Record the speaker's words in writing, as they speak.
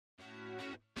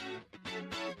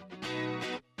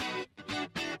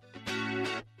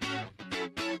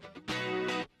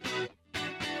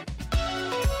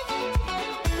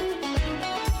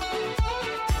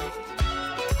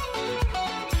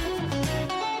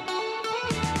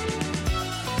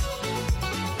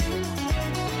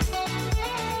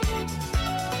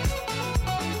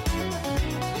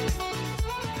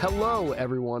Hello,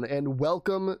 everyone, and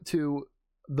welcome to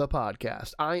the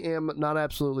podcast. I am not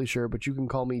absolutely sure, but you can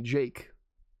call me Jake.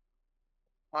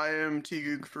 I am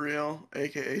T-Goog for real,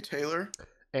 aka Taylor.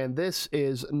 And this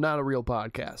is Not a Real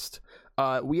Podcast.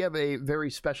 We have a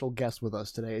very special guest with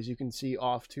us today, as you can see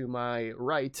off to my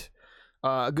right.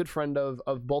 A good friend of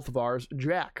both of ours,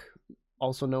 Jack,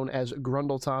 also known as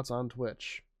Grundle Tots on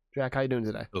Twitch. Jack, how you doing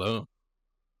today? Hello.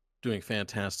 Doing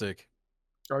fantastic.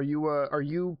 Are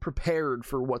you prepared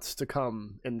for what's to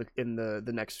come in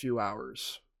the next few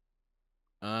hours?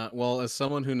 Well, as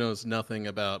someone who knows nothing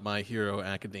about My Hero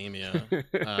Academia,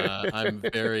 I'm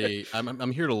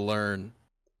here to learn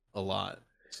a lot.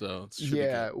 So it should be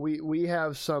good. we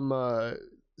have some.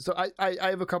 So I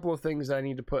have a couple of things that I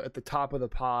need to put at the top of the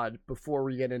pod before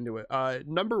we get into it.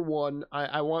 Number one,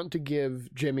 I want to give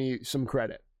Jimmy some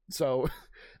credit. So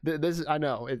this I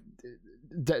know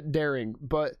daring,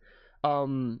 but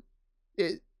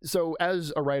so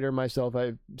as a writer myself,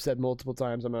 I've said multiple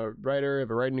times I'm a writer, I have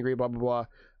a writing degree, blah blah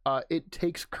blah. It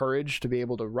takes courage to be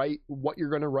able to write what you're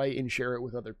going to write and share it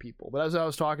with other people. But as I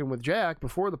was talking with Jack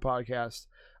before the podcast,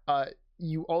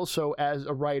 you also, as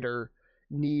a writer,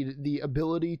 need the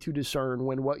ability to discern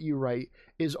when what you write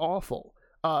is awful.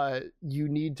 You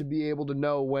need to be able to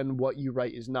know when what you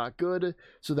write is not good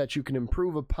so that you can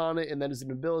improve upon it, and that is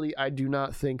an ability I do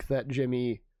not think that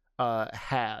Jimmy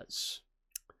has.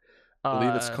 I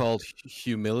believe it's called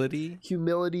humility.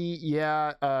 Humility,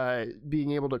 yeah.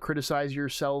 Being able to criticize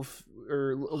yourself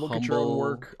or look at your own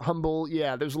work. Humble,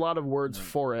 yeah. There's a lot of words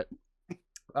for it,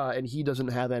 and he doesn't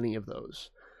have any of those.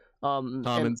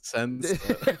 Common sense.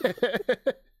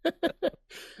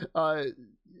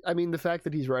 I mean, the fact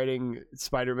that he's writing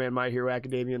Spider-Man My Hero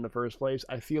Academia in the first place,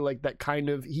 I feel like that kind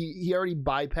of he already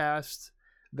bypassed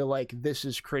the like this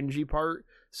is cringy part.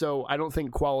 So I don't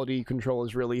think quality control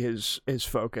is really his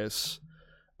focus.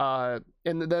 And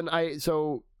then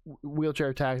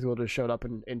Wheelchair Tactical just showed up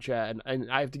in chat,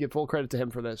 and I have to give full credit to him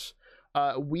for this.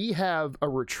 We have a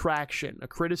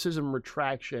criticism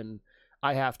retraction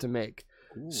I have to make.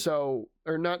 Ooh. So,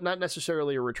 or not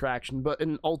necessarily a retraction, but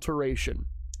an alteration.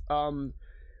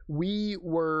 We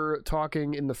were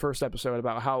talking in the first episode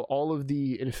about how all of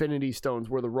the Infinity Stones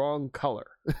were the wrong color.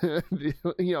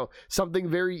 Something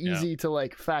very easy to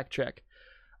like fact check.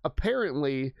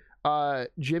 Apparently,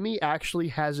 Jimmy actually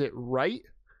has it right,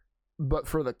 but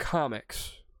for the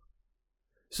comics.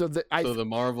 So the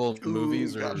Marvel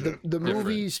movies are the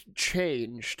movies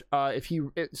changed.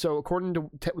 So according to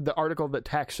the article that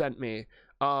Tech sent me,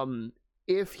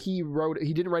 if he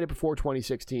didn't write it before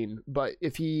 2016, but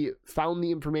if he found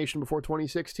the information before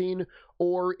 2016,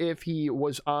 or if he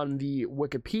was on the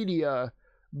Wikipedia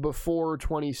before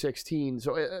 2016,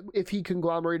 so if he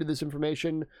conglomerated this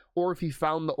information, or if he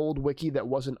found the old wiki that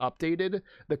wasn't updated,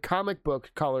 the comic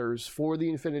book colors for the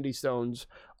Infinity Stones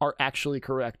are actually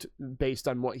correct based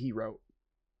on what he wrote.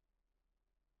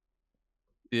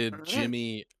 Did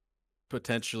Jimmy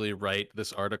potentially write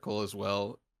this article as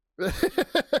well?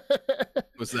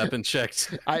 Was that been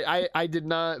checked? I did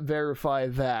not verify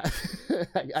that.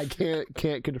 I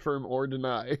can't confirm or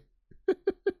deny.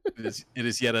 It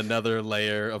is yet another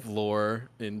layer of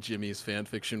lore in Jimmy's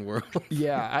fanfiction world.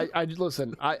 Yeah, I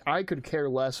listen. I could care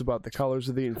less about the colors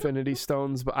of the Infinity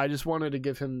Stones, but I just wanted to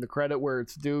give him the credit where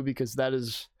it's due because that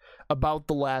is about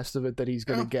the last of it that he's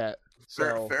going to get.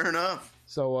 So fair enough.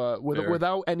 So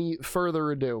without any further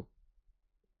ado,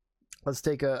 let's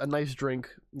take a nice drink.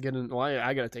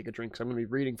 I gotta take a drink because I'm gonna be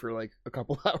reading for like a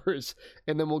couple hours,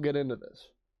 and then we'll get into this.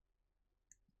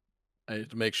 I have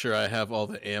to make sure I have all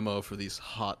the ammo for these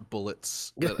hot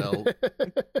bullets that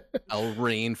I'll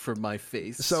rain from my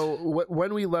face. So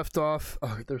when we left off,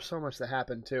 there's so much that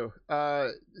happened too.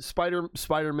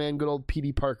 Spider-Man, good old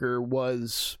P.D. Parker,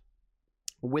 was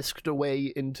whisked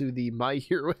away into the My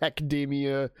Hero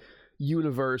Academia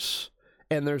universe,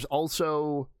 and there's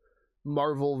also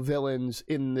Marvel villains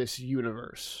in this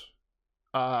universe.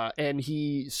 And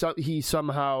he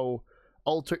somehow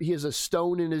he has a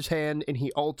stone in his hand and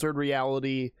he altered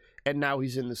reality, and now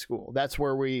he's in the school. That's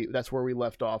where we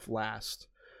left off last.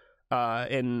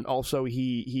 And also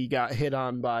he got hit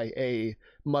on by a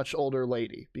much older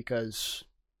lady because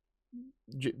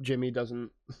Jimmy doesn't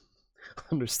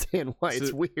understand why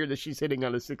it's weird that she's hitting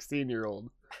on a 16-year-old.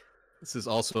 This is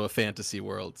also a fantasy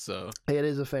world, so it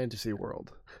is a fantasy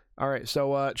world. All right,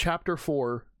 so chapter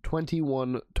 4,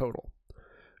 21 total.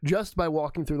 Just by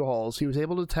walking through the halls, he was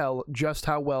able to tell just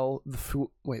how well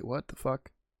wait, what the fuck?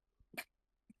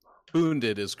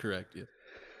 Wounded is correct, yeah.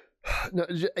 No,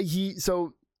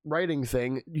 so writing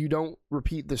thing, you don't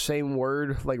repeat the same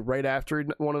word like right after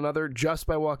one another. Just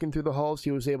by walking through the halls,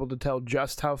 he was able to tell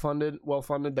just how well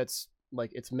funded. That's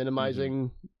Like it's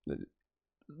minimizing.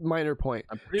 Minor point.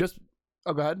 Go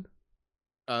ahead.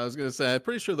 I was gonna say, I'm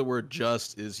pretty sure the word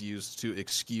 "just" is used to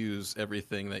excuse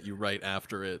everything that you write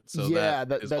after it. So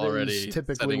that is already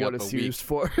typically what it's used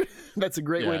for. That's a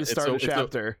great way to start a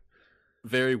chapter.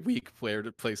 Very weak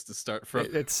place to start from.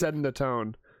 It's setting the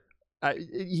tone.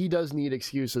 He does need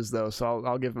excuses though, so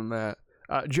I'll give him that.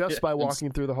 By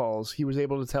walking through the halls, he was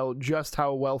able to tell just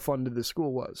how well funded the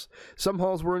school was. Some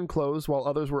halls were enclosed, while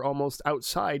others were almost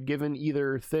outside, given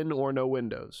either thin or no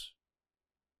windows.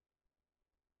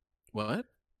 What?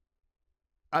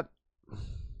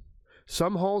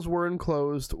 Some halls were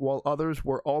enclosed, while others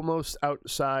were almost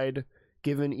outside,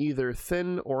 given either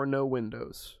thin or no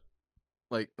windows.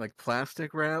 Like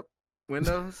plastic wrap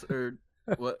windows, or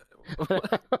what? I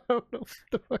don't know what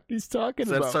the fuck he's talking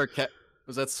about.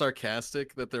 Was that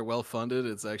sarcastic that they're well funded?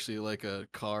 It's actually like a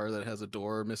car that has a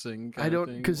door missing. I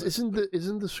don't, because isn't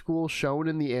the school shown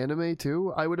in the anime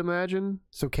too? I would imagine.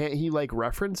 So can't he like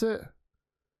reference it?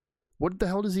 What the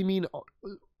hell does he mean?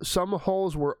 Some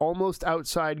halls were almost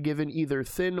outside, given either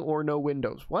thin or no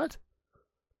windows. What?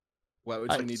 Why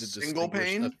would you need to single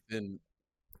pane? A thin?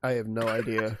 I have no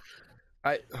idea.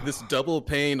 This double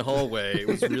pane hallway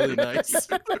was really nice.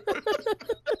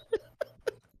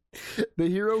 The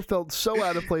hero felt so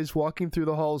out of place walking through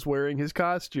the halls wearing his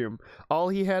costume. All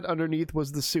he had underneath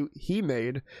was the suit he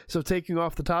made, so taking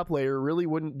off the top layer really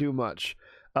wouldn't do much.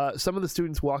 Some of the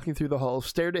students walking through the halls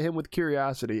stared at him with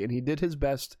curiosity, and he did his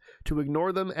best to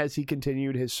ignore them as he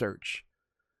continued his search.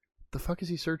 The fuck is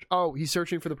he searching? Oh, he's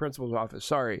searching for the principal's office.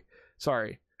 Sorry.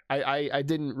 I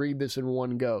didn't read this in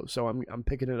one go, so I'm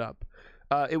picking it up.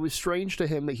 It was strange to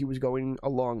him that he was going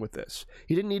along with this.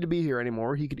 He didn't need to be here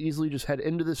anymore. He could easily just head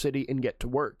into the city and get to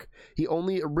work. He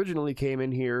only originally came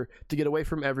in here to get away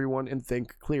from everyone and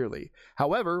think clearly.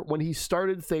 However, when he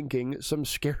started thinking, some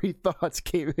scary thoughts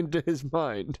came into his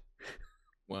mind.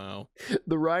 Wow.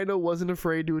 The Rhino wasn't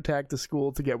afraid to attack the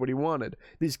school to get what he wanted.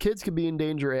 These kids could be in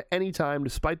danger at any time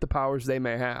despite the powers they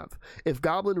may have. If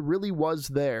Goblin really was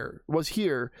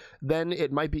here, then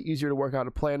it might be easier to work out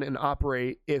a plan and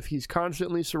operate if he's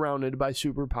constantly surrounded by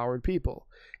superpowered people.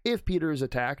 If Peter is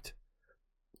attacked,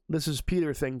 this is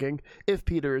Peter thinking, if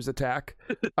Peter is attacked,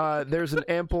 there's an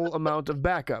ample amount of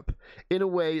backup. In a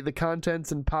way, the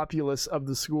contents and populace of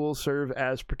the school serve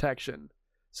as protection.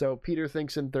 So Peter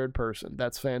thinks in third person.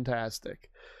 That's fantastic.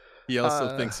 He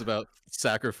also thinks about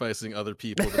sacrificing other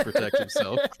people to protect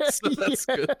himself. So that's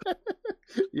good.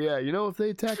 Yeah, if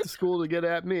they attack the school to get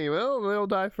at me, well, they'll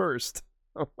die first.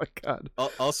 Oh my god.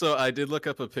 Also, I did look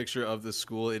up a picture of the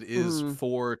school. It is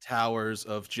 4 towers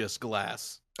of just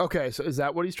glass. Okay, so is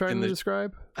that what he's trying to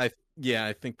describe? I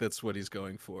think that's what he's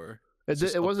going for.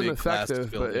 It wasn't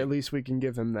effective, but at least we can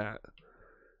give him that.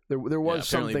 There was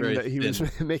something that he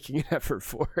was making an effort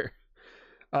for.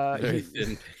 Very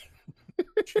thin.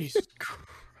 Jesus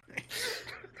Christ.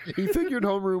 He figured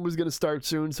homeroom was going to start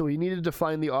soon, so he needed to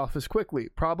find the office quickly.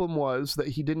 Problem was that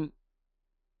he didn't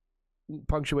know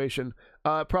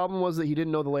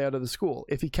the layout of the school.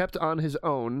 If he kept on his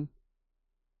own...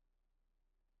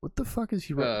 What the fuck is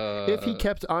he writing? If he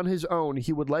kept on his own,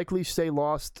 he would likely stay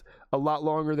lost a lot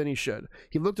longer than he should.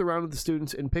 He looked around at the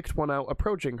students and picked one out,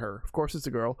 approaching her. Of course, it's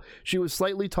a girl. She was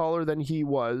slightly taller than he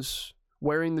was,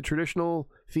 wearing the traditional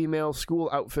female school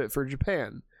outfit for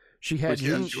Japan. She had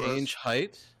change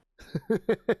height?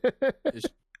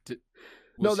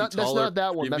 No, that's not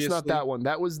that one. That's not that one.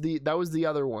 That was the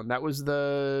other one. That was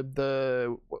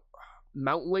the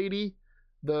Mount Lady,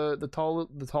 the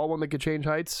tall one that could change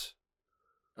heights.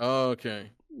 Oh,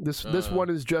 okay. This one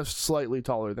is just slightly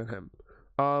taller than him.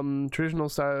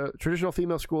 Traditional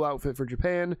female school outfit for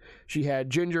Japan. She had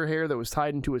ginger hair that was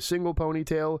tied into a single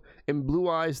ponytail and blue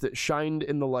eyes that shined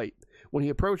in the light. When he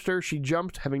approached her, she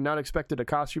jumped, having not expected a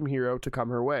costume hero to come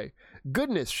her way.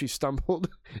 Goodness, she stumbled.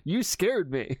 You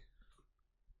scared me.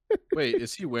 Wait,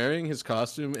 is he wearing his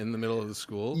costume in the middle of the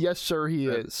school? Yes, sir, he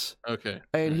is. Okay.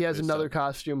 And he has another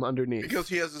costume underneath. Because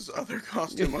he has his other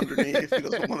costume underneath. He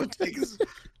doesn't want to take his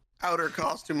outer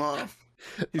costume off.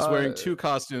 He's wearing 2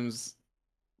 costumes,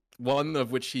 one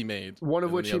of which he made. One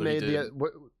of which he made.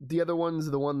 The other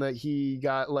one's the one that he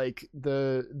got, like,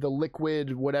 the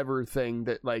liquid whatever thing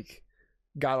that, like,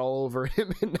 got all over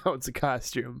him, and now it's a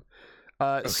costume.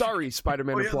 Okay. Sorry,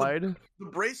 Spider-Man replied. The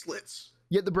bracelets.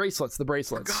 Yeah, the bracelets.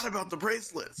 Forgot about the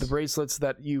bracelets. The bracelets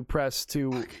that you press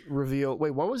to reveal...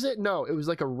 Wait, what was it? No, it was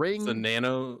like a ring... The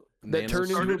nano... That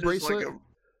turned into a bracelet?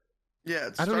 Yeah,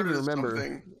 I don't even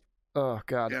remember. Oh,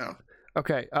 God. Yeah.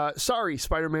 Okay, sorry,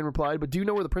 Spider-Man replied, but do you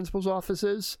know where the principal's office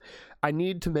is? I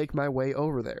need to make my way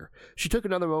over there. She took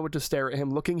another moment to stare at him,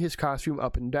 looking his costume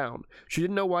up and down. She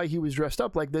didn't know why he was dressed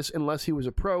up like this unless he was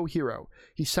a pro-hero.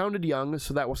 He sounded young,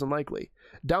 so that wasn't likely.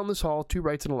 Down this hall, 2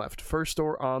 rights and a left. First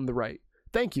door on the right.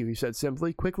 Thank you, he said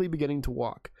simply, quickly beginning to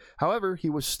walk. However, he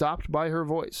was stopped by her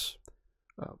voice.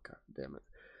 Oh, god damn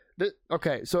it.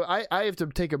 Okay, so I have to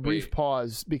take a brief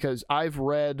pause because I've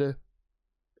read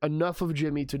enough of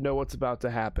Jimmy to know what's about to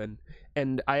happen,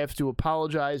 and I have to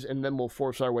apologize, and then we'll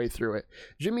force our way through it.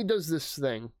 Jimmy does this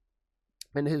thing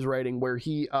in his writing where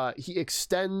he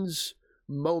extends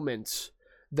moments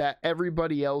that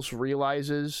everybody else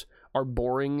realizes are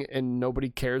boring and nobody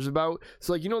cares about.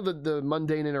 So like, you know, the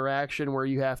mundane interaction where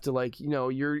you have to, like, you know,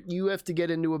 you have to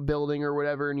get into a building or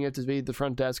whatever and you have to be at the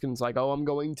front desk and it's like, oh, I'm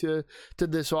going to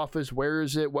this office, where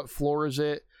is it, what floor is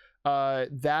it?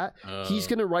 He's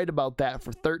gonna write about that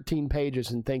for 13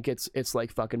 pages and think it's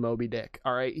like fucking Moby Dick.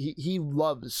 All right, he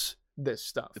loves this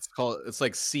stuff. It's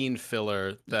like scene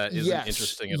filler that isn't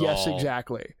interesting at all. Yes,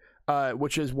 exactly.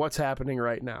 Which is what's happening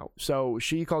right now. So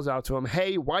she calls out to him,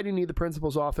 hey, why do you need the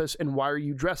principal's office and why are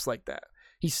you dressed like that?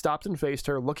 He stopped and faced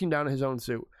her, looking down at his own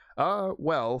suit.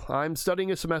 Well, I'm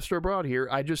studying a semester abroad here.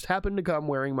 I just happened to come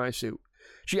wearing my suit.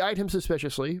 She eyed him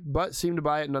suspiciously, but seemed to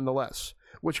buy it nonetheless.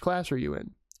 Which class are you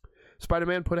in?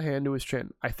 Spider-Man put a hand to his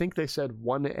chin. I think they said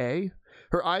 1A?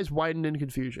 Her eyes widened in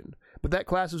confusion. But that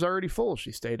class is already full,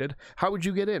 she stated. How would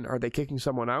you get in? Are they kicking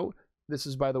someone out? This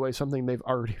is, by the way, something they've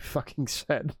already fucking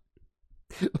said.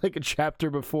 Like a chapter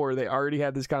before, they already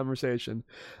had this conversation.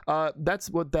 That's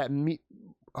what that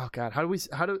oh god, how do we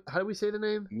say the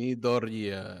name?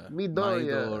 Midoriya.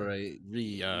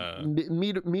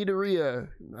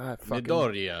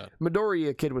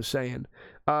 Midoriya kid was saying.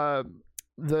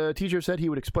 The teacher said he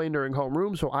would explain during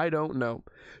homeroom, so I don't know.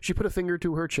 She put a finger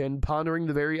to her chin, pondering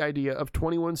the very idea of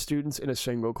 21 students in a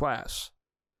single class.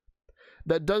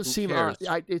 That does seem odd.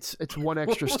 It's one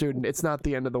extra student. It's not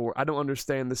the end of the world. I don't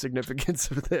understand the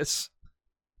significance of this.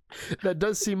 That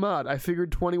does seem odd. I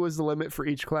figured 20 was the limit for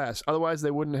each class. Otherwise, they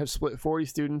wouldn't have split 40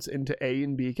 students into A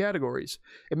and B categories.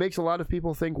 It makes a lot of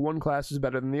people think one class is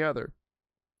better than the other.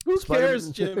 Who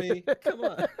cares, Jimmy? Come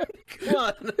on. Come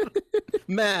on.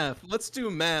 Math. Let's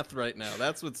do math right now.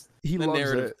 That's what's the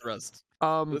narrative thrust.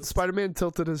 Spider-Man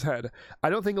tilted his head. I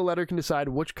don't think a letter can decide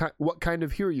what kind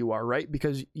of hero you are, right?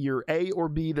 Because you're A or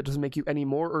B, that doesn't make you any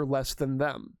more or less than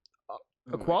them.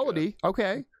 Equality.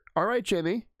 Okay. All right,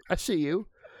 Jimmy. I see you.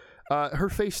 Her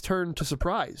face turned to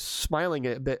surprise, smiling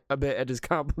a bit at his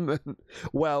compliment.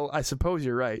 Well, I suppose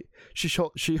you're right.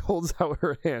 She holds out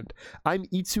her hand. I'm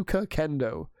Itsuka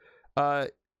Kendo.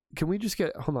 Can we just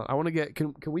get... Hold on. I want to get...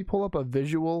 Can we pull up a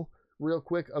visual real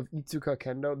quick of Itsuka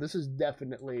Kendo? This is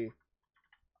definitely...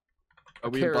 Are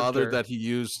we bothered that he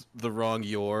used the wrong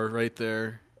 "your" right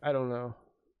there? I don't know.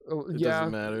 It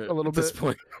doesn't matter a little at bit. This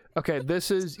point. Okay,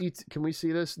 this is... Can we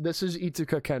see this? This is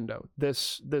Itsuka Kendo.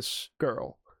 This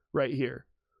girl right here.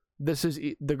 This is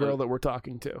the girl that we're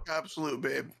talking to. Absolute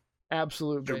babe.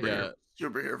 Absolute babe.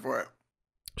 Super here for it.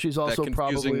 She's also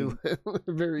probably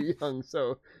very young,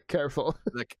 so careful.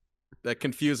 That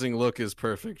confusing look is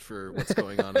perfect for what's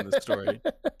going on in this story.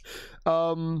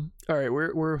 All right,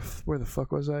 where the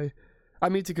fuck was I?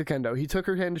 I'm Itsuka Kendo. He took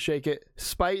her hand to shake it.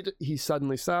 He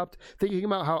suddenly stopped, thinking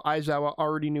about how Aizawa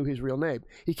already knew his real name.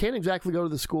 He can't exactly go to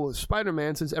the school as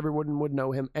Spider-Man since everyone would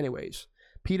know him anyways.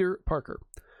 Peter Parker.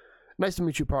 Nice to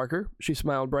meet you, Parker. She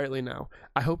smiled brightly now.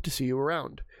 I hope to see you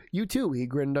around. You too, he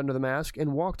grinned under the mask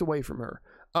and walked away from her.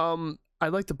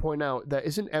 I'd like to point out that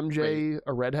isn't MJ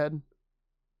a redhead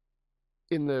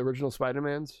in the original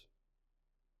Spider-Mans?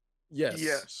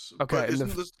 Yes. Okay. But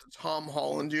isn't this the Tom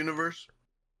Holland universe?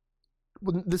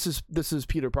 Well, this is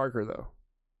Peter Parker, though.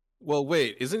 Well,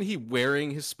 wait. Isn't he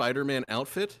wearing his Spider-Man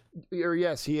outfit?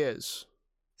 Yes, he is.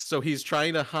 So he's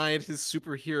trying to hide his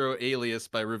superhero alias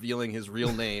by revealing his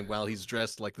real name while he's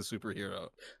dressed like the superhero.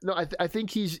 No, I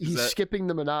think he's skipping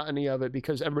the monotony of it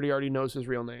because everybody already knows his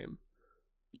real name.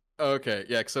 Okay,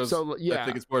 yeah. So yeah. I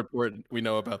think it's more important we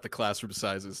know about the classroom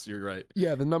sizes. You're right.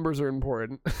 Yeah, the numbers are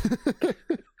important.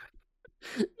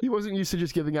 He wasn't used to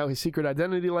just giving out his secret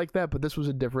identity like that, but this was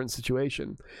a different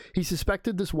situation. He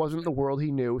suspected this wasn't the world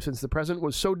he knew, since the present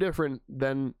was so different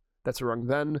than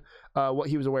what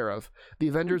he was aware of. The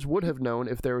Avengers would have known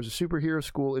if there was a superhero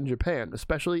school in Japan,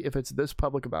 especially if it's this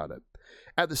public about it.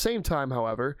 At the same time,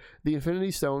 however, the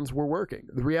Infinity Stones were working.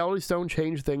 The Reality Stone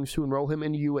changed things to enroll him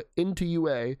into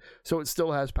UA, so it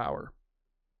still has power.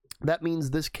 That means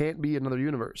this can't be another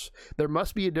universe. There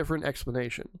must be a different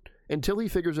explanation. Until he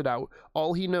figures it out,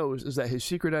 all he knows is that his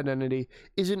secret identity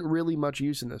isn't really much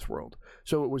use in this world,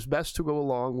 so it was best to go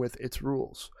along with its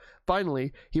rules.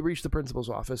 Finally, he reached the principal's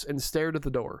office and stared at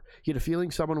the door. He had a feeling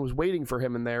someone was waiting for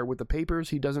him in there with the papers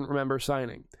he doesn't remember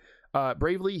signing.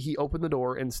 Bravely, he opened the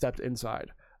door and stepped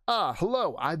inside. "Ah,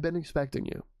 hello, I've been expecting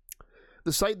you."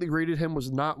 The sight that greeted him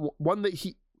was not one that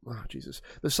he... Oh, Jesus.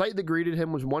 The sight that greeted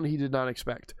him was one he did not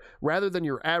expect. Rather than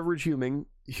your average human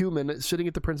sitting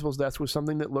at the principal's desk was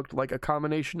something that looked like a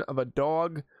combination of a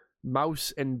dog,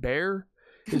 mouse, and bear.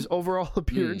 His overall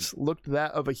appearance looked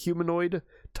that of a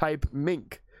humanoid-type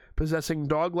mink, possessing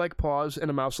dog-like paws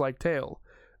and a mouse-like tail.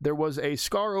 There was a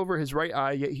scar over his right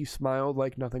eye, yet he smiled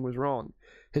like nothing was wrong.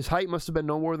 His height must have been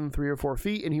no more than 3 or 4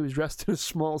 feet, and he was dressed in a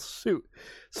small suit.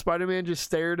 Spider-Man just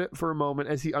stared for a moment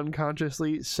as he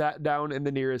unconsciously sat down in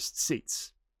the nearest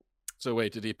seats. So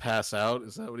wait, did he pass out?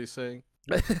 Is that what he's saying?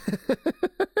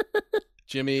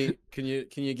 Jimmy, can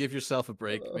you give yourself a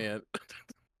break, man?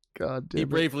 God damn He it.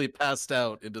 bravely passed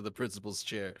out into the principal's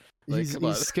chair. Like,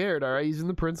 He's scared, all right? He's in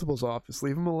the principal's office.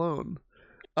 Leave him alone.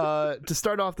 To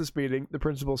start off this meeting, the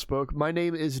principal spoke. "My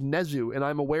name is Nezu, and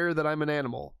I'm aware that I'm an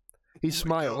animal." He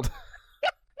smiled.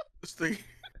 This thing.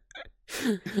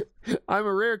 "I'm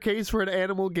a rare case where an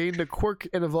animal gained a quirk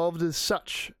and evolved as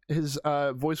such." His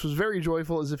voice was very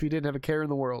joyful, as if he didn't have a care in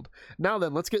the world. "Now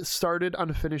then, let's get started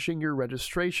on finishing your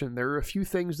registration. There are a few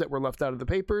things that were left out of the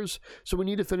papers, so we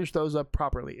need to finish those up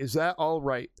properly. Is that all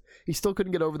right?" He still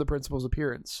couldn't get over the principal's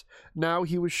appearance. Now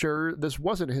he was sure this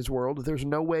wasn't his world. There's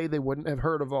no way they wouldn't have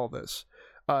heard of all this.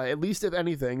 At least, if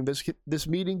anything, this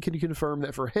meeting can confirm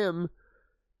that for him...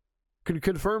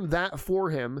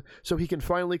 so he can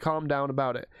finally calm down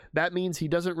about it. That means he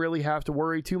doesn't really have to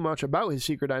worry too much about his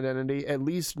secret identity, at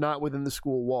least not within the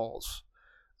school walls.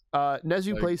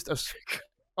 Nezu placed a...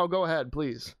 Oh, go ahead,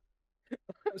 please.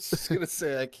 I was just gonna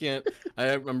say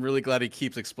I'm really glad he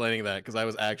keeps explaining that, because I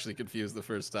was actually confused the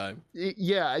first time.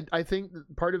 Yeah, I think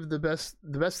part of the best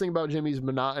thing about Jimmy's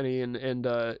monotony and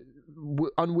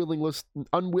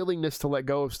unwillingness to let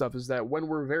go of stuff is that when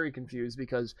we're very confused,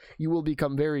 because you will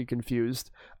become very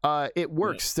confused, it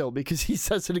works still, because he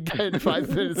says it again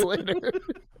 5 minutes later.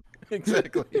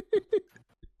 Exactly.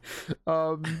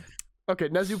 Okay,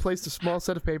 Nezu placed a small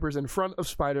set of papers in front of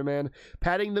Spider-Man,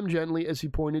 patting them gently as he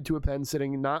pointed to a pen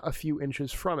sitting not a few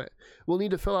inches from it. "We'll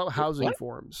need to fill out housing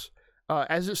forms.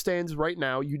 As it stands right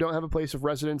now, you don't have a place of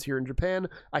residence here in Japan.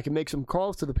 I can make some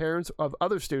calls to the parents of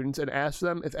other students and ask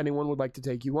them if anyone would like to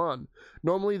take you on.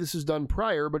 Normally this is done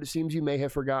prior, but it seems you may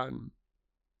have forgotten.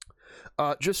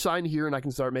 Just sign here and I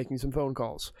can start making some phone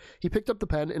calls." He picked up the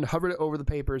pen and hovered it over the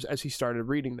papers as he started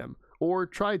reading them. Or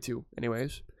tried to,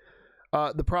 anyways.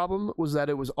 The problem was that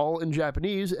it was all in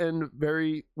Japanese and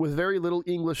with very little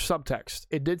English subtext.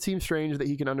 It did seem strange that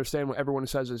he can understand what everyone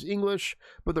says is English,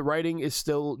 but the writing is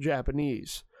still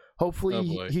Japanese.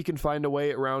 Hopefully he can find a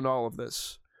way around all of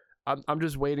this. I'm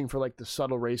just waiting for like the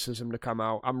subtle racism to come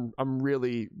out. I'm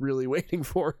really, really waiting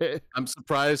for it. I'm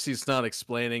surprised he's not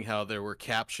explaining how there were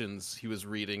captions he was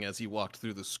reading as he walked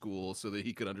through the school so that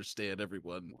he could understand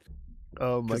everyone.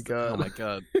 Oh my god. Oh my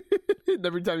god.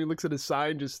 Every time he looks at a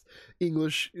sign, just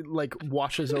English like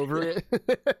washes over it.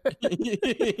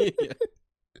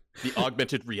 The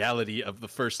augmented reality of the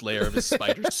first layer of his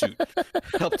spider suit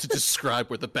helped to describe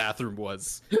where the bathroom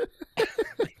was.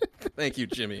 Thank you,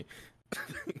 Jimmy.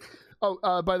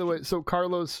 Oh, by the way, so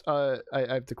Carlos, I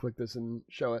have to click this and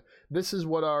show it. This is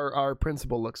what our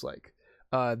principal looks like.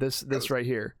 This right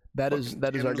here. That is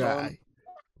our guy.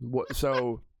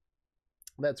 So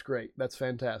that's great. That's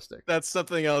fantastic. That's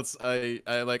something else I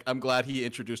like. I'm glad he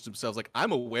introduced himself. Like,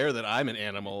 I'm aware that I'm an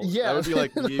animal. Yeah. That would be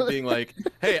like me being like,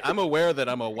 hey, I'm aware that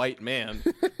I'm a white man,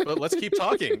 but let's keep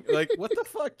talking. Like, what the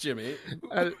fuck, Jimmy?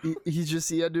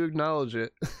 He had to acknowledge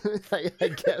it. I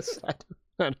guess.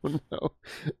 I don't know.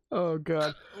 Oh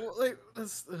god. Well, like,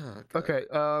 okay.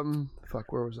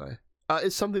 Fuck. Where was I?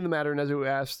 Is something the matter? Nezu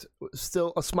asked,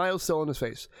 still a smile still on his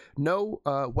face. No,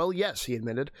 well, yes, he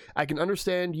admitted. I can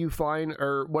understand you fine,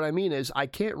 or what I mean is, I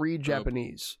can't read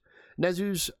Japanese.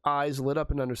 Nezu's eyes lit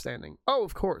up in understanding. Oh,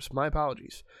 of course, my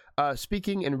apologies.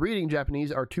 Speaking and reading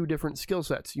Japanese are 2 different skill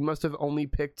sets. You must have only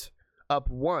picked up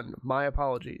one. My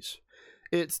apologies.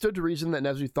 It stood to reason that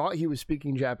Nezu thought he was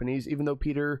speaking Japanese, even though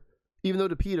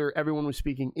to Peter, everyone was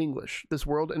speaking English. This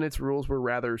world and its rules were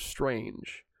rather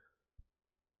strange.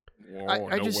 Whoa,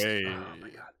 I just, way. Oh my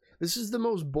god, this is the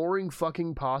most boring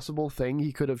fucking possible thing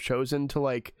he could have chosen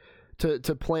to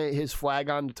plant his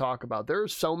flag on to talk about. There are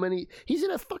so many. He's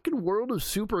in a fucking world of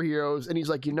superheroes, and he's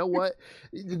like, you know what?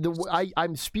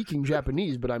 I'm speaking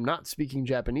Japanese, but I'm not speaking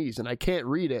Japanese, and I can't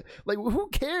read it. Like, who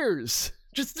cares?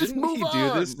 Just move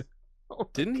on.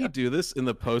 Didn't he do this in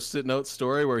the Post-it note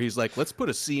story where he's like, let's put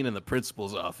a scene in the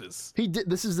principal's office? He did.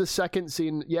 This is the second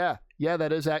scene. Yeah, that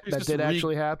did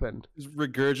actually happen. He's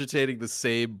regurgitating the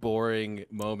same boring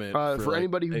moment. For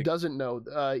anybody who doesn't know,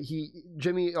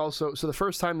 Jimmy also. So the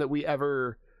first time that we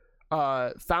ever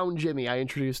found Jimmy, I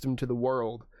introduced him to the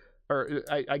world, or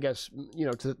I guess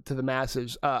to the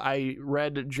masses. I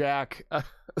read Jack a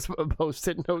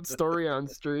Post-it note story on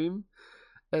stream,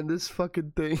 and this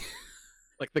fucking thing.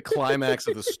 Like the climax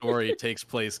of the story takes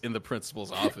place in the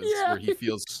principal's office, where he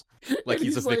feels like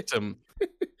he's a victim.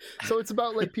 So it's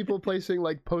about like people placing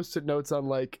like Post-it notes on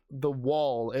like the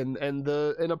wall and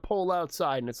a pole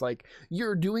outside, and it's like,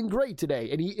 you're doing great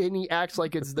today, and he acts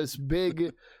like it's this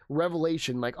big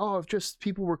revelation, like, oh, if just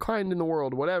people were kind in the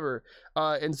world, whatever.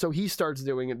 And so he starts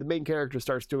doing it. The main character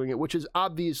starts doing it, which is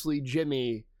obviously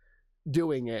Jimmy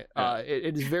doing it.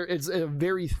 It's a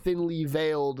very thinly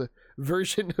veiled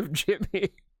version of Jimmy,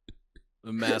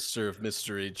 the master of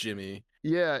mystery, Jimmy.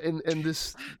 Yeah, and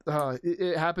this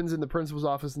it happens in the principal's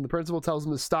office, and the principal tells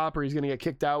him to stop or he's gonna get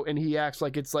kicked out, and he acts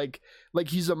like it's like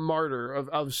he's a martyr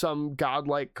of some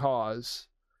godlike cause.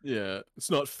 Yeah,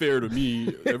 it's not fair to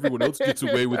me. Everyone else gets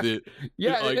away with it.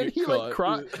 Yeah, and he like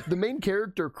cries. The main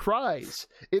character cries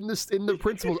in the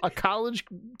principal. A college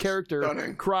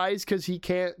character cries because he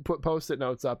can't put Post-it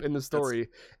notes up in the story.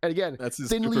 And again, that's his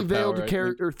thinly veiled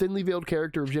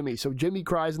character of Jimmy. So Jimmy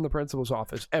cries in the principal's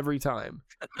office every time.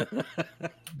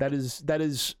 that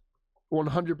is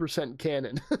 100%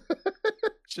 canon.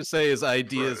 Just say his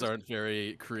ideas aren't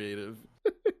very creative.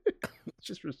 It's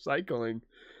just recycling.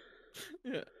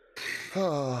 Yeah.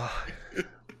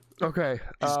 Okay.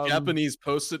 These Japanese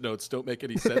Post-it notes don't make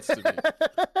any sense to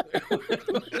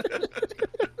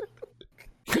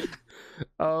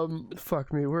me.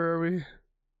 Fuck me. Where are we?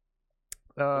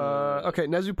 Okay,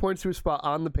 Nezu points to a spot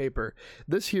on the paper.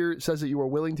 This here says that you are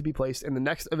willing to be placed in the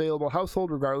next available household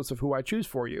regardless of who I choose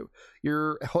for you.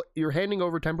 You're handing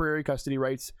over temporary custody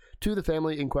rights to the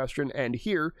family in question, and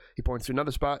here, he points to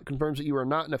another spot, confirms that you are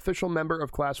not an official member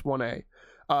of Class 1A.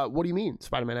 What do you mean?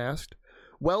 Spider-Man asked.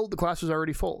 Well, the class is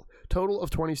already full. Total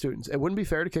of 20 students. It wouldn't be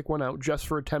fair to kick one out just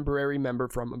for a temporary member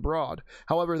from abroad.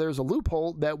 However, there's a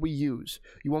loophole that we use.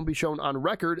 You won't be shown on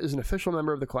record as an official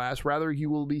member of the class. Rather, you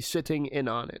will be sitting in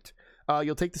on it.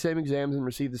 You'll take the same exams and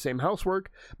receive the same housework,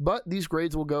 but these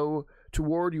grades will go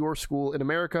toward your school in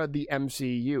America, the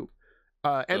MCU.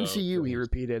 MCU, he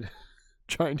repeated,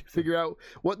 trying to figure out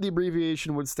what the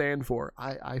abbreviation would stand for.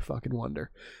 I fucking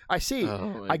wonder. I see.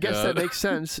 I guess that makes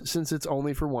sense since it's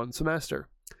only for one semester.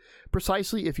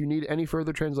 Precisely. If you need any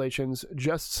further translations,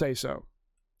 just say so.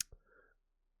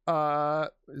 Did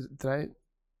I?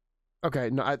 Okay,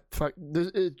 no,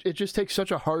 it just takes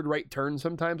such a hard right turn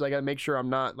sometimes. I gotta make sure I'm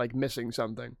not like missing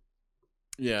something.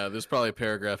 Yeah, there's probably a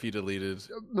paragraph he deleted.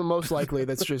 Most likely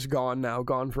that's just gone now,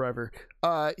 gone forever.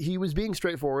 He was being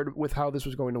straightforward with how this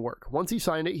was going to work. Once he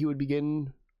signed it, he would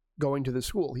begin going to the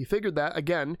school. He figured that,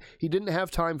 again, he didn't have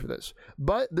time for this.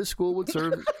 But this school would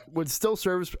still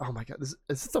serve. Oh my god, is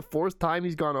this the fourth time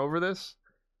he's gone over this?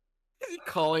 Is he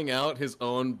calling out his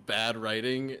own bad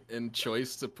writing and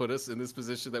choice to put us in this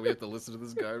position that we have to listen to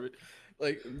this garbage?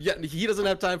 Like, yeah, he doesn't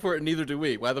have time for it, neither do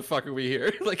we. Why the fuck are we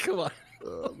here? Like, come on.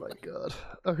 Oh my god.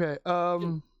 Okay.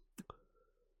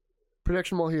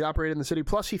 Protection while he operated in the city.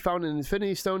 Plus, he found an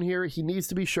Infinity Stone here. He needs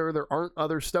to be sure there aren't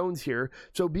other stones here.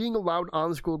 So being allowed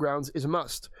on the school grounds is a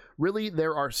must. Really,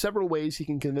 there are several ways he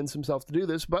can convince himself to do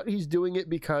this, but he's doing it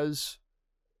because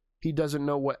he doesn't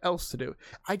know what else to do.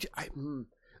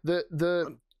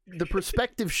 The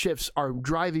perspective shifts are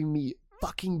driving me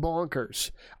fucking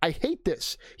bonkers. I hate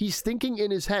this. He's thinking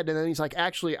in his head, and then he's like,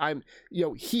 actually, I'm,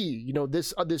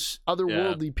 this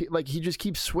otherworldly, like, he just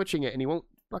keeps switching it, and he won't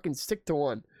fucking stick to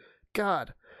one.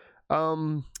 God.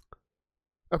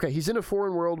 Okay, he's in a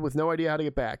foreign world with no idea how to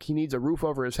get back. He needs a roof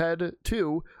over his head,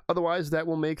 too, otherwise that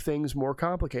will make things more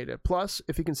complicated. Plus,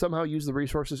 if he can somehow use the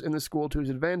resources in the school to his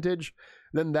advantage,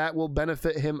 then that will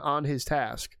benefit him on his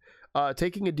task.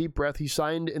 Taking a deep breath, he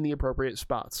signed in the appropriate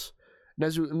spots.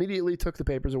 Nezu immediately took the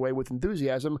papers away with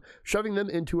enthusiasm, shoving them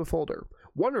into a folder.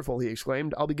 Wonderful, he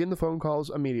exclaimed. I'll begin the phone calls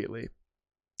immediately.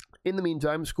 In the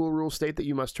meantime, school rules state that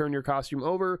you must turn your costume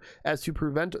over as to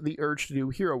prevent the urge to do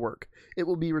hero work. It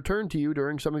will be returned to you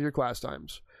during some of your class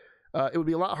times. It would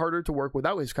be a lot harder to work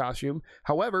without his costume.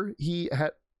 However, he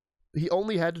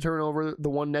only had to turn over the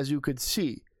one Nezu could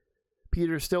see.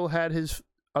 Peter still had his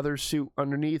other suit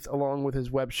underneath, along with his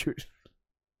web shoot.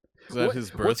 Is that his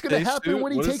birthday What's going to happen suit?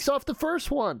 when he takes off the first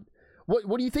one?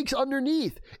 What do you think's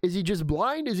underneath? Is he just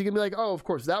blind? Is he going to be like, oh, of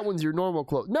course, that one's your normal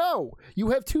clothes? No! You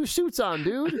have two suits on,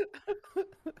 dude!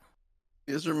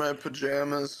 These are my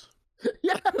pajamas.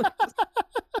 Yeah.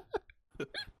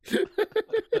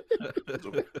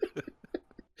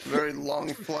 Very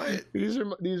long flight. These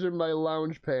are my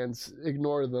lounge pants.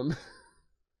 Ignore them.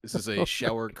 This is a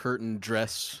shower curtain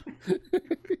dress.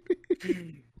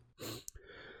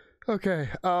 Okay.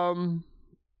 Along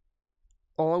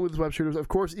with his web shooters, of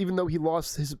course, even though he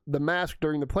lost the mask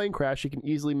during the plane crash, he can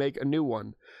easily make a new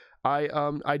one.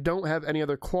 I don't have any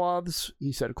other cloths.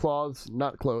 He said cloths,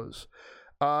 not clothes.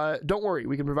 Don't worry,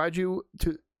 we can provide to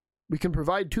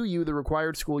you the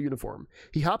required school uniform.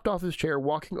 He hopped off his chair,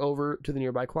 walking over to the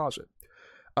nearby closet.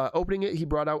 Opening it, he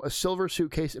brought out a silver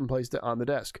suitcase and placed it on the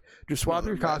desk. Just swap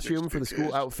your costume for the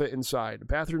school outfit inside.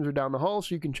 Bathrooms are down the hall,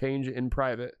 so you can change in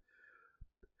private.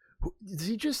 Does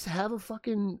he just have a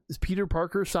fucking Peter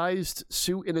Parker-sized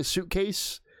suit in a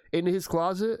suitcase in his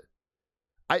closet?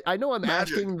 I know I'm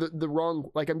asking the wrong...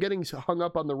 Like, I'm getting hung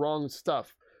up on the wrong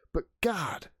stuff. But,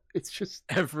 God, it's just...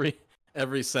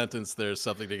 Every sentence there's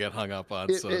something to get hung up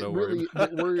on, so don't really, worry.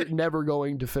 We're never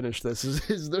going to finish this,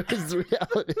 is the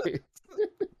reality.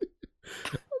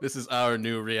 This is our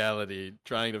new reality,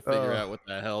 trying to figure out what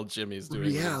the hell Jimmy's doing.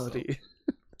 Reality.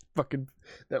 Fucking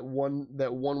that one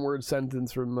word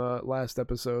sentence from last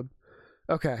episode.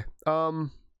 Okay.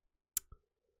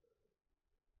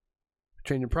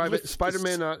 Changing private.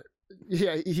 Spider-Man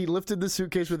he lifted the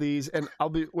suitcase with ease, and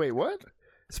wait, what?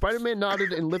 Spider-Man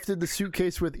nodded and lifted the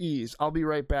suitcase with ease. I'll be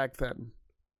right back then.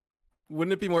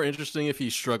 Wouldn't it be more interesting if he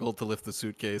struggled to lift the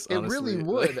suitcase? Honestly? It really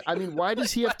would. I mean, why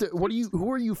does he have to?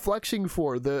 Who are you flexing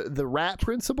for? The rat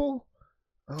principal?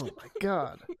 Oh my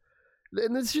god!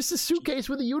 And it's just a suitcase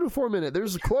with a uniform in it.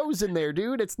 There's clothes in there,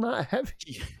 dude. It's not heavy.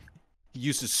 He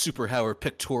uses superpower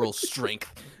pectoral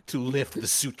strength to lift the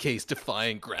suitcase,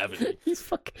 defying gravity. He's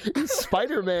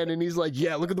Spider-Man, and he's like,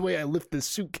 yeah, look at the way I lift this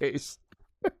suitcase.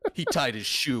 He tied his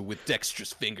shoe with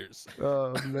dexterous fingers.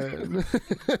 Oh, man.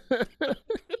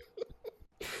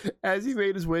 As he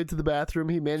made his way to the bathroom,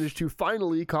 he managed to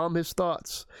finally calm his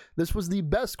thoughts. This was the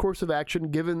best course of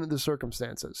action given the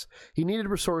circumstances. He needed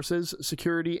resources,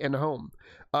 security, and a home.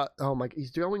 Oh my, he's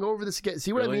going over this again.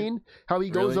 See what I mean? How he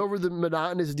goes over the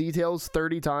monotonous details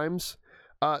 30 times?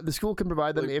 The school can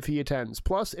provide them if he attends.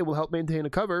 Plus, it will help maintain a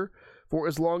cover for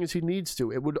as long as he needs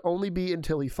to. It would only be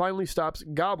until he finally stops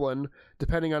Goblin,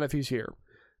 depending on if he's here.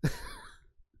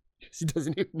 He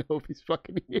doesn't even know if he's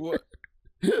fucking here. What?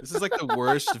 This is like the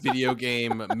worst video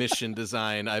game mission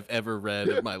design I've ever read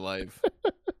in my life.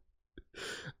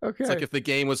 Okay. It's like if the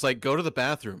game was like, go to the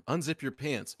bathroom, unzip your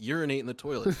pants, urinate in the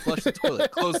toilet, flush the toilet,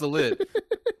 close the lid,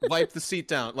 wipe the seat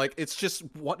down. Like, it's just,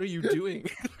 what are you doing?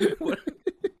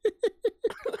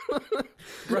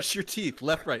 Brush your teeth,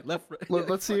 left, right, left, right.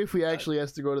 Let's see if he actually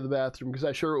has to go to the bathroom, because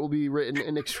I'm sure it will be written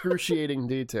in excruciating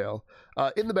detail.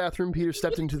 In the bathroom, Peter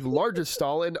stepped into the largest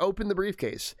stall and opened the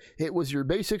briefcase. It was your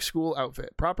basic school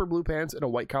outfit, proper blue pants and a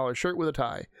white collar shirt with a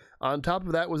tie. On top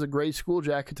of that was a gray school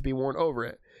jacket to be worn over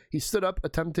it. He stood up,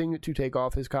 attempting to take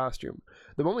off his costume.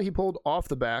 The moment he pulled off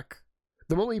the back,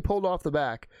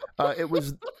 it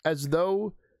was as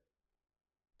though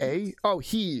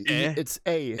it's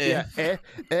A. Yeah,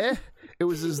 It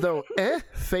was as though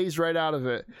phased right out of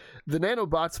it. The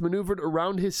nanobots maneuvered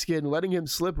around his skin, letting him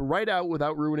slip right out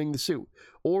without ruining the suit,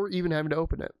 or even having to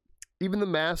open it. Even the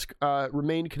mask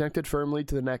remained connected firmly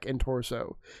to the neck and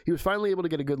torso. He was finally able to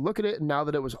get a good look at it now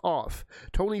that it was off.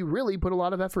 Tony really put a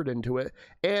lot of effort into it,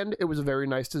 and it was a very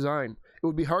nice design. It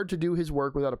would be hard to do his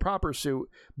work without a proper suit,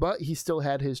 but he still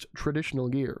had his traditional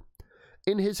gear.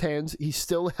 In his hands, he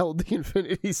still held the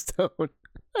Infinity Stone.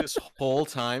 This whole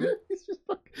time?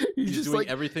 He's just doing like,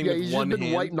 everything with he's one just been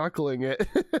hand. white knuckling it.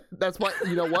 That's why,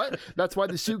 you know what? That's why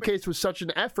the suitcase was such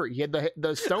an effort. He had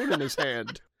the stone in his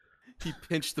hand. He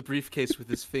pinched the briefcase with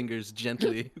his fingers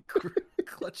gently,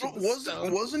 clutching the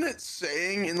stone. Wasn't it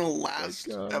saying in the last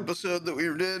episode that we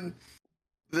did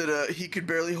that he could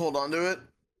barely hold on to it?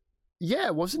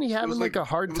 Yeah, wasn't he having like a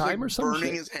hard time or something?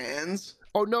 Burning his hands?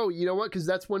 Oh no, you know what? Because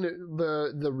that's when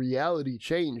the reality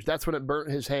changed. That's when it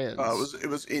burnt his hands. It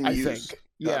was in I use. think.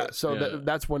 Yeah,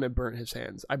 that's when it burnt his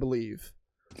hands, I believe.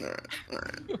 All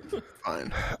right,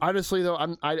 fine. Honestly, though,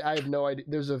 I have no idea.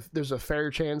 There's a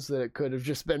fair chance that it could have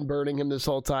just been burning him this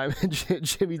whole time, and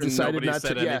Jimmy decided not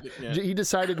to. Yeah, he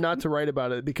decided not to write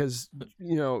about it because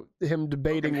him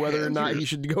debating whether or not he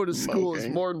should go to school is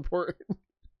more important.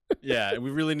 Yeah,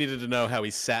 we really needed to know how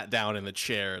he sat down in the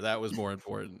chair. That was more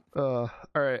important. All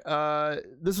right.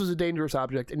 This was a dangerous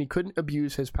object, and he couldn't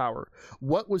abuse his power.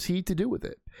 What was he to do with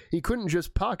it? He couldn't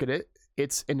just pocket it.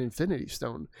 It's an Infinity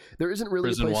Stone. There isn't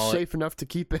really a place safe enough to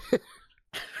keep it.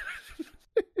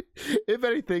 If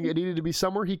anything, it needed to be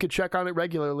somewhere he could check on it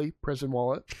regularly. Prison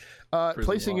wallet.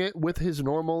 Placing it with his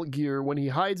normal gear when he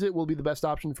hides it will be the best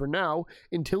option for now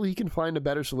until he can find a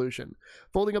better solution.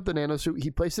 Folding up the nanosuit,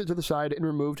 he placed it to the side and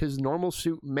removed his normal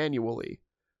suit manually.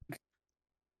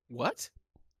 What?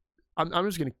 I'm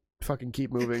just gonna fucking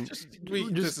keep moving.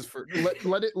 This is for...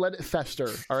 let it fester.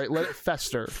 All right, let it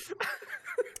fester.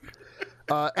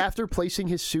 After placing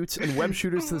his suits and web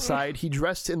shooters to the side, he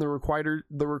dressed in the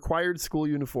required school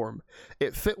uniform.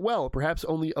 It fit well, perhaps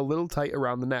only a little tight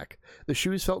around the neck. The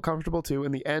shoes felt comfortable too,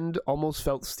 and the end almost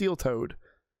felt steel-toed.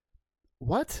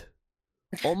 What?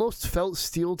 Almost felt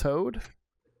steel-toed?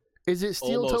 Is it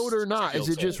steel-toed or not? Is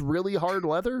it just really hard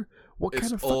leather? What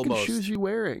kind of fucking shoes are you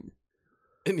wearing?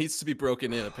 It needs to be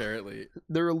broken in, apparently.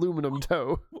 They're aluminum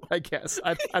toe, I guess.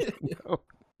 I don't know.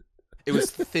 It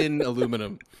was thin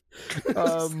aluminum.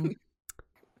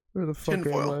 Where the fuck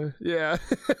am I? Yeah.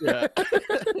 Yeah.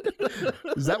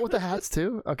 Is that what the hat's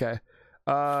too? Okay.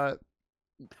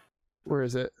 Where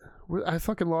is it? I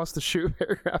fucking lost the shoe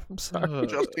paragraph. I'm sorry.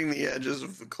 Adjusting the edges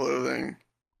of the clothing.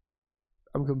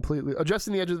 I'm completely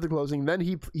adjusting the edges of the clothing. Then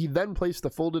he then placed the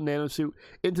folded nanosuit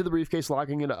into the briefcase,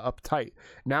 locking it up tight.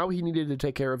 Now he needed to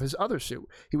take care of his other suit.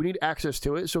 He would need access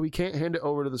to it, so he can't hand it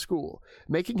over to the school.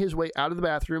 Making his way out of the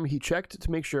bathroom, he checked to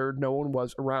make sure no one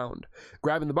was around.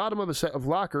 Grabbing the bottom of a set of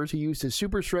lockers, he used his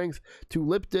super strength to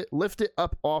lift it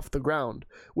up off the ground.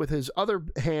 With his other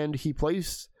hand, he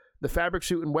placed the fabric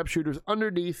suit and web shooters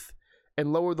underneath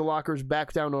and lowered the lockers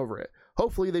back down over it.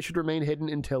 Hopefully, they should remain hidden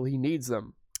until he needs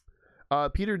them.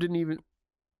 Peter didn't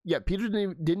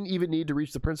even need to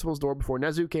reach the principal's door before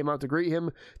Nezu came out to greet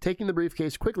him, taking the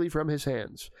briefcase quickly from his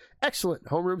hands. Excellent.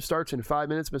 Homeroom starts in 5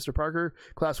 minutes, Mr. Parker.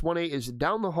 Class 1A is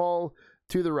down the hall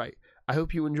to the right. I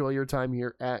hope you enjoy your time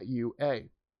here at UA.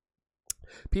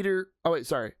 Peter,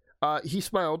 he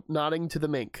smiled, nodding to the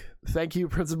mink. Thank you,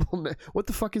 Principal. What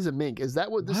the fuck is a mink? Is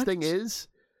that what this thing is?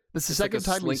 This is the second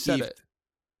time he said it.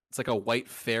 It's like a white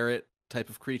ferret type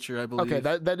of creature, I believe. Okay,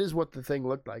 that is what the thing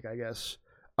looked like, I guess.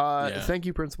 Thank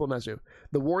you, Principal Nezu.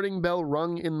 The warning bell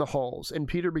rung in the halls, and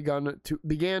Peter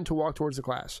began to walk towards the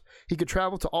class. He could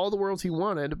travel to all the worlds he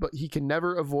wanted, but he can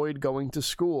never avoid going to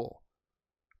school.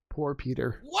 Poor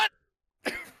Peter. What?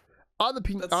 On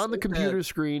the computer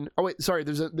screen. Oh wait, sorry.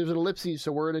 There's an ellipses,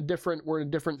 so we're in a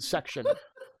different section.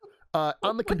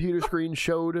 On the computer screen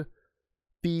showed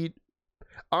feed.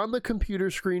 On the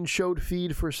computer screen showed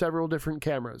feed for several different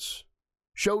cameras.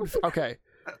 Okay.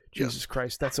 Jesus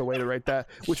Christ, that's a way to write that.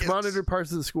 Which monitored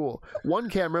parts of the school. One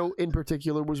camera in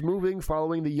particular was moving,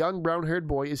 following the young brown-haired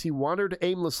boy as he wandered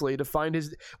aimlessly to find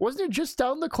his... Wasn't it just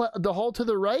down the hall to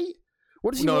the right?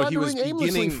 What is he wandering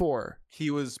aimlessly for? He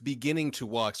was beginning to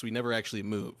walk, so he never actually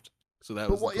moved. So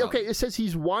that was okay, it says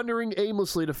he's wandering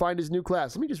aimlessly to find his new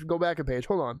class. Let me just go back a page.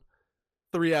 Hold on.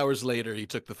 3 hours later, he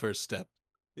took the first step.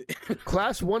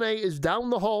 Class 1A is down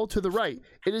the hall to the right.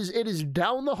 It is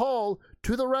down the hall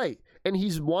to the right. And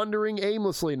he's wandering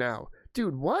aimlessly now.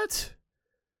 Dude, what?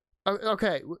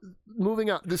 Okay,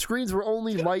 moving on. The screens were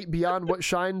only light beyond what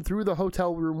shined through the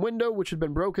hotel room window, which had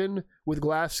been broken with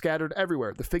glass scattered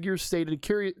everywhere. The figures stared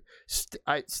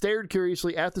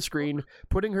curiously at the screen,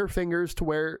 putting her fingers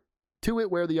to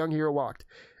it where the young hero walked.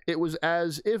 It was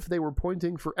as if they were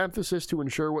pointing for emphasis to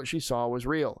ensure what she saw was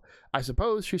real. I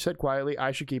suppose, she said quietly,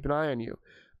 I should keep an eye on you.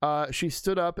 She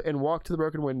stood up and walked to the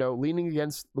broken window, leaning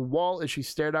against the wall as she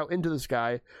stared out into the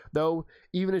sky, though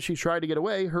even as she tried to get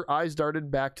away, her eyes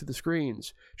darted back to the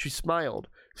screens. She smiled.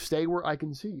 Stay where I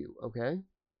can see you, okay?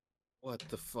 What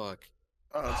the fuck?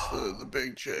 It's the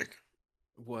big chick.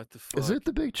 What the fuck? Is it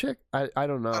the big chick? I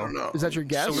don't know. I don't know. Is that your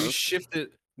guess? So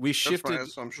we shifted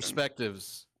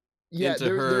perspectives. Yeah, into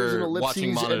there's an her watching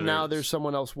ellipses, monitors. and now there's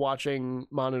someone else watching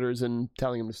monitors and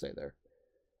telling him to stay there.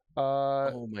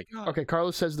 Oh my god. Okay,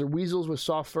 Carlos says the weasels with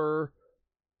soft fur,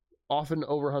 often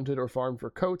overhunted or farmed for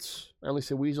coats. I only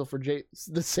say weasel for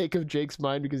the sake of Jake's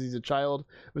mind because he's a child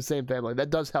of the same family. That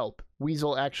does help.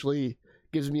 Weasel actually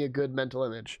gives me a good mental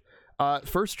image.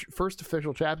 First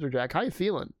official chapter, Jack. How you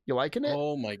feeling? You liking it?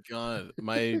 Oh my god.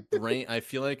 My brain, I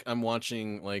feel like I'm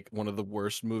watching like one of the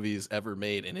worst movies ever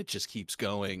made and it just keeps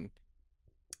going.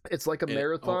 It's like a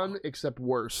marathon, except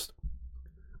worse.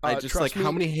 I just like,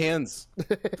 how many hands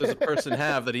does a person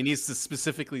have that he needs to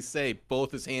specifically say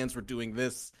both his hands were doing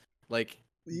this? Like,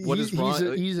 what is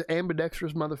wrong? He's an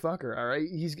ambidextrous motherfucker, all right?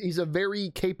 He's a very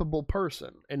capable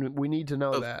person, and we need to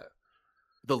know that.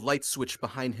 The light switch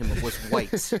behind him was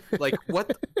white. Like,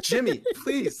 what? Jimmy,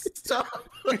 please, stop.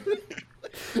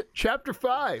 Chapter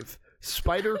 5,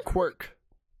 Spider Quirk.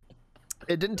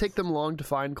 It didn't take them long to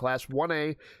find Class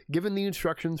 1A, given the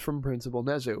instructions from Principal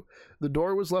Nezu. The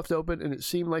door was left open, and it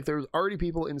seemed like there was already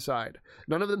people inside.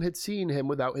 None of them had seen him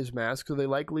without his mask, so they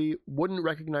likely wouldn't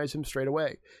recognize him straight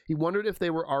away. He wondered if they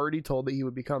were already told that he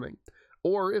would be coming,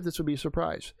 or if this would be a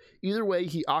surprise. Either way,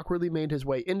 he awkwardly made his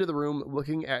way into the room,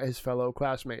 looking at his fellow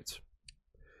classmates.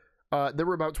 There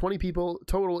were about 20 people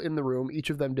total in the room, each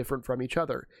of them different from each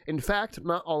other. In fact,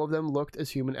 not all of them looked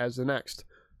as human as the next.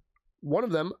 One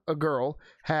of them, a girl,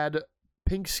 had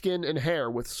pink skin and hair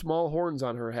with small horns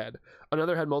on her head.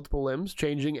 Another had multiple limbs,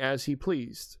 changing as he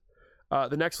pleased.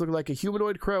 The next looked like a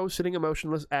humanoid crow sitting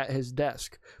emotionless at his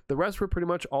desk. The rest were pretty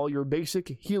much all your basic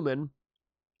human,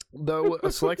 though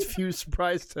a select few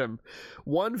surprised him.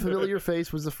 One familiar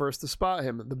face was the first to spot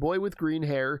him, the boy with green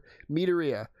hair,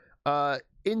 Midoriya.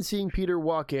 In seeing Peter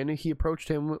walk in, he approached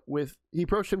him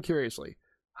curiously.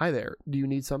 "Hi there, do you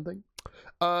need something?"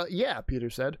 Yeah, Peter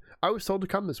said. "I was told to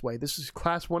come this way. This is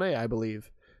Class 1A, I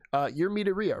believe. You're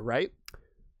Midoriya, right?"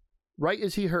 Right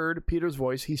as he heard Peter's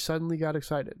voice, he suddenly got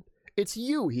excited. "It's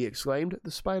you," he exclaimed, "the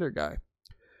spider guy."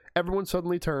 Everyone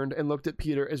suddenly turned and looked at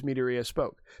Peter as Midoriya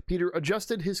spoke. Peter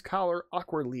adjusted his collar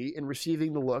awkwardly in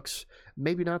receiving the looks.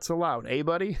 "Maybe not so loud, eh,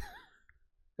 buddy?"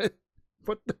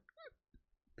 What the...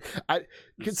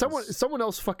 Can someone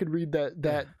else fucking read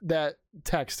that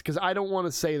text, because I don't want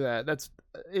to say that.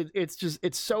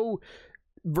 It's so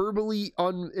verbally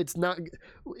it's not.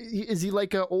 Is he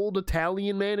like an old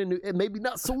Italian man and maybe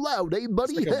not so loud, eh,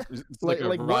 buddy? It's like a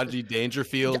Rodney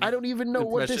Dangerfield. I don't even know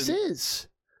impression. What this is.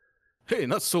 Hey,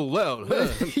 not so loud. Huh?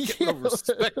 Get no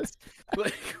respect.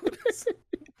 Like, what is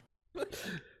it?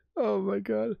 Oh my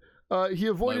god. He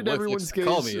avoided everyone's gaze.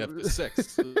 Call me after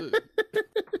sex.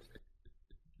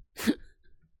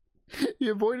 He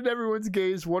avoided everyone's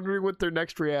gaze, wondering what their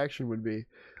next reaction would be.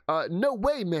 "No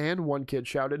way, man," one kid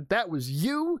shouted. "That was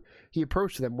you?" He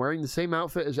approached them, wearing the same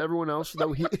outfit as everyone else,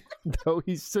 though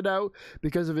he stood out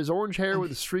because of his orange hair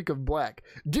with a streak of black.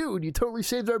 "Dude, you totally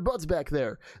saved our butts back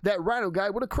there. That rhino guy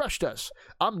would have crushed us.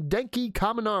 I'm Denki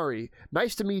Kaminari.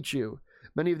 Nice to meet you."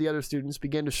 Many of the other students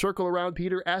began to circle around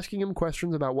Peter, asking him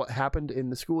questions about what happened in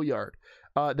the schoolyard.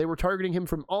 They were targeting him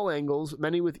from all angles,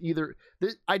 many with either...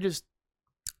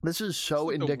 This is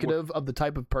so indicative of the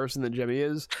type of person that Jimmy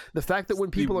is. The fact that when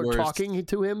people are talking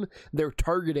to him, they're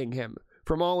targeting him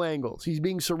from all angles. He's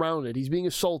being surrounded. He's being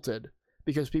assaulted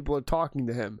because people are talking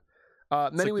to him.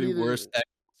 It's like the worst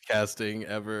casting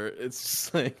ever. It's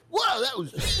just like, wow, that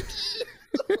was...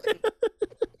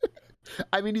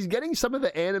 I mean, he's getting some of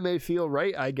the anime feel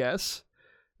right, I guess.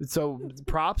 So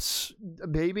props,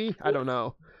 maybe? I don't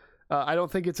know. I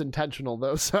don't think it's intentional,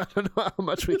 though, so I don't know how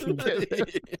much we can get.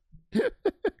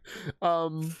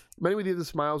 Many with either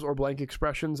smiles or blank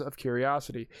expressions of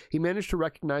curiosity. He managed to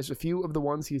recognize a few of the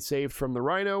ones he saved from the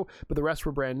rhino, but the rest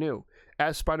were brand new.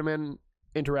 As Spider-Man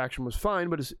interaction was fine,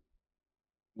 but as...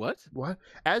 What?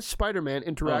 As Spider-Man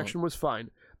interaction was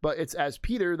fine, but it's as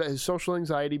Peter that his social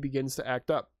anxiety begins to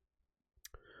act up.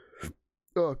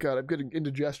 Oh god, I'm getting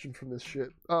indigestion from this shit.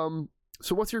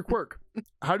 So what's your quirk?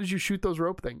 How did you shoot those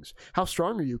rope things? How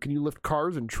strong are you? Can you lift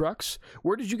cars and trucks?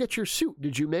 Where did you get your suit?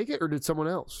 Did you make it or did someone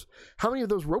else? How many of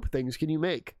those rope things can you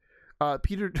make?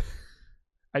 Peter... Do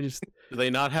they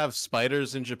not have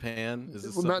spiders in Japan? Is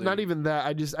this not even that.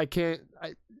 I can't...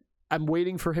 I'm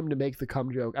waiting for him to make the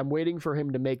cum joke. I'm waiting for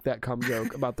him to make that cum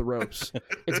joke about the ropes.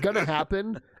 It's gonna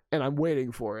happen, and I'm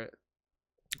waiting for it.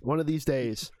 One of these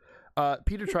days...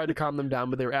 Peter tried to calm them down,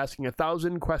 but they were asking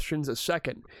 1,000 questions a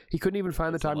second. He couldn't even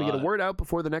find the time to get a word out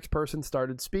before the next person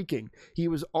started speaking. He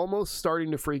was almost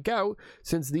starting to freak out,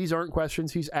 since these aren't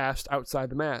questions he's asked outside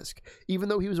the mask. Even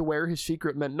though he was aware his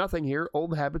secret meant nothing here,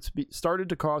 old habits started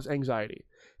to cause anxiety.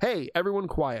 "Hey, everyone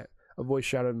quiet," a voice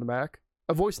shouted in the back.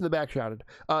 A voice in the back shouted.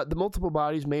 The multiple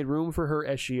bodies made room for her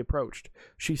as she approached.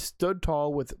 She stood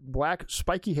tall with black,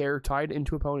 spiky hair tied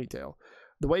into a ponytail.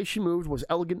 The way she moved was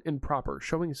elegant and proper,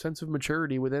 showing a sense of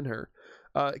maturity within her.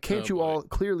 Can't you all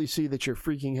clearly see that you're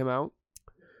freaking him out?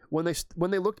 When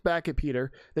they looked back at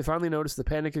Peter, they finally noticed the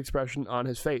panic expression on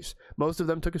his face. Most of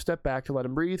them took a step back to let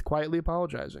him breathe, quietly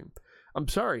apologizing. "I'm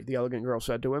sorry," the elegant girl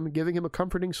said to him, giving him a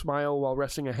comforting smile while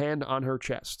resting a hand on her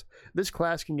chest. "This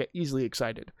class can get easily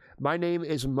excited. My name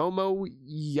is Momo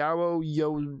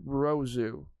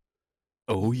Yorozu."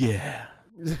 Oh, yeah.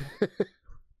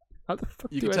 How the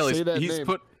fuck you do can I tell say that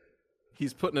name?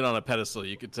 He's putting it on a pedestal.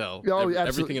 You could tell. Oh,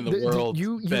 everything in the world.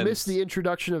 You missed the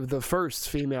introduction of the first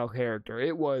female character.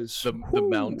 It was the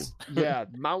Mount. Yeah,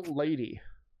 Mount Lady.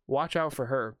 Watch out for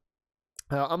her.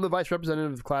 I'm the vice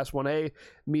representative of Class 1A.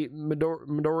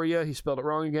 Midoriya, he spelled it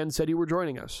wrong again, said you were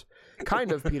joining us.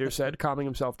 Kind of, Peter said, calming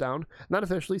himself down. Not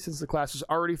officially, since the class is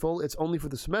already full. It's only for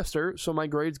the semester, so my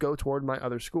grades go toward my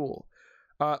other school.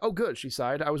 Oh, good, she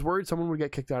sighed. I was worried someone would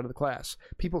get kicked out of the class.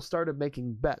 People started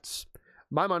making bets.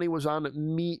 My money was on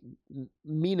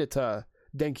Mineta,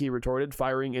 Denki retorted,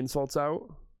 firing insults out.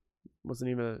 Wasn't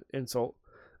even an insult.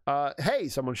 Hey,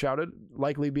 someone shouted,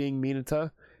 likely being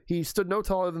Mineta. He stood no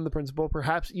taller than the principal,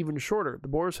 perhaps even shorter.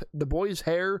 The boy's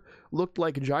hair looked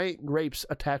like giant grapes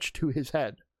attached to his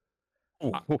head.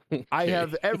 Okay. I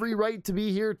have every right to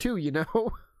be here too, you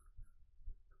know?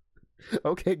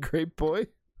 Okay, grape boy.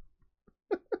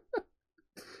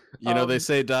 You know, they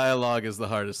say dialogue is the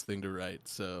hardest thing to write,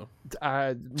 so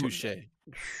touche.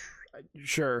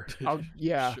 Sure.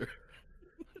 Yeah. Sure.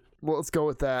 Well, let's go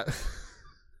with that.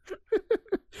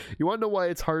 You want to know why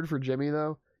it's hard for Jimmy,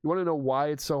 though? You want to know why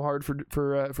it's so hard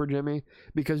for Jimmy?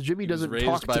 Because Jimmy doesn't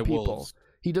talk to people. Wolves.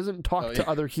 He doesn't talk to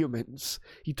other humans.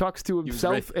 He talks to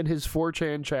himself and his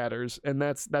 4chan chatters, and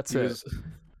that's it.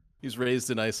 He's raised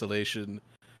in isolation.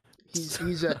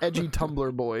 He's an edgy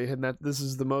Tumblr boy, and this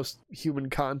is the most human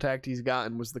contact he's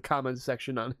gotten was the comment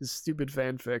section on his stupid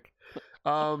fanfic.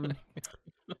 Where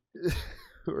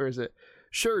is it?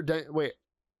 Sure, wait.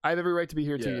 I have every right to be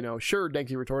here too, you know. Sure,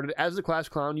 Denki retorted. As the class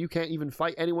clown, you can't even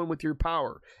fight anyone with your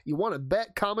power. You want to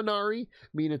bet, Kaminari?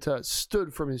 Mineta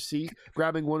stood from his seat,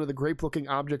 grabbing one of the grape-looking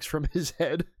objects from his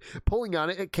head. Pulling on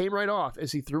it, it came right off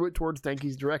as he threw it towards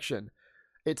Denki's direction.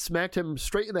 It smacked him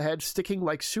straight in the head, sticking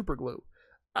like superglue.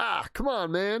 Ah, come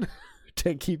on, man.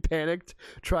 Denki panicked,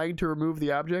 trying to remove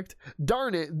the object.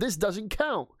 Darn it, this doesn't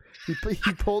count. He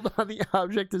pulled on the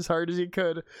object as hard as he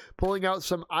could, pulling out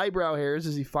some eyebrow hairs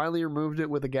as he finally removed it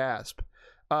with a gasp.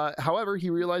 However, he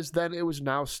realized then it was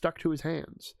now stuck to his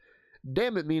hands.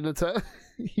 Damn it, Mineta,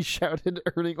 he shouted,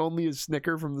 earning only a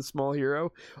snicker from the small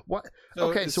hero. What?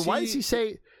 Okay, so why does he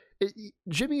say...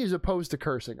 Jimmy is opposed to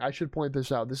cursing. I should point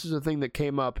this out. This is a thing that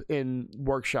came up in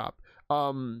workshop.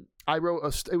 I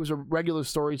wrote it was a regular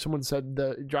story. Someone said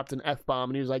dropped an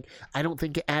F-bomb, and he was like, I don't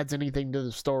think it adds anything to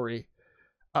the story.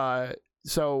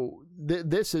 So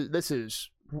this is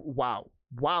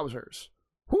wowzers.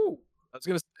 Whoo. I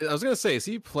was gonna say, is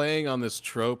he playing on this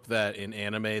trope that in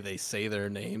anime they say their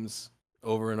names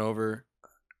over and over?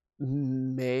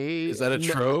 Is that a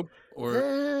trope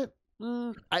or?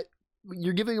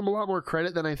 You're giving him a lot more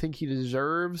credit than I think he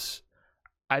deserves.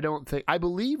 I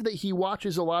believe that he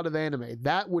watches a lot of anime.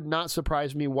 That would not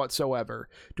surprise me whatsoever.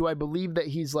 Do I believe that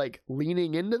he's like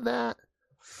leaning into that?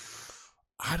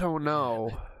 I don't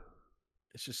know.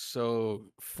 It's just so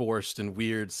forced and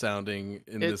weird sounding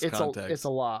in this context. It's a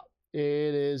lot.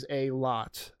 It is a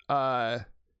lot.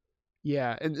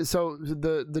 Yeah, and so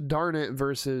the darn it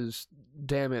versus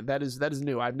damn it, that is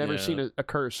new. I've never seen a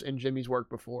curse in Jimmy's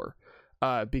work before.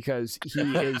 Because he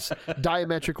is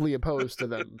diametrically opposed to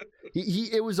them.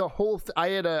 It was a whole. I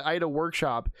had a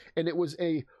workshop, and it was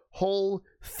a whole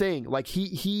thing. Like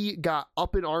he got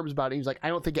up in arms about it. He was like, I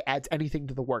don't think it adds anything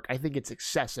to the work. I think it's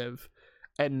excessive,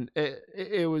 and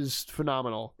it was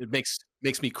phenomenal. It makes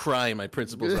me cry in my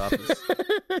principal's office.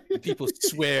 People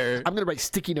swear. I'm gonna write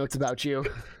sticky notes about you.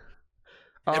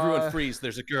 Everyone freeze.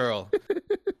 There's a girl.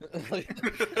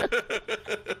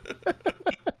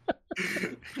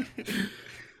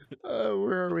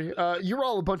 Where are we? You're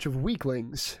all a bunch of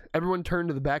weaklings. Everyone turned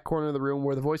to the back corner of the room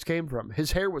where the voice came from.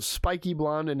 His hair was spiky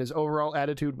blonde and his overall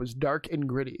attitude was dark and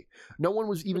gritty. No one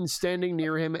was even standing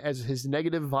near him as his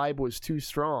negative vibe was too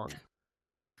strong.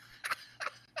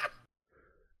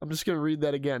 I'm just going to read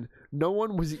that again. No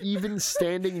one was even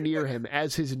standing near him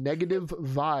as his negative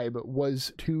vibe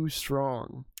was too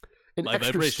strong. My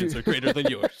vibrations are greater than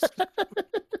yours.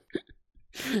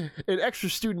 An extra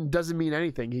student doesn't mean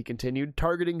anything, he continued,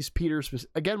 targeting Peter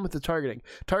again with the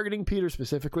targeting Peter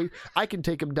specifically. I can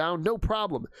take him down, no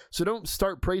problem. So don't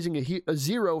start praising a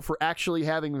zero for actually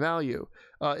having value.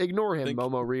 Ignore him,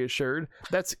 Momo reassured.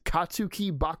 That's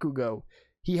Katsuki Bakugo.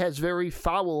 He has very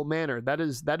foul manner. That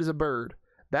is a bird.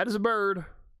 That is a bird.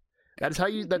 That's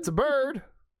a bird.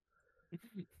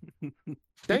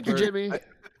 Thank you, Jimmy.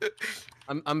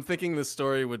 I'm thinking this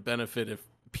story would benefit if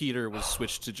Peter was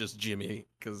switched to just Jimmy,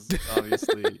 because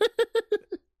obviously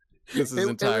this is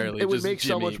entirely it would just make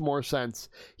Jimmy. So much more sense.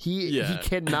 He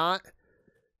cannot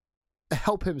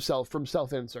help himself from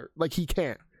self-insert. Like he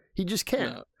can't. He just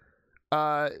can't.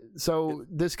 So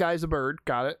this guy's a bird.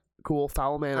 Got it. Cool.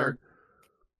 Foul manner.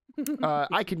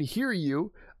 I can hear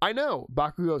you. I know.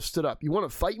 Bakugo stood up. You want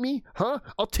to fight me? Huh?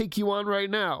 I'll take you on right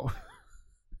now.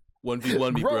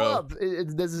 1v1 me, Grow bro. up.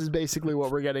 This is basically what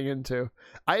we're getting into.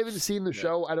 I haven't seen the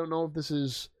show. I don't know if this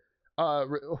is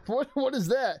What is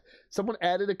that? Someone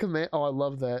added a command. Oh, I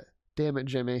love that. Damn it,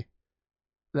 Jimmy.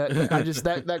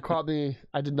 That caught me.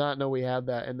 I did not know we had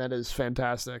that, and that is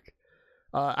fantastic.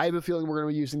 I have a feeling we're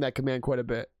going to be using that command quite a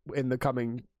bit in the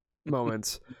coming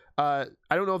moments. I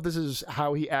don't know if this is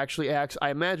how he actually acts. I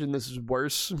imagine this is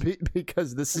worse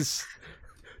because this is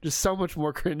just so much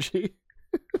more cringy.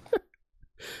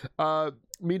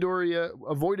 Midoriya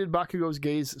avoided Bakugo's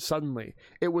gaze suddenly.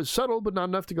 It was subtle, but not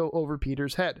enough to go over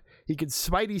Peter's head. He could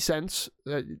spidey sense,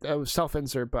 that was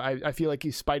self-insert, but I feel like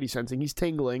he's spidey sensing. He's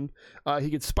tingling. He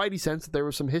could spidey sense that there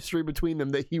was some history between them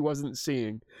that he wasn't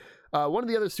seeing. One of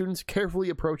the other students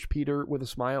carefully approached Peter with a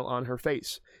smile on her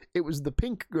face. It was the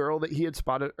pink girl that he had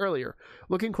spotted earlier.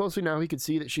 Looking closely now, he could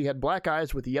see that she had black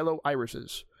eyes with yellow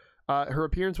irises. Her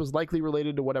appearance was likely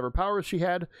related to whatever powers she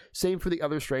had, same for the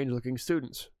other strange-looking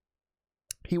students.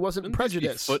 He wasn't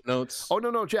prejudiced. Footnotes. Oh,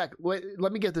 no, Jack. Wait,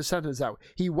 let me get this sentence out.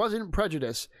 He wasn't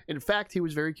prejudiced. In fact, he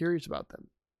was very curious about them.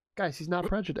 Guys, he's not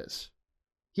prejudiced.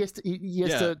 He has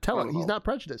to tell him. He's not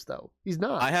prejudiced, though. He's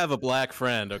not. I have a black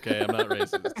friend, okay? I'm not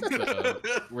racist. So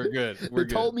we're good. They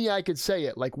told me I could say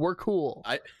it. Like, we're cool.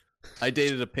 I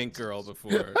dated a pink girl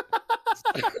before.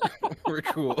 We're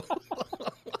cool.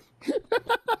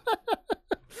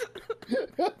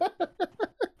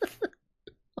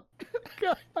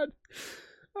 God.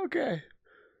 Okay.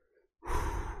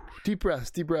 Deep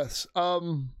breaths.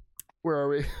 Where are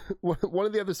we? One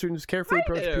of the other students carefully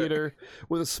approached Peter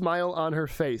with a smile on her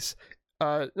face.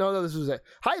 No, this was it.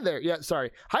 Hi there. Yeah,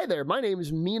 sorry. Hi there. My name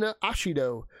is Mina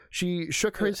Ashido. She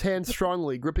shook his hands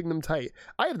strongly, gripping them tight.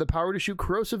 I have the power to shoot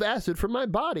corrosive acid from my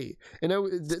body. And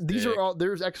these are all.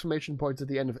 There's exclamation points at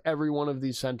the end of every one of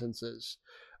these sentences.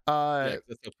 Yeah,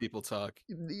 that's how people talk.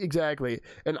 Exactly.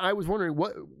 And I was wondering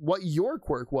what your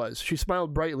quirk was. She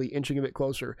smiled brightly, inching a bit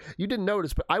closer. You didn't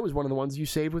notice, but I was one of the ones you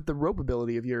saved with the rope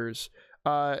ability of yours.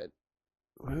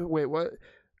 Wait, what?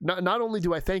 Not only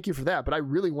do I thank you for that, but I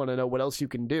really want to know what else you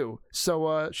can do.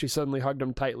 So she suddenly hugged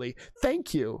him tightly.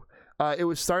 Thank you. It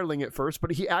was startling at first,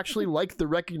 but he actually liked the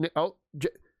recognition. Oh,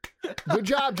 good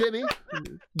job, Jimmy.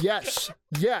 Yes.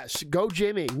 Go,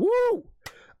 Jimmy. Woo!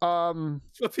 I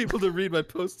want people to read my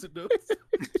post-it notes.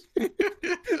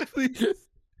 Please.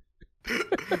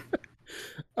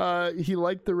 He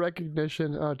liked the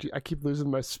recognition. Oh, gee, I keep losing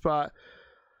my spot.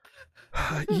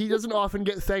 He doesn't often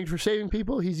get thanked for saving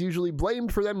people. He's usually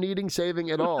blamed for them needing saving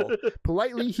at all.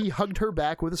 Politely, he hugged her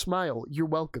back with a smile. You're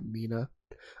welcome, Mina.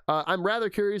 I'm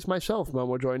rather curious myself,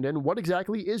 Momo joined in. What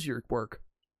exactly is your quirk?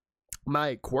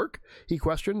 My quirk? He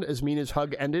questioned as Mina's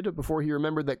hug ended before he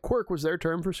remembered that quirk was their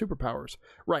term for superpowers.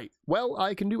 Right. Well,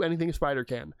 I can do anything a spider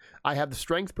can. I have the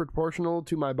strength proportional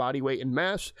to my body weight and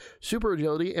mass, super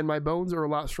agility, and my bones are a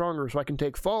lot stronger, so I can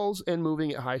take falls and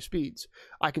moving at high speeds.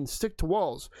 I can stick to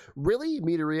walls. Really?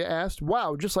 Midoriya asked.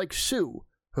 Wow, just like Sue.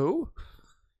 Who?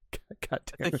 God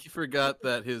damn it. I think he forgot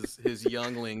that his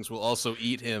younglings will also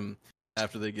eat him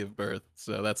after they give birth,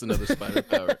 so that's another spider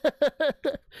power.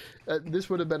 This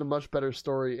would have been a much better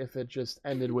story if it just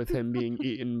ended with him being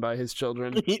eaten by his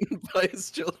children. Eaten by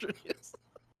his children, yes.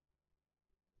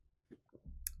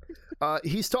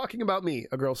 He's talking about me,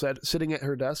 a girl said, sitting at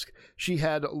her desk. She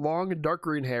had long, dark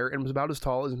green hair and was about as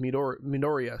tall as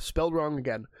Midoriya, spelled wrong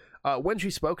again. When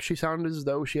she spoke, she sounded as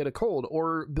though she had a cold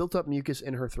or built up mucus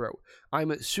in her throat. I'm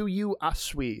Suyu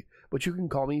Asui, but you can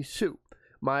call me Sue.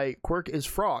 My quirk is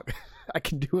frog. I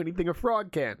can do anything a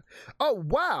frog can. Oh,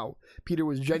 wow! Peter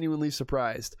was genuinely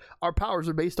surprised. Our powers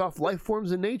are based off life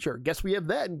forms in nature. Guess we have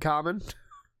that in common.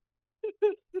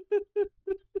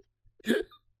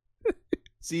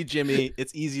 See, Jimmy,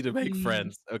 it's easy to make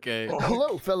friends, okay?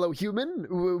 Hello, fellow human.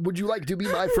 Would you like to be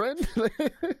my friend?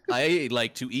 I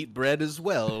like to eat bread as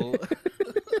well.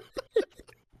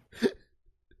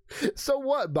 So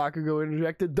what? Bakugo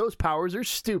interjected. Those powers are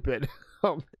stupid.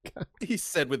 Oh my God. He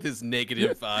said with his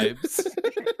negative vibes.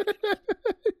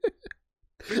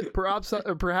 Perhaps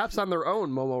on their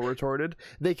own, Momo retorted.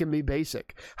 They can be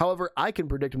basic. However, I can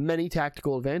predict many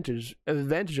tactical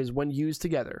advantages when used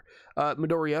together.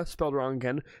 Midoriya, spelled wrong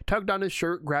again, tugged on his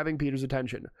shirt, grabbing Peter's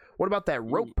attention. What about that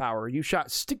rope power? You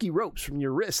shot sticky ropes from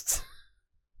your wrists.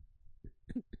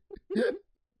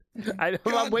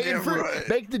 I'm waiting for it.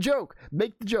 Make the joke.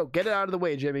 Get it out of the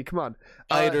way, Jimmy. Come on.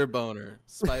 Spider boner.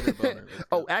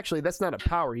 Oh, actually, that's not a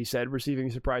power, he said, receiving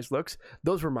surprised looks.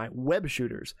 Those were my web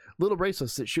shooters. Little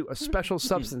bracelets that shoot a special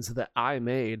substance that I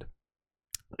made.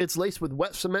 It's laced with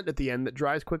wet cement at the end that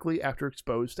dries quickly after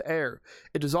exposed to air.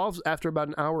 It dissolves after about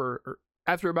an hour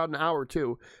or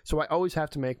two, so I always have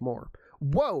to make more.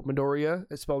 Whoa, Midoriya,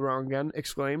 it's spelled wrong again,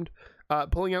 exclaimed.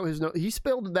 Pulling out his note, he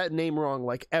spelled that name wrong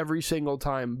like every single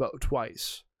time, but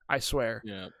twice. I swear.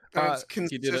 Yeah. It's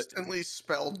consistently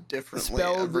spelled differently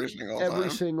every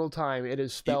single time. It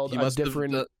is spelled a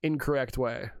different, incorrect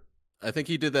way. I think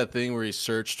he did that thing where he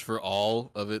searched for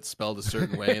all of it spelled a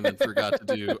certain way and then forgot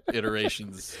to do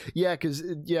iterations. Yeah, because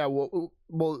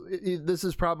this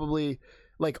is probably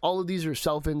like all of these are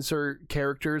self-insert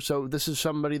characters. So this is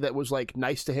somebody that was like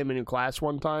nice to him in class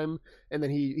one time, and then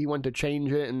he went to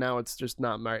change it, and now it's just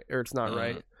not right, or it's not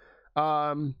right.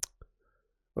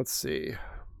 Let's see.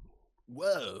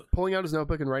 Whoa! Pulling out his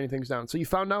notebook and writing things down. So you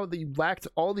found out that you lacked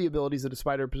all the abilities that a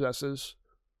spider possesses.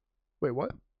 Wait,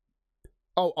 what?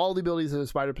 Oh, all the abilities that a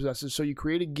spider possesses, so you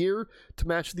created gear to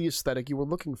match the aesthetic you were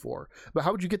looking for. But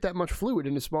how would you get that much fluid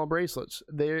into small bracelets?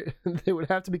 They would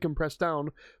have to be compressed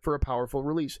down for a powerful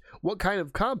release. What kind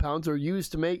of compounds are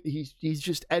used to make... He's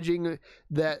just edging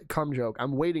that cum joke.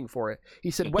 I'm waiting for it.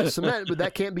 He said wet cement, but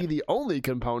that can't be the only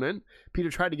component. Peter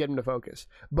tried to get him to focus.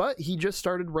 But he just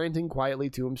started ranting quietly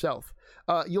to himself.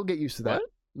 You'll get used to that,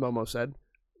 what? Momo said.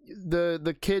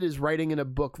 The kid is writing in a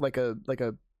book like a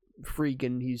freak,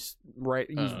 and he's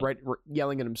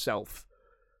yelling at himself.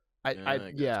 I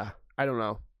don't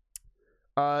know.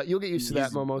 You'll get used to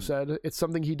that, Momo said. It's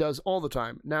something he does all the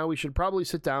time. Now we should probably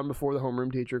sit down before the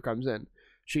homeroom teacher comes in.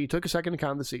 She took a second to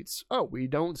count the seats. Oh, we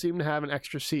don't seem to have an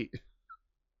extra seat.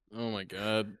 Oh my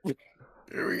god.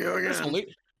 Here we go again.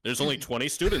 There's only 20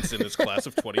 students in this class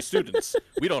of 20 students.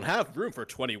 We don't have room for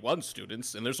 21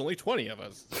 students, and there's only 20 of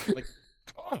us. Like,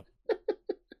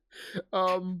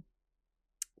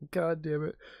 God damn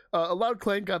it. A loud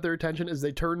clank got their attention as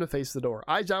they turned to face the door.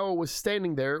 Aizawa was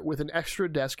standing there with an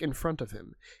extra desk in front of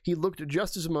him. He looked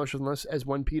just as emotionless as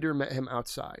when Peter met him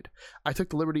outside. I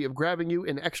took the liberty of grabbing you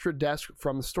an extra desk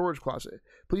from the storage closet.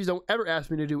 Please don't ever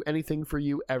ask me to do anything for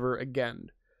you ever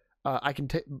again. I can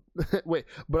take... Wait,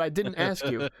 but I didn't ask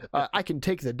you. I can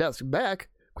take the desk back.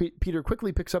 Peter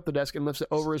quickly picks up the desk and lifts it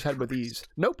over his head with ease.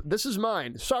 Nope, this is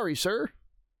mine. Sorry, sir.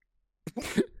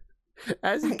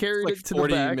 As he carried it to the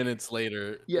back... 40 minutes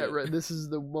later. Yeah, right. This is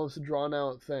the most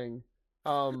drawn-out thing.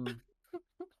 Oh,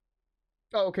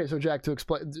 okay, so Jack, to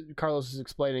explain... Carlos is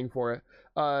explaining for it.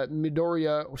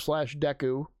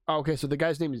 Midoriya/Deku. Oh, okay, so the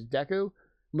guy's name is Deku?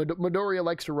 Midoriya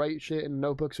likes to write shit in a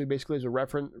notebook, so he basically has a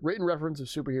written reference of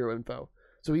superhero info.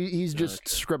 So he's just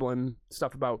scribbling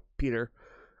stuff about Peter.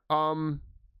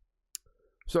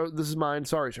 So this is mine.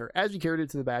 Sorry, sir. As he carried it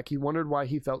to the back, he wondered why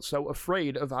he felt so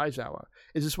afraid of Aizawa.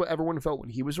 Is this what everyone felt when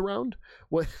he was around?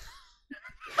 What?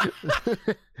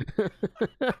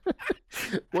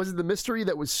 Was it the mystery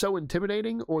that was so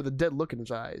intimidating, or the dead look in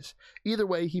his eyes? Either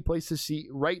way, he placed his seat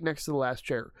right next to the last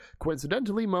chair.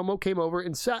 Coincidentally, Momo came over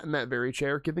and sat in that very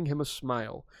chair, giving him a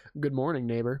smile. Good morning,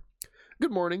 neighbor.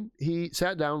 Good morning. He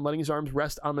sat down, letting his arms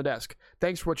rest on the desk.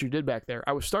 Thanks for what you did back there.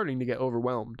 I was starting to get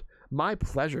overwhelmed. My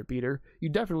pleasure, Peter. You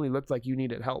definitely looked like you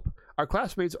needed help. Our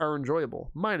classmates are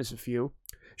enjoyable, minus a few.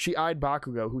 She eyed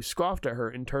Bakugo, who scoffed at her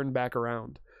and turned back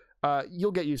around.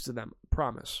 You'll get used to them,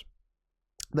 promise.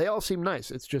 They all seem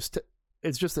nice. It's just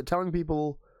that telling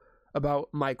people about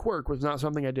my quirk was not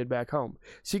something I did back home.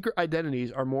 Secret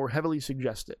identities are more heavily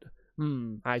suggested.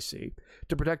 I see.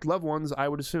 To protect loved ones, I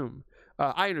would assume.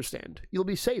 I understand. You'll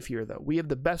be safe here, though. We have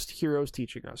the best heroes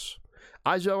teaching us.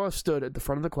 Aizawa stood at the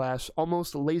front of the class,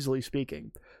 almost lazily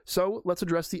speaking. So, let's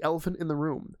address the elephant in the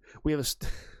room. We have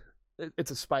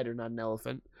it's a spider, not an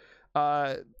elephant.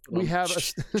 We have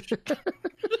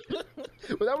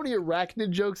with how many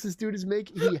arachnid jokes this dude is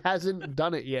making, he hasn't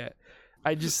done it yet.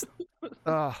 I just...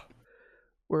 where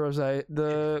was I?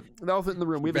 The elephant in the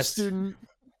room. We have a student...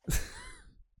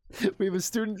 We have a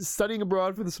student studying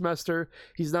abroad for the semester.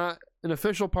 He's not an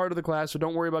official part of the class, so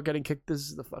don't worry about getting kicked. This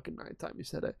is the fucking ninth time he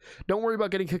said it. Don't worry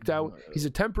about getting kicked out. He's a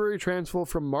temporary transfer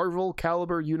from Marvel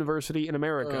Caliber University in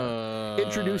America.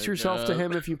 Introduce yourself to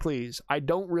him if you please. I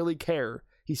don't really care.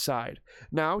 He sighed.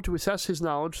 Now, to assess his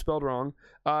knowledge spelled wrong,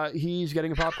 he's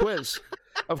getting a pop quiz.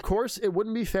 Of course, it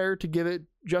wouldn't be fair to give it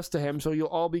just to him, so you'll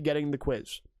all be getting the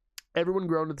quiz. Everyone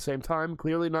groaned at the same time,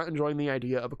 clearly not enjoying the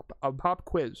idea of a pop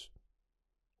quiz.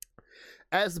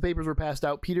 As the papers were passed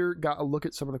out, Peter got a look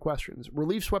at some of the questions.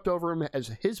 Relief swept over him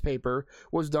as his paper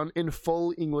was done in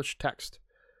full English text.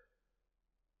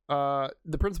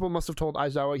 The principal must have told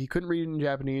Aizawa he couldn't read in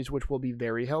Japanese, which will be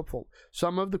very helpful.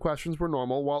 Some of the questions were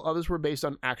normal, while others were based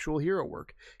on actual hero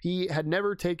work. He had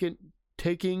never taking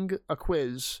a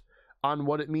quiz on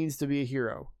what it means to be a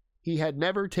hero. He had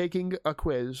never taken a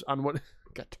quiz on what...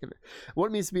 God damn it. What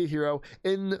it means to be a hero.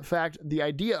 In fact, the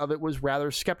idea of it was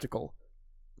rather skeptical.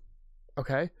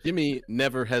 Okay. Jimmy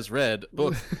never has read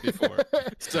books before.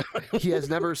 So. He has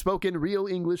never spoken real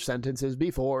English sentences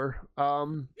before.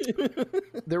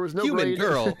 There was no human grade.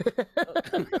 Girl.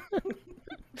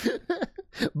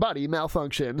 Body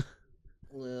malfunction.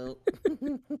 Well,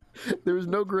 There was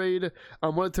no grade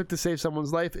on what it took to save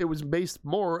someone's life. It was based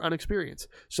more on experience.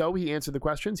 So he answered the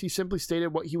questions. He simply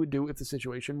stated what he would do if the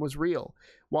situation was real.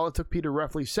 While it took Peter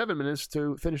roughly 7 minutes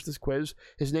to finish this quiz,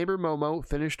 his neighbor Momo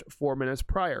finished 4 minutes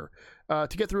prior. To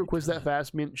get through a quiz that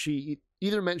fast meant she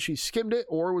skimmed it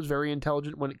or was very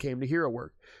intelligent when it came to hero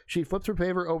work. She flipped her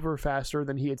paper over faster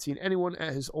than he had seen anyone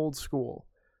at his old school.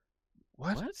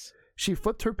 What? She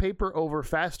flipped her paper over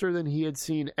faster than he had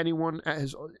seen anyone at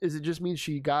his... Is it just means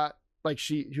she got... Like,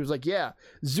 she was like, yeah,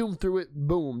 zoom through it,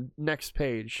 boom, next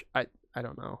page. I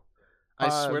don't know.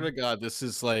 I swear to God, this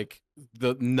is like...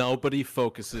 Nobody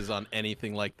focuses on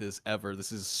anything like this ever.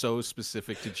 This is so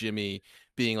specific to Jimmy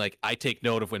being like, I take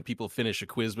note of when people finish a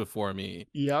quiz before me.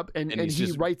 Yep, and he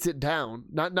just writes it down.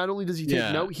 Not only does he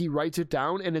take note, he writes it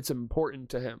down, and it's important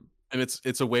to him. And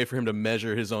it's a way for him to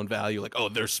measure his own value. Like, oh,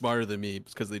 they're smarter than me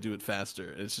because they do it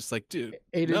faster. And it's just like, dude.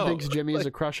 Aiden thinks Jimmy is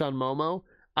a crush on Momo.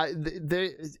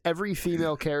 Every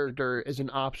female character is an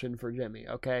option for Jimmy,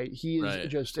 okay? He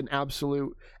is just an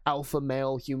absolute alpha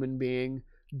male human being.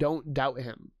 Don't doubt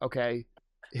him, okay?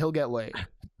 He'll get laid.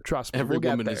 Trust me, Every we'll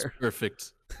woman get is there.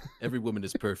 perfect. Every woman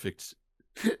is perfect.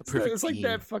 It's like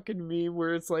that fucking meme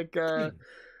where it's like...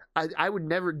 I would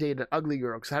never date an ugly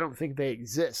girl because I don't think they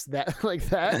exist. That's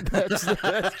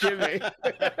Jimmy.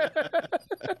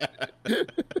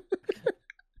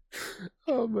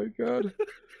 Oh my God.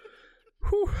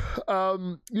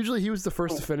 Whew. Usually he was the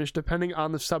first to finish, depending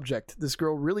on the subject. This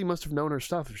girl really must have known her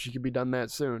stuff if she could be done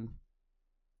that soon.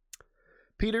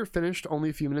 Peter finished only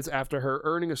a few minutes after her,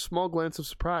 earning a small glance of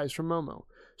surprise from Momo.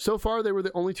 So far, they were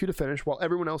the only two to finish, while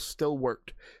everyone else still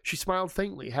worked. She smiled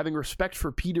faintly, having respect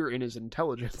for Peter and his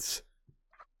intelligence.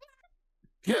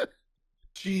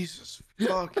 Jesus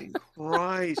fucking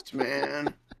Christ,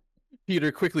 man.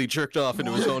 Peter quickly jerked off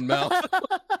into his own mouth.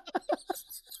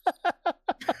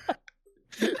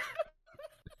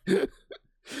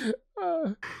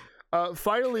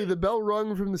 Finally, the bell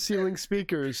rung from the ceiling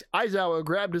speakers. Aizawa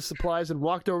grabbed his supplies and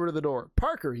walked over to the door.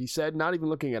 Parker, he said, not even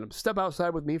looking at him, step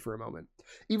outside with me for a moment.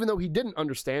 Even though he didn't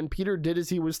understand, Peter did as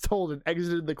he was told and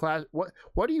exited the class.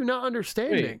 What are you not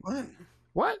understanding? Wait,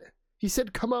 what? He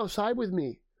said, come outside with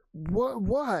me. What?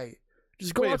 Why?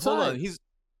 Just go outside. Hold on.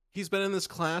 He's been in this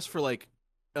class for like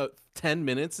 10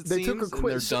 minutes, it seems. They took a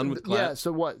quiz. And they're done with class. Yeah,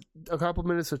 so what? A couple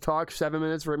minutes to talk, 7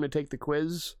 minutes for him to take the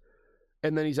quiz,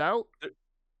 and then he's out?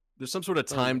 There's some sort of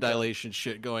time dilation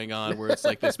shit going on where it's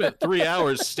like they spent 3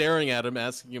 hours staring at him,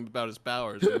 asking him about his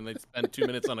powers, and then they spend 2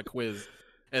 minutes on a quiz,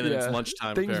 and then it's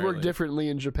lunchtime. Things apparently work differently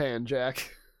in Japan,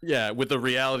 Jack. Yeah, with the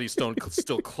reality stone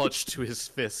still clutched to his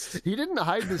fist. He didn't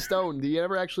hide the stone. He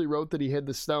never actually wrote that he hid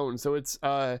the stone, so it's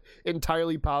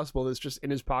entirely possible that it's just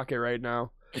in his pocket right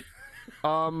now.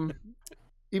 Even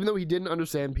though he didn't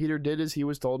understand, Peter did as he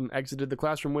was told and exited the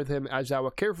classroom with him.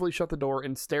 Aizawa carefully shut the door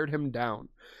and stared him down.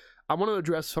 I want to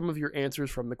address some of your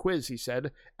answers from the quiz, he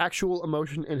said, actual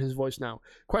emotion in his voice now.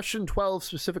 Question 12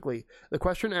 specifically. The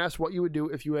question asked what you would do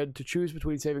if you had to choose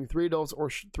between saving 3 adults or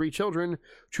 3 children.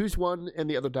 Choose one and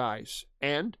the other dies.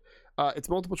 And it's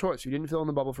multiple choice. You didn't fill in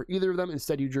the bubble for either of them.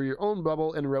 Instead, you drew your own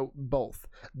bubble and wrote both.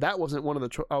 That wasn't one of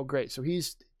the... Oh, great. So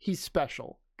he's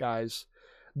special, guys.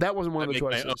 That wasn't one of the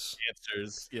choices. My own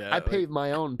answers. Yeah, I paved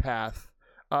my own path.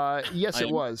 Yes, it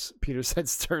was, Peter said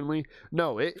sternly.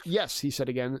 No, yes, he said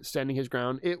again, standing his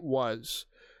ground. It was.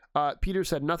 Peter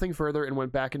said nothing further and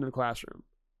went back into the classroom.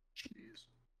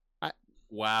 Jeez.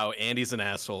 Wow, Andy's an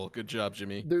asshole. Good job,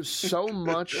 Jimmy. There's so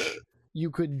much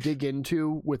you could dig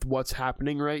into with what's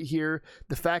happening right here.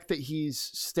 The fact that he's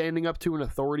standing up to an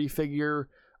authority figure,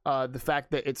 the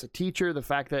fact that it's a teacher, the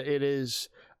fact that it is...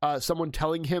 someone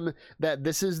telling him that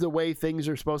this is the way things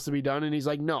are supposed to be done, and he's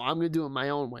like, no, I'm gonna do it my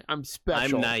own way. I'm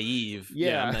special. I'm naive.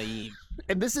 Yeah, I'm naive.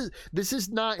 And this is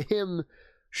not him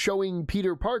showing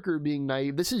Peter Parker being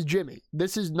naive. This is Jimmy.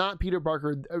 This is not Peter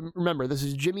Parker. Remember, this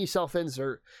is Jimmy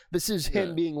self-insert. This is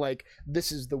him being like,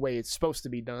 this is the way it's supposed to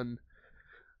be done.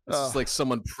 This is like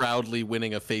someone proudly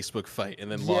winning a Facebook fight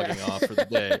and then logging off for the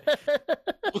day.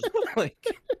 Like...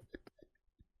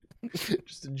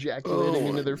 just ejaculating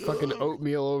into their fucking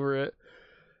oatmeal over it.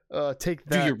 Take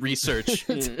that. Do your research.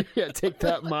 Yeah, take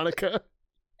that, Monica.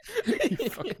 You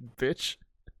fucking bitch.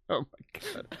 Oh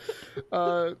my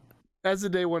god. As the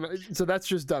day went, so that's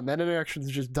just done. That interaction is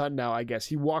just done now, I guess.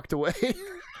 He walked away.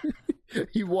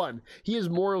 He won. He has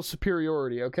moral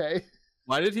superiority, okay?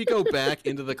 Why did he go back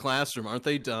into the classroom? Aren't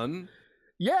they done?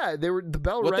 Yeah, the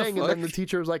bell rang and then the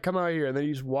teacher was like, come out here, and then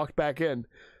he just walked back in.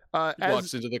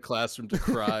 Walks into the classroom to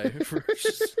cry.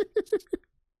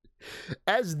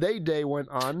 As day went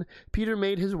on, Peter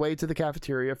made his way to the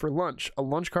cafeteria for lunch. A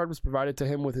lunch card was provided to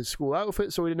him with his school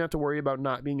outfit, so he didn't have to worry about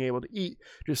not being able to eat.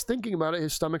 Just thinking about it,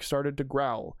 his stomach started to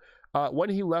growl. When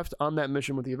he left on that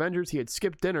mission with the Avengers, he had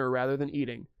skipped dinner rather than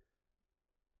eating.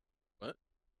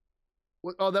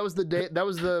 What? Oh, that was the day. That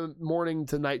was the morning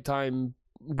to nighttime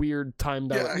weird time.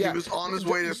 He was on his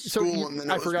way to school, and then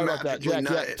I forgot about that. Jack,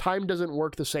 yeah, time doesn't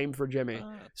work the same for Jimmy.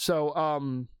 So,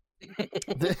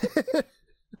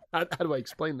 how do I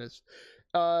explain this?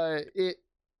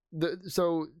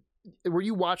 So, were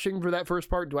you watching for that first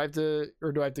part? Do I have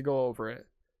to go over it?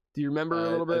 Do you remember a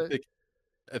little bit?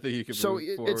 I think you can. So move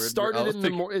it forward. started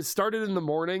it started in the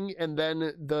morning, and then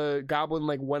the goblin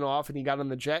like went off, and he got on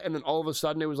the jet, and then all of a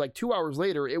sudden it was like 2 hours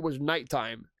later. It was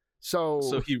nighttime.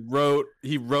 So he wrote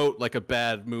like a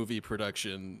bad movie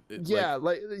production.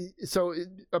 For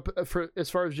as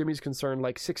far as Jimmy's concerned,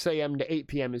 like 6 a.m. to 8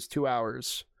 p.m. is 2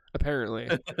 hours apparently.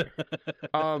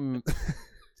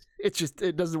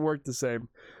 It doesn't work the same.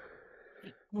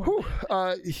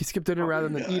 He skipped dinner rather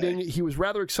than eating. He was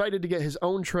rather excited to get his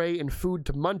own tray and food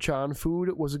to munch on. Food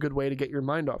was a good way to get your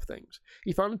mind off things.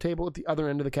 He found a table at the other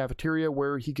end of the cafeteria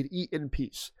where he could eat in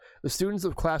peace. The students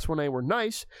of Class 1A were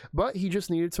nice, but he just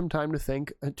needed some time to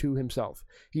think to himself.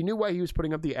 He knew why he was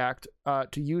putting up the act,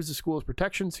 to use the school's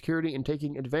protection, security, and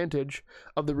taking advantage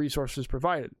of the resources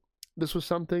provided. This was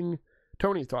something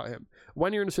Tony taught him.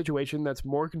 When you're in a situation that's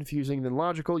more confusing than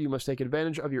logical, you must take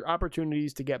advantage of your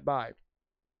opportunities to get by.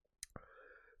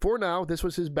 For now, this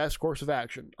was his best course of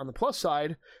action. On the plus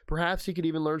side, perhaps he could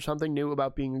even learn something new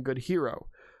about being a good hero.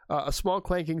 A small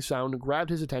clanking sound grabbed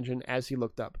his attention as he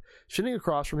looked up. Sitting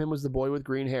across from him was the boy with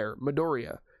green hair,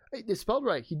 Midoriya. Hey, it's spelled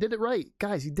right. He did it right.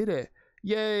 Guys, he did it.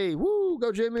 Yay. Woo,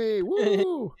 go Jimmy.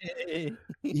 Woo.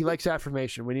 He likes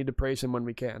affirmation. We need to praise him when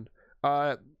we can.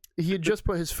 He had just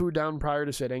put his food down prior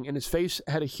to sitting, and his face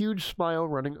had a huge smile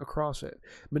running across it.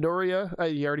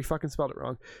 Midoriya, he already fucking spelled it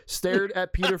wrong, stared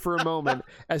at Peter for a moment,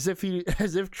 as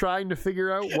if trying to figure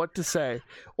out what to say,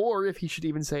 or if he should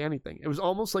even say anything. It was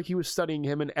almost like he was studying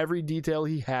him in every detail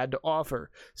he had to offer.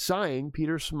 Sighing,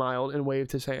 Peter smiled and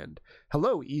waved his hand.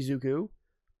 Hello, Izuku.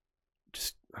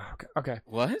 Just okay.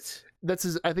 What? That's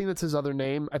his. I think that's his other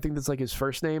name. I think that's like his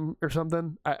first name or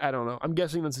something. I don't know. I'm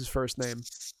guessing that's his first name.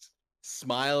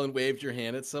 Smile and waved your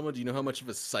hand at someone? Do you know how much of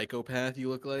a psychopath you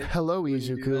look like? Hello,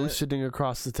 Izuku, sitting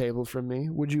across the table from me.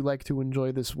 Would you like to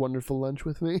enjoy this wonderful lunch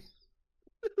with me?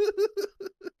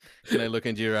 Can I look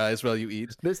into your eyes while you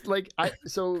eat?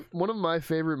 So one of my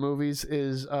favorite movies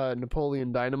is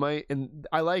Napoleon Dynamite, and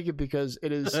I like it because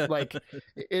it is like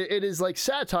it is like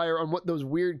satire on what those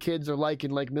weird kids are like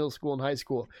in like middle school and high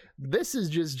school. This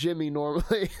is just Jimmy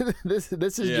normally. This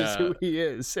is just who he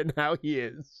is and how he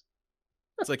is.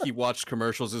 It's like he watched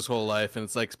commercials his whole life, and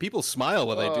it's like people smile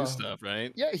while they do stuff,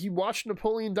 right? Yeah, he watched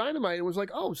Napoleon Dynamite and was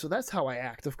like, oh, so that's how I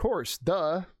act. Of course.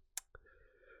 Duh.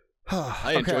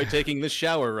 I enjoy taking this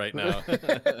shower right now.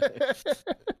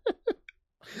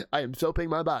 I am soaping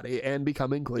my body and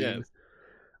becoming clean.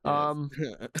 Yes.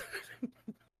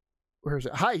 Where is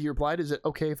it? Hi, he replied. Is it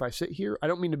okay if I sit here? I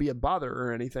don't mean to be a bother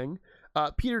or anything.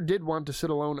 Peter did want to sit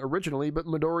alone originally, but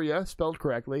Midoriya, spelled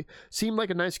correctly, seemed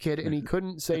like a nice kid, and he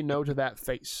couldn't say no to that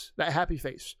happy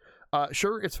face.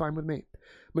 Sure, it's fine with me.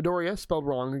 Midoriya, spelled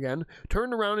wrong again,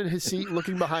 turned around in his seat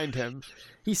looking behind him.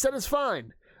 He said it's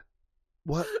fine.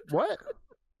 What?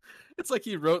 It's like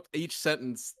he wrote each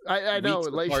sentence I know,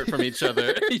 apart from each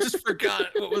other. He just forgot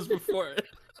what was before it.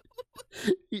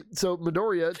 So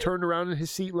Midoriya turned around in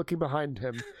his seat looking behind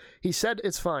him. He said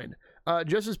it's fine.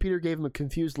 Just as Peter gave him a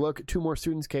confused look, two more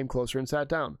students came closer and sat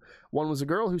down. One was a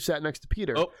girl who sat next to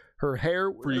Peter. Oh, her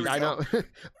hair... I know.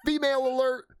 Female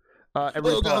alert!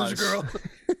 Everybody pause. Girl.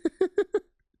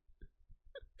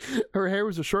 Her hair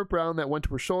was a short brown that went to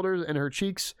her shoulders, and her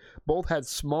cheeks both had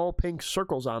small pink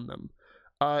circles on them.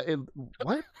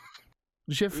 What?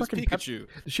 Does she have fucking Pikachu?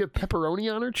 Does she have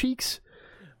pepperoni on her cheeks?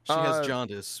 She has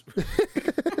jaundice.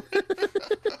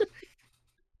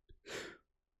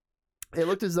 It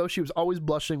looked as though she was always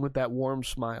blushing with that warm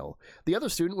smile. The other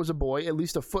student was a boy at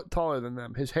least a foot taller than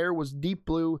them. His hair was deep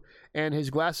blue, and his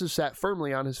glasses sat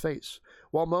firmly on his face.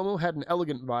 While Momo had an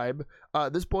elegant vibe,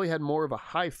 this boy had more of a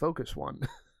high-focus one.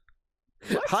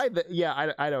 Hi,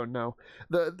 I don't know.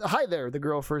 Hi there, the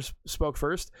girl spoke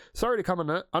first. Sorry to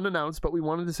come unannounced, but we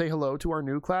wanted to say hello to our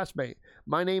new classmate.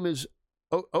 My name is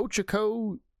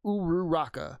Ochako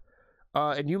Ururaka,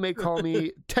 and you may call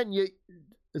me Tenya.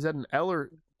 Is that an L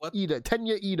or what? Ida?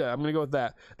 Tenya Ida. I'm going to go with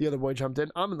that. The other boy jumped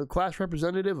in. I'm the class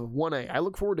representative of 1A. I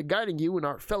look forward to guiding you and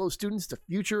our fellow students to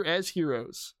future as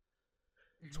heroes.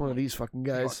 It's one of these fucking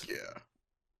guys. Fuck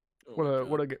yeah.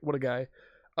 What a guy.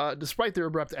 Despite their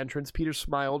abrupt entrance, Peter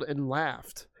smiled and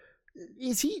laughed.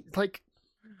 Is he like?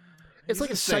 It's He's like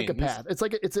a insane. psychopath.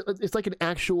 It's like an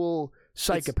actual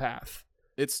psychopath.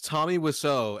 It's Tommy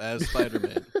Wiseau as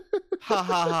Spider-Man. Ha ha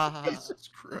ha ha. Jesus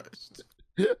Christ.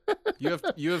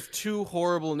 You have two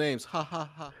horrible names. Ha ha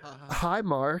ha ha. Ha. Hi,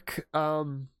 Mark.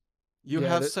 You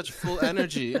have such full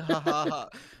energy. Ha ha ha.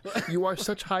 You are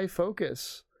such high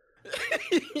focus.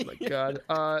 Oh my God.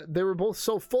 They were both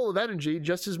so full of energy,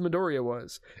 just as Midoriya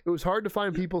was. It was hard to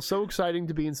find people so exciting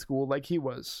to be in school like he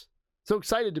was. So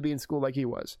excited to be in school like he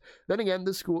was. Then again,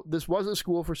 this was a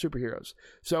school for superheroes,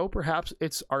 so perhaps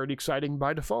it's already exciting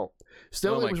by default.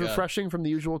 Still, it was refreshing from the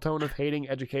usual tone of hating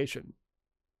education.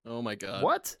 Oh my God.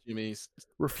 What? Jimmy.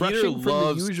 Refreshing Peter from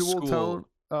loves the usual school. tone.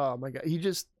 Oh my God.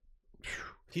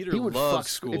 Peter he would loves fuck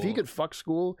school. If he could fuck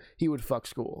school, he would fuck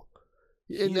school.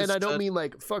 And I don't mean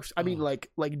like fucks. I mean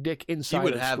like dick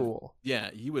inside of school.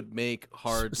 Yeah, he would make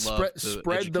hard love to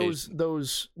spread education.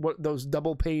 those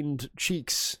double paned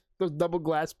cheeks, those double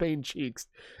glass paned cheeks,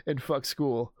 and fuck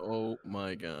school. Oh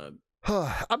my God.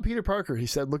 I'm Peter Parker, he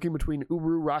said, looking between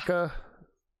Uraraka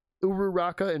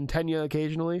and Tenya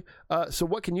occasionally. So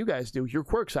what can you guys do? Your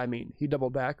quirks, I mean. He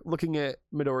doubled back, looking at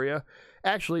Midoriya.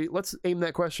 Actually, let's aim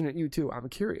that question at you too. I'm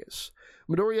curious.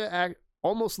 Midoriya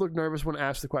almost looked nervous when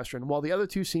asked the question, while the other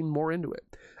two seemed more into it.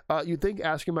 You'd think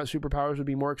asking about superpowers would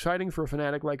be more exciting for a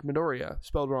fanatic like Midoriya.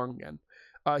 Spelled wrong again.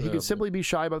 He could simply be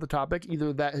shy about the topic,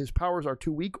 either that his powers are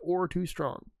too weak or too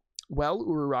strong. Well,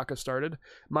 Uraraka started,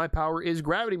 my power is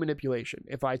gravity manipulation.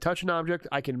 If I touch an object,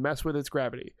 I can mess with its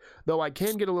gravity. Though I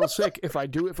can get a little sick if I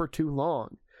do it for too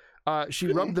long. She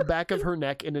rubbed the back of her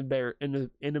neck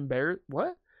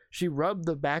what? She rubbed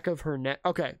the back of her neck.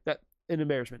 Okay, in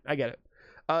embarrassment. I get it.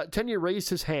 Tenya raised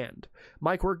his hand.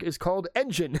 My quirk is called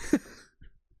Engine.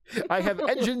 I have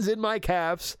engines in my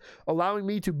calves, allowing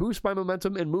me to boost my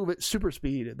momentum and move at super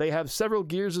speed. They have several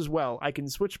gears as well. I can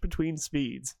switch between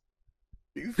speeds.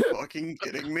 Are you fucking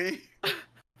kidding me?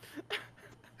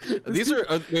 These are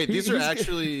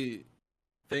actually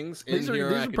things in these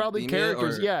are probably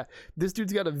characters. Or... Yeah, this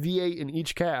dude's got a V8 in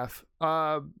each calf.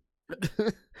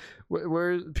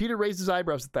 Where Peter raised his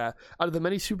eyebrows at that. Out of the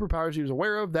many superpowers he was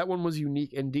aware of, that one was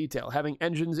unique in detail. Having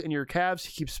engines in your calves,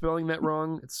 he keeps spelling that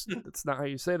wrong. It's not how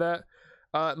you say that.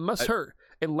 Must hurt,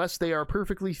 unless they are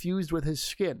perfectly fused with his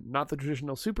skin. Not the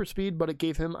traditional super speed, but it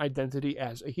gave him identity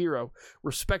as a hero.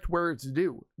 Respect where it's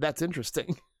due. That's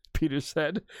interesting, Peter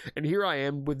said. And here I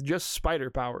am with just spider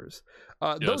powers.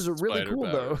 Those are really cool,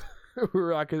 though.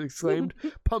 Uraraka exclaimed,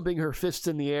 pumping her fists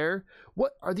in the air.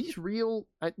 What are these real?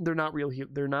 They're not real.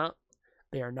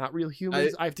 They are not real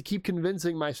humans. I have to keep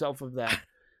convincing myself of that.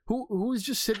 Who's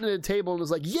just sitting at a table and was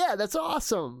like, "Yeah, that's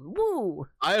awesome! Woo!"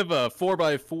 I have a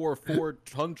 4x4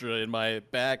 400 in my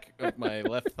back of my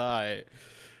left thigh.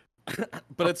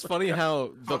 But it's funny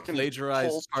how the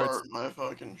plagiarized parts. My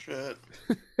fucking shit.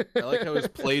 I like how his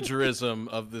plagiarism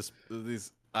of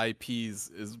these IPs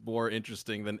is more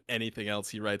interesting than anything else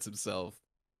he writes himself.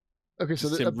 Okay, so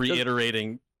him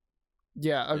reiterating.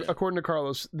 Yeah, according to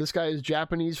Carlos, this guy is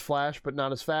Japanese Flash, but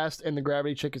not as fast, and the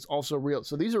Gravity Chick is also real.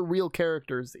 So these are real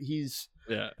characters that he's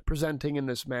presenting in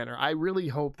this manner. I really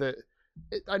hope that...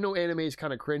 I know anime is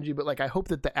kind of cringy, but I hope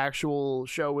that the actual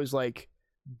show is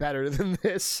better than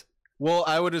this. Well,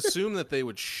 I would assume that they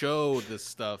would show this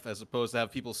stuff as opposed to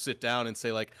have people sit down and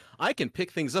say, I can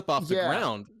pick things up off the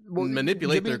ground and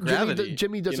manipulate their gravity.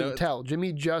 Jimmy doesn't tell.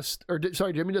 Jimmy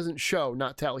doesn't show,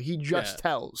 not tell. He just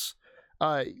tells.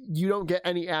 You don't get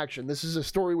any action. This is a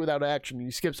story without action.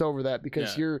 He skips over that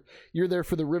because you're there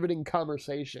for the riveting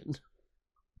conversation.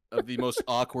 Of the most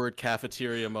awkward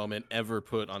cafeteria moment ever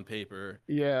put on paper.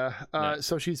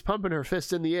 So she's pumping her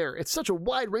fist in the air. It's such a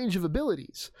wide range of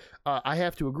abilities. I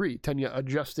have to agree. Tenya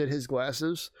adjusted his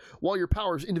glasses. While your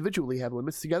powers individually have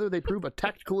limits, together they prove a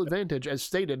tactical advantage, as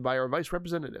stated by our vice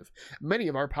representative. Many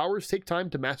of our powers take time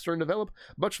to master and develop,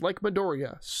 much like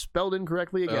Midoriya. Spelled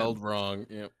incorrectly again. Spelled wrong.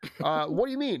 Yep. What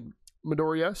do you mean?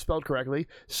 Midoriya, spelled correctly,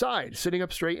 sighed, sitting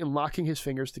up straight and locking his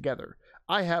fingers together.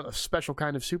 I have a special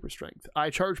kind of super strength. I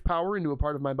charge power into a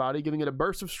part of my body, giving it a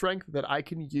burst of strength that I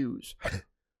can use.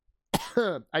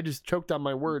 I just choked on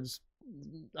my words.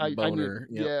 Boner.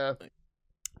 Yeah.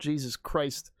 Jesus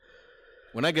Christ.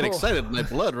 When I get excited, my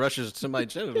blood rushes to my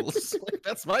genitals.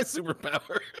 That's my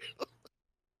superpower.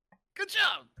 Good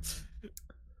job.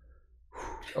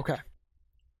 Okay,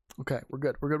 we're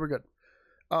good.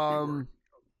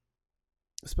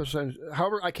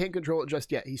 However, I can't control it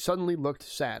just yet. He suddenly looked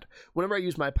sad. Whenever I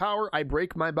use my power, I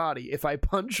break my body. If I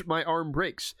punch, my arm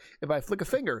breaks. If I flick a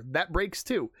finger, that breaks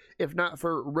too. If not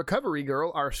for Recovery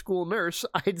Girl, our school nurse,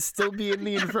 I'd still be in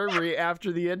the infirmary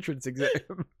after the entrance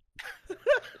exam.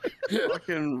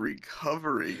 Fucking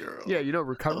recovery girl. Yeah, you know,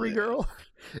 recovery yeah. girl.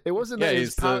 It wasn't that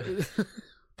his power.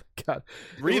 God,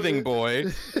 breathing boy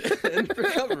and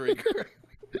recovery girl.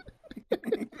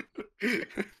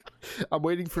 I'm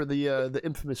waiting for the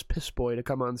infamous piss boy to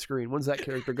come on screen. When's that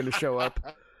character going to show up?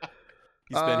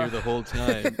 He's been here the whole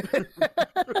time.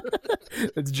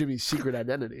 That's Jimmy's secret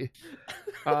identity.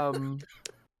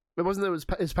 It wasn't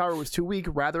that his power was too weak,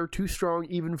 rather too strong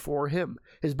even for him.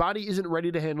 His body isn't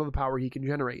ready to handle the power he can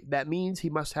generate. That means he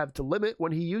must have to limit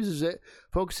when he uses it,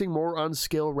 focusing more on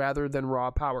skill rather than raw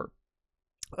power.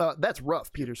 That's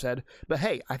rough, Peter said, but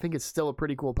hey, I think it's still a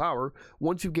pretty cool power.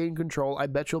 Once you gain control, I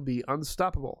bet you'll be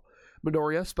unstoppable.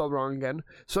 Midoriya, spelled wrong again,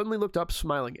 suddenly looked up,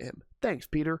 smiling at him. Thanks,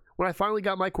 Peter. When I finally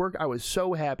got my quirk, I was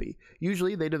so happy.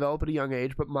 Usually they develop at a young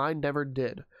age, but mine never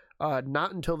did.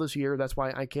 Not until this year, that's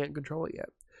why I can't control it yet.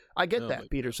 I get that,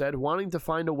 Peter said, wanting to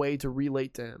find a way to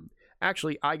relate to him.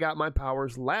 Actually, I got my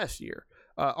powers last year.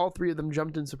 All three of them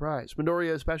jumped in surprise,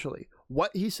 Midoriya especially.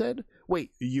 What, he said?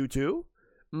 Wait, you too?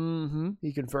 Mm-hmm,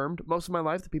 he confirmed. Most of my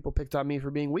life, the people picked on me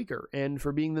for being weaker and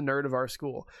for being the nerd of our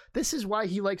school. This is why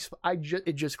he likes...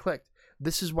 It just clicked.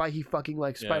 This is why he fucking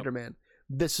likes Spider-Man.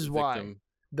 This is why.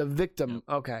 The victim.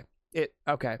 Yep.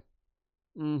 Okay.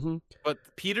 Mm-hmm. But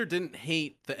Peter didn't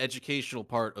hate the educational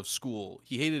part of school.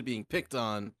 He hated being picked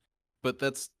on, but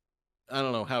that's... I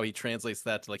don't know how he translates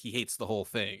that to, like, he hates the whole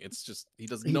thing. It's just... He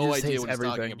has no idea what he's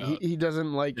talking about. He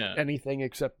doesn't like anything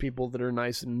except people that are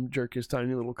nice and jerk his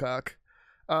tiny little cock.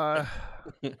 I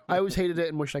always hated it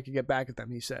and wished I could get back at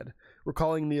them, he said,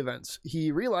 recalling the events.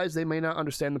 He realized they may not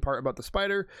understand the part about the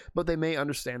spider, but they may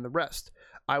understand the rest.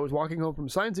 I was walking home from a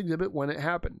science exhibit when it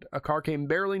happened. A car came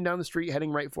barreling down the street,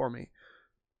 heading right for me.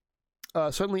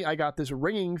 Suddenly, I got this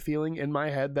ringing feeling in my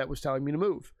head that was telling me to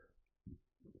move.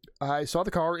 I saw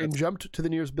the car and jumped to the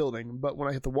nearest building, but when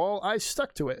I hit the wall, I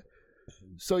stuck to it.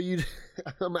 So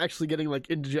I'm actually getting, like,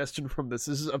 indigestion from this.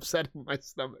 This is upsetting my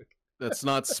stomach. That's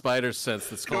not spider sense.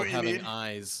 That's called having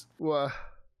eyes. Well,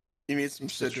 you need some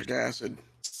citric acid.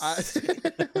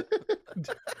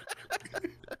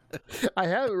 I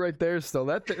have it right there still.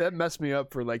 That messed me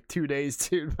up for like 2 days,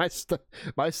 dude.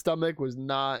 My stomach was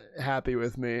not happy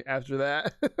with me after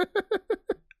that.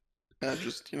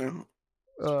 Just,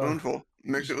 spoonful.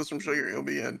 Mix it with some sugar. You'll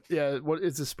be good. Yeah,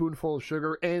 it's a spoonful of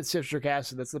sugar and citric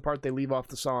acid. That's the part they leave off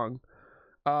the song.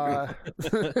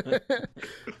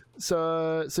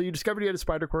 So you discovered you had a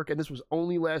spider quirk, and this was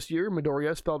only last year.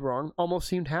 Midoriya, spelled wrong, almost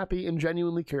seemed happy and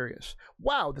genuinely curious.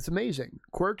 Wow, that's amazing.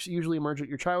 Quirks usually emerge at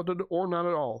your childhood or not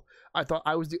at all. I thought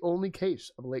I was the only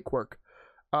case of a late quirk.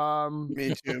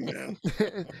 Me too, man.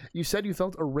 You said you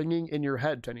felt a ringing in your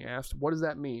head, Tenny asked. What does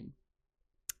that mean?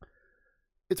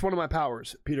 It's one of my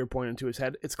powers, Peter pointed to his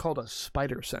head. It's called a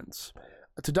spider sense.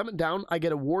 To dumb it down, I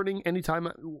get a warning anytime.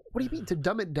 What do you mean, to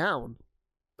dumb it down?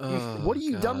 What are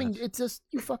you dumbing? It's just,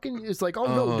 it's like,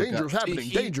 no, danger's happening.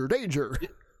 Danger.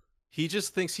 He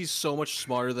just thinks he's so much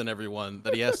smarter than everyone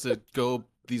that he has to go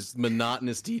these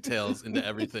monotonous details into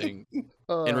everything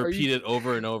and repeat it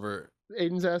over and over.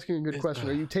 Aiden's asking a good question.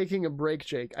 Are you taking a break,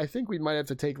 Jake? I think we might have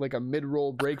to take like a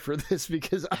mid-roll break for this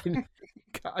because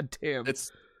God damn.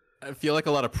 I feel like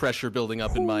a lot of pressure building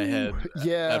up in my head.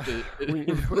 Yeah.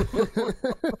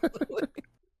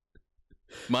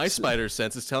 My spider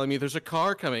sense is telling me there's a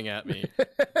car coming at me.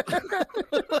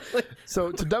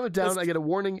 So to dumb it down, I get a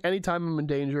warning anytime I'm in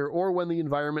danger or when the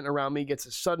environment around me gets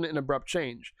a sudden and abrupt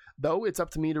change. Though it's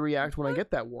up to me to react when I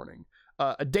get that warning.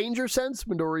 A danger sense,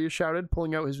 Midoriya shouted,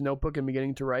 pulling out his notebook and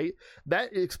beginning to write.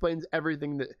 That explains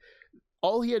everything. That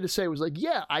all he had to say was like,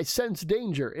 yeah, I sense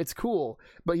danger. It's cool.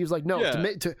 But he was like, no,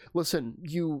 listen,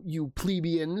 you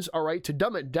plebeians, all right, to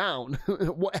dumb it down,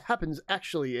 what happens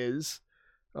actually is...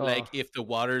 Like if the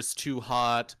water's too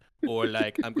hot, or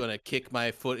like I'm gonna kick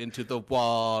my foot into the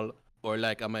wall, or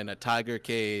like I'm in a tiger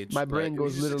cage. My brain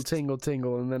goes little tingle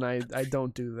tingle, and then I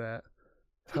don't do that.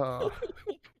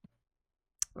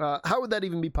 How would that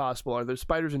even be possible? Are there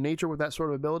spiders in nature with that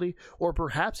sort of ability? Or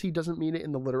perhaps he doesn't mean it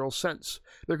in the literal sense.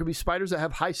 There could be spiders that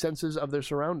have high senses of their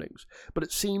surroundings, but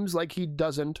it seems like he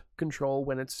doesn't control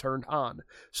when it's turned on.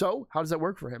 So, how does that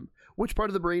work for him? Which part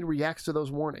of the brain reacts to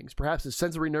those warnings? Perhaps his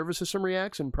sensory nervous system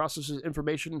reacts and processes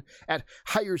information at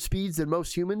higher speeds than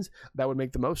most humans? That would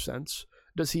make the most sense.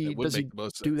 Does he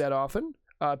do that often?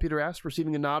 Peter asked,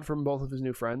 receiving a nod from both of his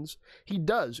new friends. He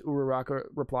does, Uraraka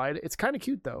replied. It's kind of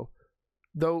cute, though.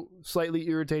 Though slightly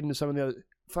irritating to some of the other...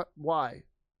 Why?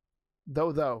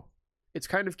 Though. It's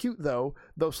kind of cute, though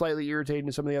slightly irritating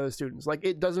to some of the other students. Like,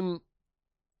 it doesn't...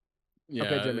 Yeah,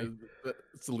 okay, Jimmy.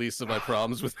 It's the least of my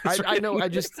problems with this. I know.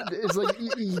 It's like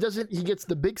he gets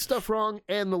the big stuff wrong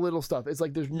and the little stuff. It's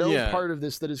like there's no part of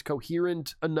this that is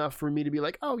coherent enough for me to be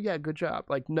like, oh yeah, good job.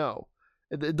 Like, no,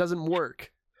 it doesn't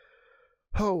work.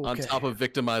 Oh, okay. On top of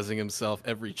victimizing himself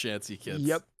every chance he gets.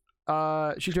 Yep.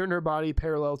 She turned her body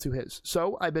parallel to his.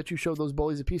 So I bet you showed those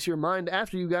bullies a piece of your mind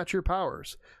after you got your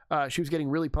powers. She was getting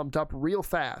really pumped up real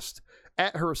fast.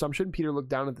 At her assumption, Peter looked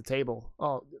down at the table.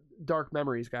 Oh, dark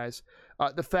memories, guys.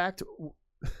 The fact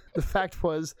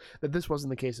was that this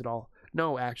wasn't the case at all.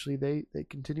 No, actually, they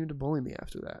continued to bully me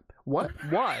after that. What?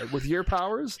 Why? With your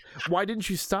powers? Why didn't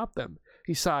you stop them?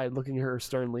 He sighed, looking at her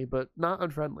sternly, but not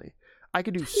unfriendly. I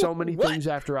could do so many things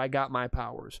after I got my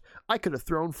powers. I could have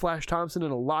thrown Flash Thompson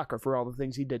in a locker for all the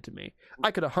things he did to me.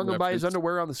 I could have hung him by his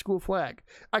underwear on the school flag.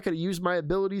 I could have used my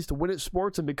abilities to win at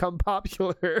sports and become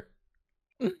popular.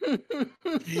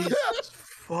 Jesus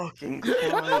fucking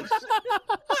Christ.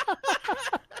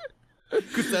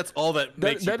 Because that's all that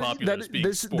makes you popular.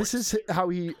 This is how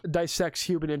he dissects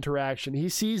human interaction. He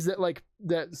sees that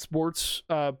that sports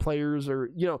players or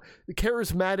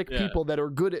charismatic people that are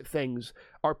good at things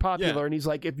are popular, and he's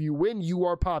like, if you win, you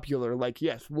are popular. Like,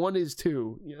 yes, 1 is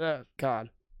 2. Yeah, God.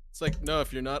 It's like, no,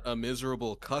 if you're not a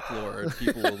miserable cucklord,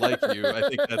 people will like you. I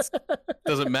think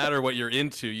doesn't matter what you're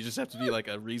into. You just have to be like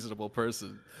a reasonable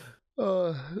person.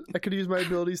 I could use my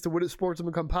abilities to win at sports and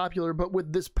become popular, but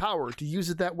with this power, to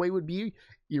use it that way would be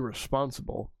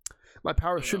irresponsible. My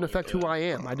powers shouldn't affect who I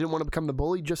am. I didn't want to become the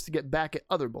bully just to get back at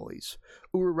other bullies.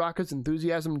 Uraraka's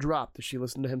enthusiasm dropped as she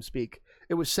listened to him speak.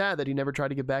 It was sad that he never tried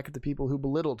to get back at the people who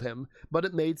belittled him, but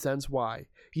it made sense why.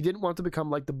 He didn't want to become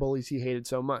like the bullies he hated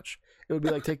so much. It would be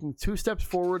like taking 2 steps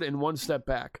forward and 1 step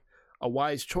back. A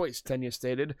wise choice, Tenya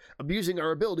stated. Abusing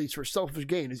our abilities for selfish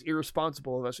gain is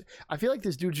irresponsible of us. I feel like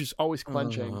this dude's just always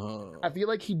clenching. I feel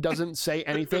like he doesn't say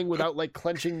anything without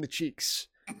clenching the cheeks.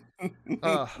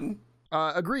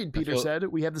 Agreed, Peter said.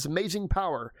 We have this amazing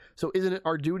power, so isn't it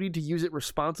our duty to use it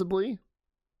responsibly?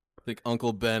 I think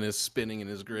Uncle Ben is spinning in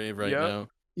his grave right now.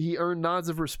 He earned nods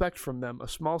of respect from them, a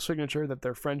small signature that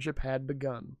their friendship had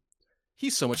begun.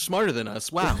 He's so much smarter than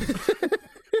us. Wow.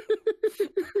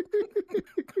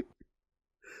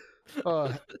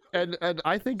 And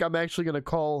I think I'm actually gonna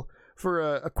call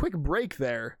for a quick break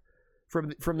there from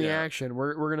the action.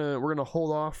 We're gonna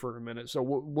hold off for a minute, so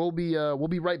we'll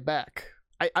be right back.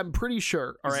 I'm pretty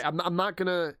sure. All right, I'm not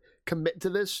gonna commit to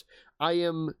this. I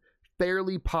am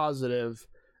fairly positive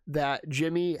that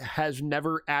Jimmy has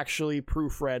never actually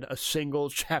proofread a single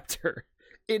chapter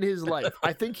in his life.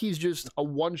 I think he's just a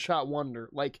one-shot wonder.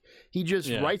 Like, he just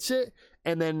writes it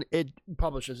and then it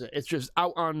publishes it. It's just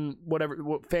out on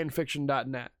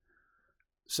fanfiction.net.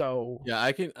 So yeah,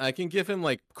 I can give him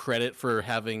credit for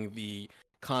having the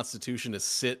Constitution to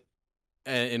sit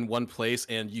in one place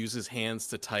and use his hands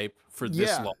to type for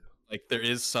this long. Like, there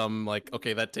is some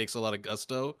okay, that takes a lot of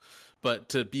gusto, but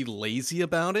to be lazy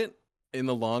about it in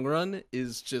the long run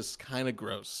is just kind of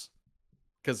gross,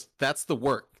 because that's the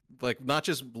work. Not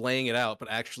just laying it out, but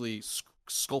actually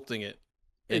sculpting it.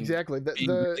 Exactly. Being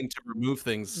willing to remove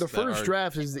things. The first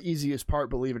draft is the easiest part,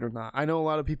 believe it or not. I know a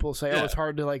lot of people say, "Oh, it's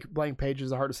hard to blank page is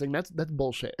the hardest thing." That's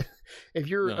bullshit. If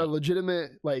you're a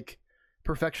legitimate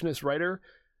perfectionist writer,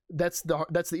 that's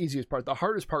the easiest part. The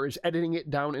hardest part is editing it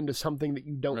down into something that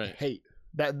you don't hate.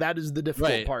 That is the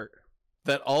difficult part.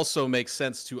 That also makes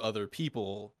sense to other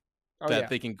people.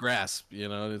 They can grasp,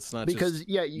 it's not because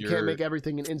you can't make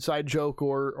everything an inside joke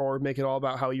or make it all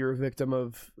about how you're a victim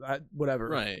of whatever,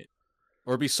 right?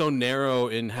 Or be so narrow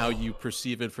in how you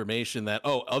perceive information that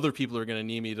other people are going to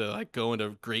need me to go into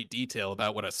great detail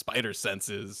about what a spider sense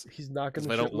is. He's not going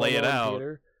to. If I don't lay it out.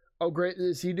 Peter. Oh, great!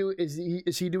 Is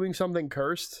he doing something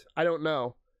cursed? I don't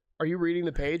know. Are you reading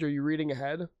the page? Are you reading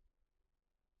ahead?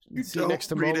 You see next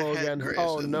to Momo again. Grayson.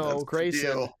 Oh no,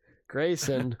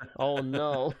 Grayson. Oh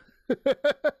no.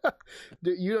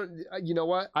 You know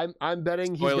what? I'm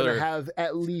betting he's gonna have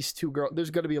at least 2 girls.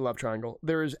 There's gonna be a love triangle.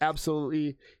 There is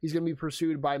absolutely. He's gonna be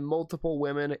pursued by multiple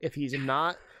women. If he's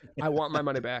not, I want my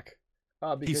money back.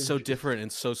 He's so different and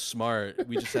so smart.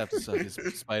 We just have to suck his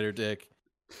spider dick.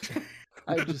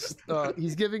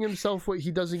 He's giving himself what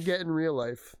he doesn't get in real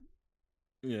life.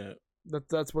 Yeah,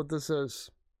 that's what this is.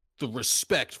 The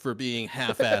respect for being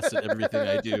half-assed at everything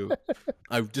I do.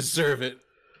 I deserve it.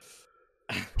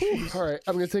 All right,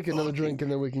 I'm gonna take another drink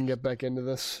and then we can get back into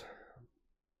this.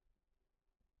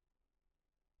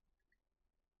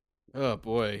 Oh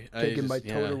boy, Taken by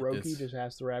Todoroki, just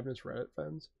asked the ravenous Reddit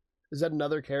fans. Is that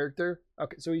another character?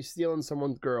 Okay, so he's stealing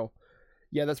someone's girl.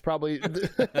 Yeah, that's probably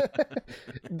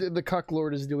the cuck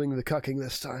lord is doing the cucking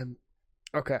this time.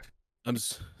 Okay,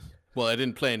 Well, I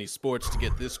didn't play any sports to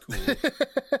get this cool.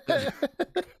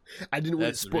 I didn't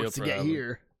win sports to get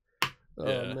here. Oh,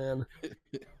 Yeah. man.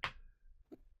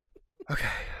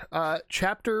 Okay.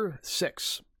 Chapter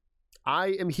 6. I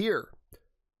am here.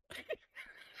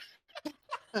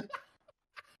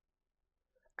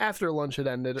 After lunch had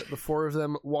ended, the four of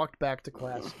them walked back to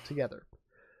class together.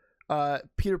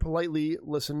 Peter politely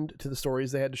listened to the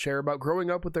stories they had to share about growing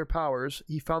up with their powers.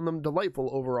 He found them delightful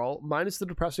overall, minus the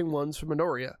depressing ones from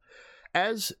Midoriya.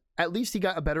 As at least he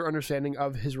got a better understanding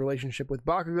of his relationship with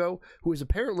Bakugo, who has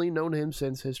apparently known him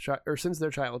since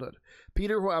their childhood.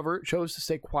 Peter, however, chose to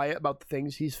stay quiet about the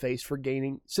things he's faced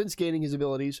since gaining his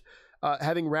abilities,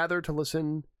 having rather to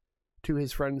listen to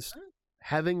his friends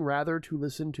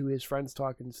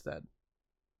talk instead.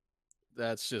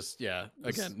 That's just,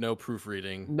 again, no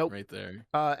proofreading. Nope. Right there.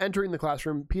 Entering the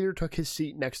classroom, Peter took his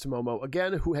seat next to Momo,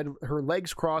 again, who had her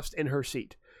legs crossed in her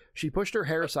seat. She pushed her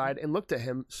hair aside and looked at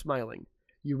him, smiling.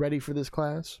 You ready for this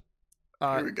class?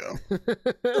 Here we go.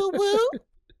 Oh, woo.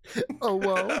 Oh,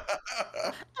 whoa.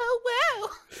 Oh,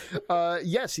 wow.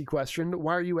 Yes, he questioned.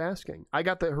 Why are you asking? I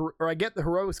get the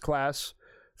heroics class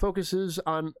focuses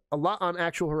a lot on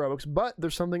actual heroics, but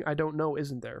there's something I don't know,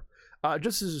 isn't there?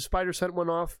 Just as a spider sense went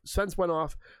off,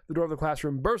 the door of the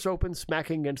classroom bursts open,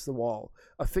 smacking against the wall.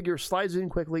 A figure slides in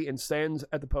quickly and stands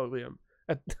at the podium.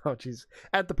 At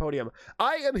the podium.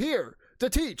 I am here to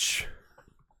teach.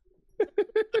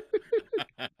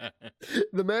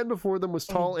 The man before them was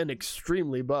tall and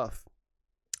extremely buff.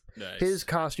 Nice. His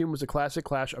costume was a classic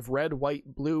clash of red,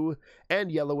 white, blue,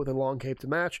 and yellow with a long cape to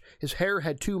match. His hair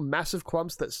had two massive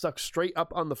clumps that stuck straight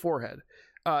up on the forehead.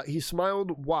 He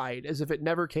smiled wide, as if it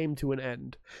never came to an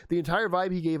end. The entire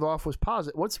vibe he gave off was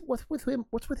positive. What's with him?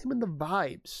 What's with him in the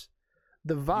vibes?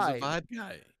 The vibe. He's a vibe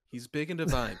guy. He's big into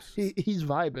vibes. He's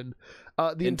vibing.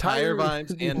 The entire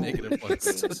vibes and negative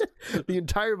ones. The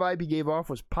entire vibe he gave off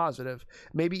was positive,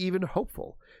 maybe even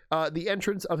hopeful. The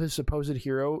entrance of his supposed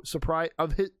hero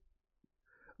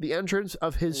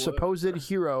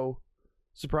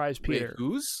surprised Peter.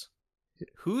 Wait,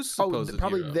 who's supposed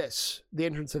probably hero? the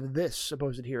entrance of this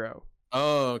supposed hero.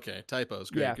 Oh, okay. Typos.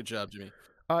 Great. Yeah. Good job, Jimmy.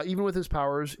 Even with his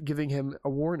powers giving him a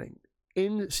warning.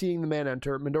 In seeing the man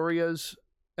enter, Midoriya's,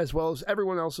 as well as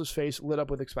everyone else's face, lit up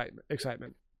with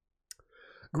excitement.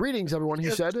 Greetings, everyone, he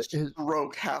said.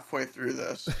 Broke halfway through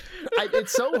this.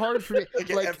 It's so hard for me.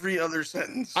 Like every other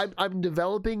sentence. I'm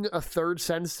developing a third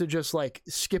sentence to just like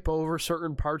skip over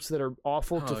certain parts that are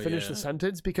awful to finish the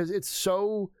sentence because it's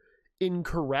so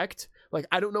incorrect. Like,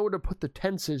 I don't know where to put the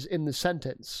tenses in the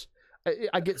sentence.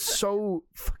 I get so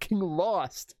fucking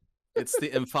lost. It's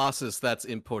the emphasis that's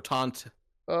important.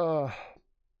 Oh,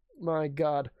 my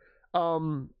God.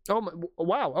 Wow.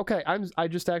 Okay. I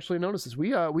just actually noticed this.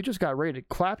 We just got rated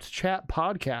Clapped Chat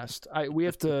Podcast. We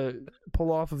have to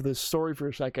pull off of this story for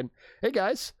a second. Hey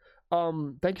guys.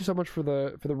 Thank you so much for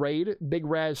the raid. Big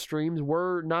Raz Streams.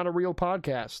 We're not a real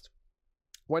podcast.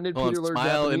 When did Peter learn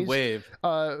smile Japanese? And wave.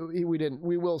 We didn't.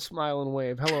 We will smile and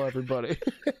wave. Hello, everybody.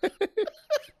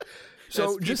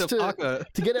 So just to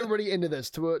get everybody into this,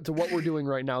 to what we're doing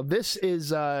right now. This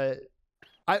is my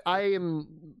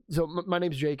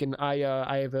name's Jake, and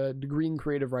I have a degree in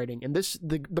creative writing. And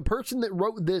the person that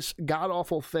wrote this god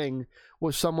awful thing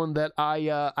was someone that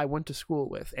I went to school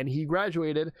with, and he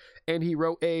graduated, and he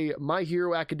wrote a My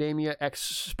Hero Academia X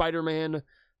Spider-Man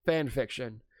fan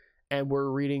fiction, and we're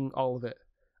reading all of it.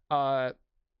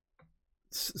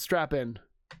 Strap in.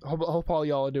 Hope all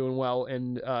y'all are doing well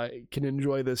and can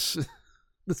enjoy this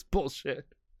this bullshit.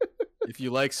 If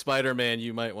you like Spider-Man,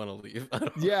 you might want to leave.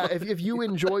 Yeah, if you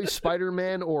enjoy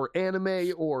Spider-Man or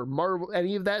anime or Marvel,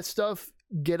 any of that stuff,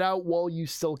 get out while you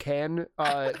still can.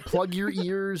 Plug your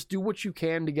ears, do what you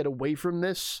can to get away from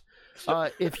this.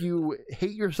 If you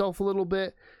hate yourself a little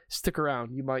bit, stick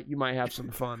around. You might have some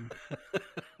fun.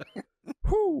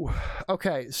 Whew.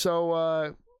 Okay,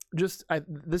 so this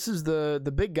is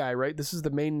the big guy, right? This is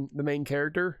the main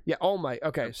character. Yeah, All Might.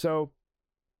 Okay, so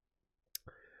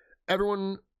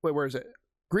everyone. Wait, where is it?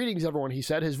 Greetings, everyone, he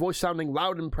said, his voice sounding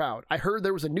loud and proud. I heard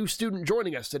there was a new student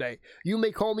joining us today. You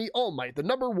may call me All Might, the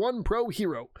 #1 pro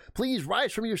hero. Please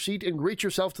rise from your seat and greet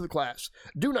yourself to the class.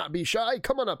 Do not be shy.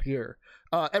 Come on up here.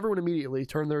 Everyone immediately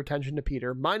turned their attention to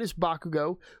Peter, minus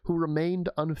Bakugo, who remained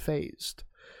unfazed.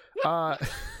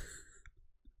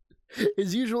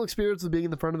 His usual experience of being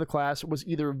in the front of the class was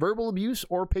either verbal abuse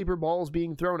or paper balls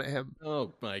being thrown at him.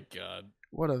 Oh, my God.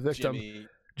 What a victim.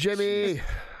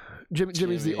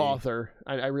 Jimmy's the author.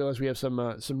 I realize we have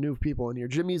some new people in here.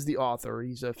 Jimmy's the author.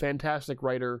 He's a fantastic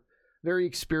writer, very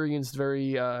experienced,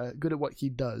 very good at what he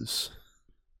does.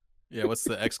 Yeah, what's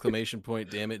the exclamation point?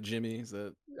 Damn it, Jimmy!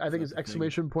 I think it's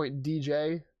exclamation point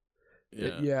DJ.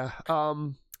 Yeah.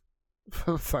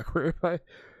 Fuck, where am I?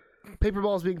 Paper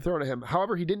balls being thrown at him.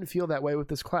 However, he didn't feel that way with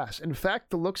this class. In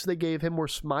fact, the looks they gave him were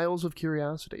smiles of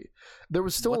curiosity. There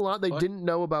was still a lot they didn't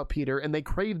know about Peter, and they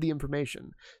craved the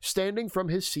information. Standing from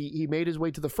his seat, he made his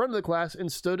way to the front of the class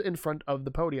and stood in front of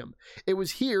the podium. It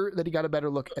was here that he got a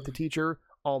better look at the teacher,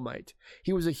 All Might.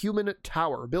 He was a human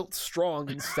tower, built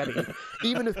strong and steady.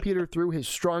 Even if Peter threw his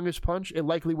strongest punch, it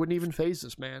likely wouldn't even faze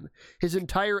this man. His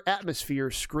entire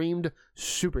atmosphere screamed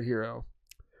superhero.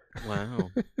 Wow.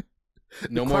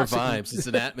 No more vibes. It's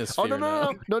an atmosphere.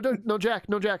 Oh, no, Jack.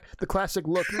 The classic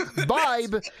look,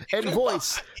 vibe, and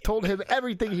voice told him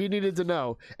everything he needed to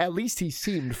know. At least he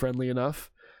seemed friendly enough.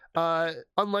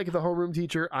 Unlike the homeroom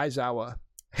teacher, Aizawa.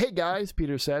 Hey guys,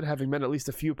 Peter said, having met at least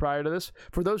a few prior to this.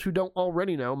 For those who don't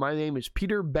already know, my name is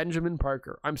Peter Benjamin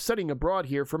Parker. I'm studying abroad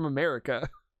here from America.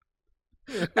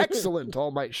 Excellent,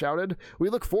 All Might shouted. We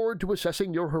look forward to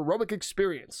assessing your heroic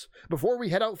experience. Before we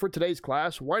head out for today's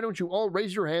class, why don't you all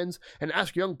raise your hands and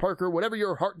ask young Parker whatever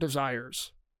your heart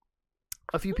desires?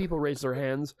 A few people raised their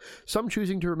hands, some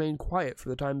choosing to remain quiet for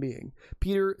the time being.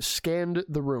 Peter scanned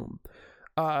the room,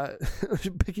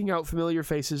 picking out familiar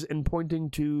faces and pointing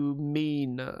to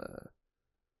Mina.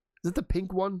 Is it the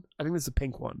pink one? I think it's the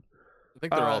pink one. I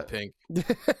think they're all pink.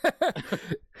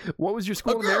 What was your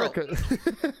school in America?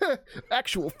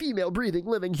 Actual female breathing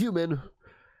living human.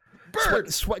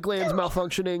 Sweat glands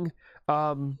malfunctioning.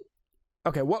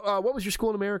 Okay, what was your school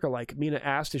in America like? Mina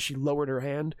asked as she lowered her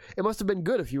hand. It must have been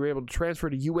good if you were able to transfer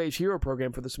to UA's hero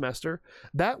program for the semester.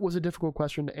 That was a difficult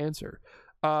question to answer.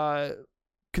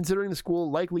 Considering the school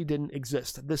likely didn't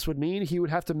exist. This would mean he would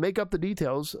have to make the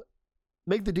details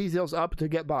up to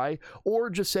get by, or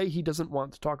just say he doesn't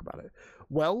want to talk about it.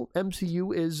 Well,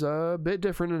 MCU is a bit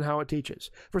different in how it teaches.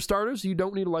 For starters, you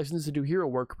don't need a license to do hero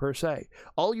work per se.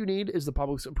 All you need is the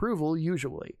public's approval,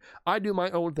 usually. I do my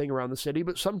own thing around the city,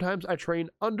 but sometimes I train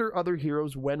under other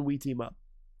heroes when we team up.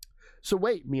 So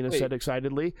wait, Mina said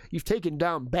excitedly. You've taken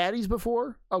down baddies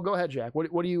before? Oh, go ahead, Jack.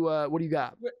 What do you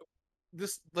got?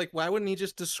 Why wouldn't he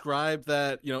just describe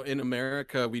that, in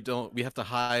America we have to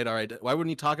hide our identity? Why wouldn't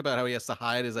he talk about how he has to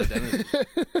hide his identity?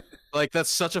 That's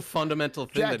such a fundamental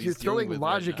thing. Jack, that he's you're throwing with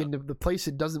logic right into the place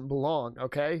it doesn't belong,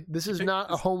 okay? This is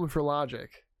not a home for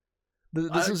logic.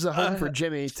 This is a home for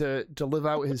Jimmy to live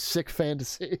out his sick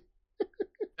fantasy.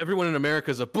 Everyone in America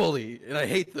is a bully, and I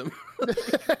hate them.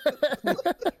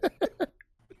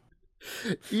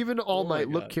 Even All Might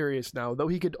looked curious now, though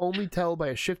he could only tell by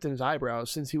a shift in his eyebrows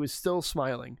since he was still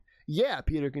smiling. Yeah,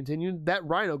 Peter continued, that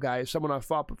Rhino guy is someone I've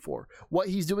fought before. What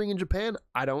he's doing in Japan,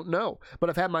 I don't know, but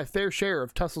I've had my fair share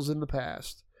of tussles in the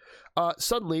past.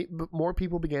 Suddenly, more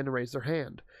people began to raise their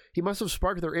hand. He must have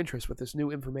sparked their interest with this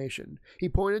new information. He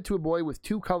pointed to a boy with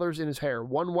two colors in his hair,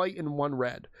 one white and one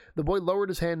red. The boy lowered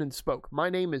his hand and spoke. My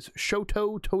name is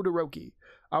Shoto Todoroki.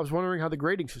 I was wondering how the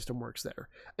grading system works there.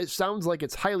 It sounds like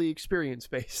it's highly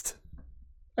experience-based.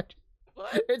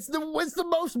 It's the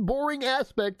most boring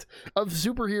aspect of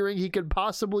superheroing he could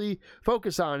possibly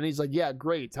focus on. And he's like, yeah,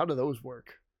 great. How do those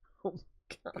work? Oh,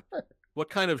 my God. What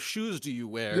kind of shoes do you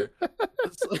wear?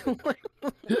 Do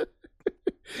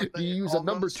you use a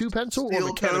number 2 pencil or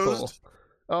mechanical? Toast?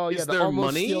 Oh, yeah, Is the there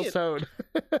almost money? steel-toed.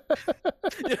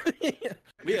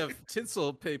 We have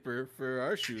tinsel paper for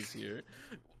our shoes here.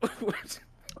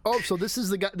 Oh, so this is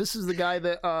the guy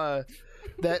that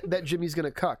that Jimmy's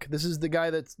gonna cuck. This is the guy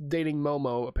that's dating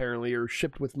Momo apparently, or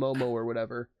shipped with Momo or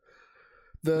whatever.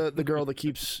 The girl that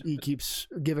he keeps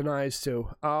giving eyes to.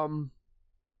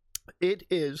 It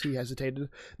is, he hesitated.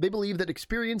 They believe that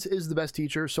experience is the best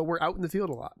teacher, so we're out in the field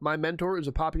a lot. My mentor is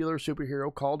a popular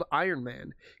superhero called Iron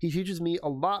Man. He teaches me a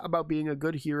lot about being a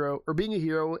hero,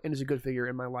 and is a good figure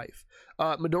in my life.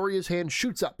 Midoriya's hand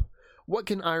shoots up. What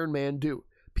can Iron Man do?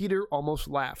 Peter almost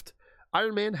laughed.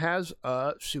 Iron Man has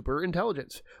super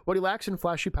intelligence. What he lacks in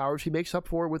flashy powers, he makes up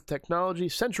for with technology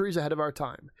centuries ahead of our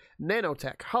time.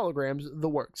 Nanotech, holograms, the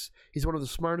works. He's one of the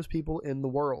smartest people in the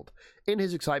world. In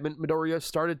his excitement, Midoriya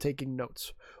started taking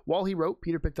notes. While he wrote,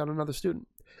 Peter picked on another student.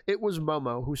 It was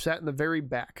Momo, who sat in the very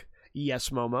back.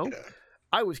 Yes, Momo.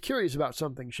 I was curious about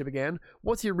something, she began.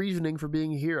 What's your reasoning for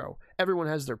being a hero? Everyone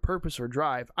has their purpose or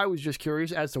drive. I was just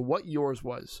curious as to what yours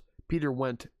was. Peter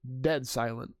went dead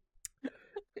silent.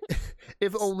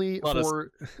 If only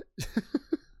for...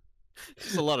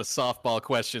 Just a lot of softball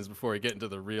questions before we get into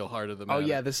the real heart of the matter. Oh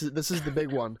yeah, this is the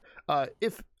big one.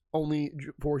 If only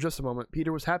for just a moment,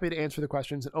 Peter was happy to answer the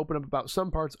questions and open up about some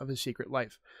parts of his secret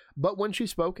life. But when she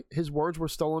spoke, his words were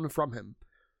stolen from him.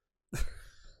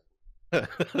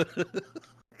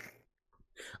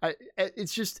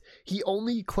 It's just, he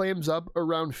only clams up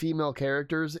around female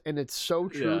characters, and it's so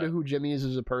true to who Jimmy is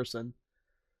as a person.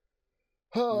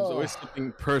 There's always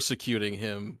something persecuting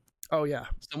him. Oh yeah.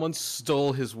 Someone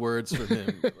stole his words from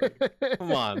him. Like,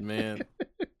 come on, man.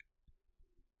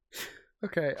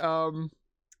 Okay.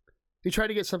 He tried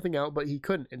to get something out, but he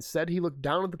couldn't. Instead, he looked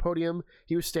down at the podium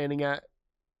he was standing at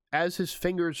as his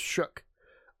fingers shook.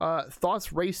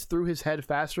 Thoughts raced through his head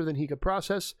faster than he could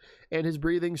process, and his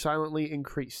breathing silently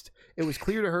increased. It was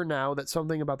clear to her now that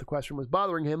something about the question was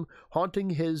bothering him,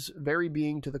 haunting his very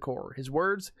being to the core. His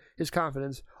words, his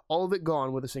confidence, all of it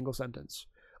gone with a single sentence.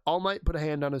 All Might put a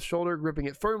hand on his shoulder, gripping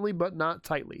it firmly but not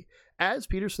tightly. As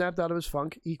Peter snapped out of his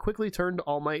funk, he quickly turned to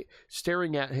All Might,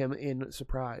 staring at him in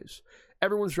surprise.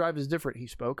 Everyone's drive is different, he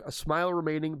spoke, a smile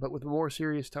remaining but with a more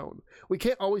serious tone. We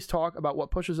can't always talk about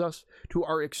what pushes us to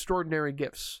our extraordinary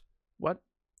gifts. What?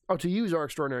 Oh, to use our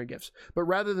extraordinary gifts. But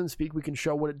rather than speak, we can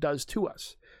show what it does to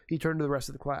us. He turned to the rest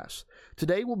of the class.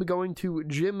 Today we'll be going to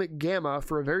Gym Gamma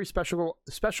for a very special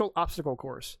obstacle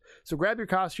course. So grab your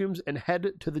costumes and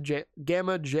head to the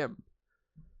Gamma Gym.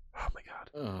 Oh my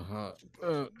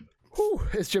god. Whew,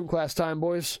 it's gym class time,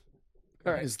 boys.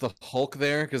 All right. Is the Hulk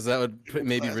there? Because that would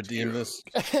maybe redeem this.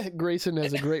 Grayson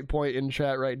has a great point in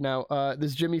chat right now.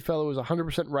 This Jimmy fellow is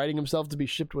 100% writing himself to be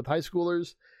shipped with high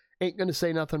schoolers. Ain't gonna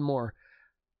say nothing more.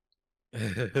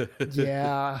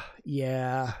 Yeah.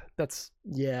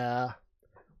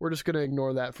 We're just gonna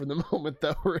ignore that for the moment,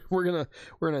 though. We're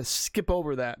gonna skip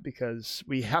over that because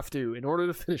we have to in order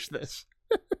to finish this.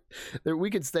 We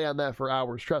could stay on that for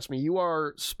hours. Trust me, you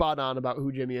are spot on about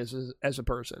who Jimmy is as a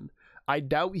person. I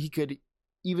doubt he could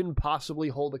even possibly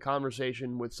hold a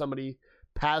conversation with somebody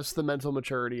past the mental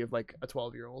maturity of like a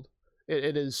 12-year-old.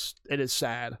 It is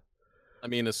sad. I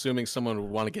mean, assuming someone would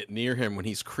want to get near him when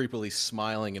he's creepily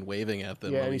smiling and waving at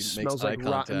them. Yeah, when he smells like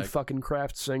rotten fucking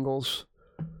Kraft singles.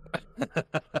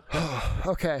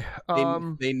 Okay.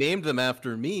 They named them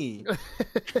after me.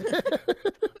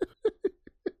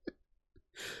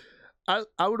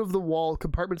 Out of the wall,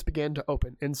 compartments began to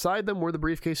open. Inside them were the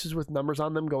briefcases with numbers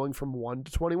on them going from 1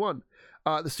 to 21.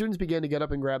 The students began to get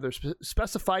up and grab their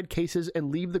specified cases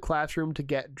and leave the classroom to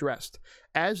get dressed.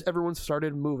 As everyone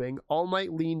started moving, All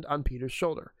Might leaned on Peter's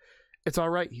shoulder. "It's all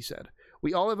right," he said.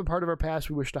 "We all have a part of our past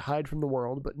we wish to hide from the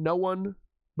world, but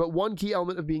one key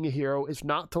element of being a hero is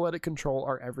not to let it control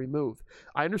our every move.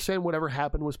 I understand whatever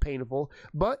happened was painful,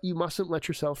 but you mustn't let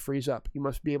yourself freeze up. You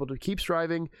must be able to keep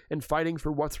striving and fighting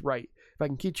for what's right. If I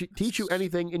can teach you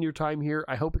anything in your time here,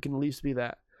 I hope it can at least be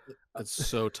that." That's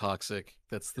so toxic.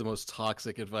 That's the most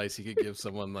toxic advice you could give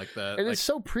someone like that. And it's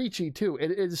so preachy too.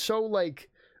 It is so like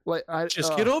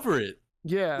just get over it.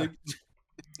 Yeah.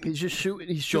 He's just shooting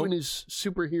his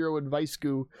superhero advice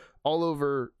goo all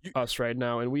over us right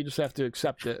now, and we just have to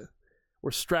accept it.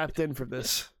 We're strapped in for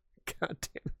this. God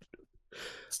damn it.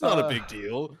 It's not a big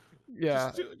deal.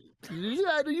 Yeah.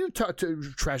 You talk to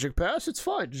tragic past, it's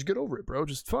fine. Just get over it, bro.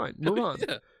 Just fine. Move on.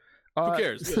 Yeah. Who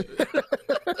cares?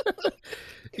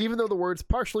 Even though the words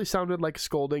partially sounded like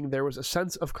scolding, there was a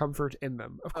sense of comfort in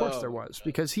them. Of course there was,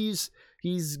 because he's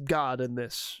God in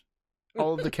this.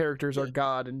 All of the characters are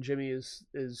God, and Jimmy is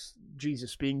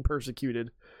Jesus being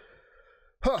persecuted.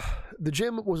 The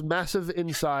gym was massive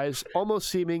in size, almost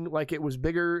seeming like it was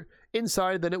bigger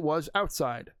inside than it was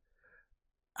outside.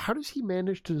 How does he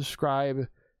manage to describe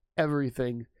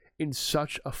everything in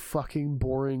such a fucking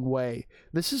boring way?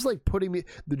 This is like putting me...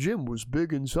 The gym was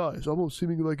big in size, almost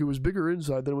seeming like it was bigger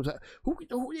inside than it was...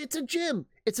 It's a gym!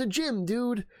 It's a gym,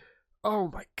 dude! Oh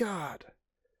my god.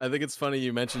 I think it's funny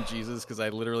you mentioned Jesus, because I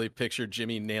literally pictured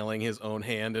Jimmy nailing his own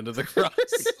hand into the cross.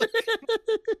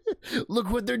 Look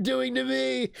what they're doing to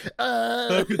me!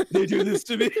 How could they do this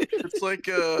to me? It's like,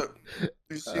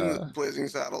 you've seen Blazing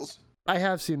Saddles? I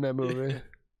have seen that movie.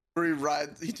 Where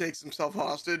he takes himself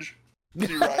hostage.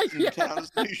 He rides into town as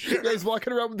the new sheriff. Yeah, he's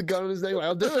walking around with the gun in his neck.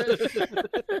 I'll do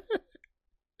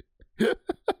it.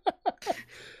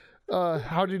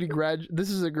 How did he graduate? This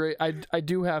is a great... I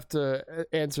do have to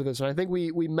answer this, and I think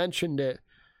we mentioned it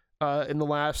in the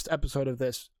last episode of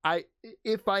this.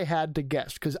 If I had to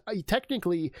guess, because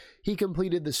technically he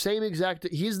completed the same exact...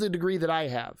 He's the degree that I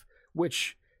have,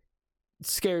 which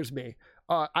scares me.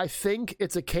 I think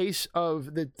it's a case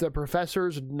of the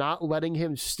professors not letting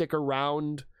him stick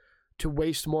around to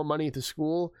waste more money at the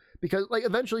school, because like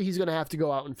eventually he's going to have to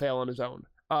go out and fail on his own.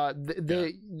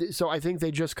 So I think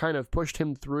they just kind of pushed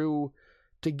him through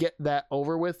to get that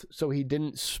over with, so he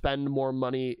didn't spend more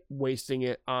money wasting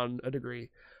it on a degree.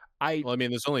 Well, I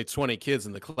mean, there's only 20 kids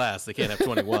in the class. They can't have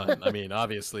 21. I mean,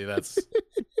 obviously that's...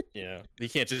 he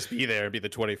can't just be there and be the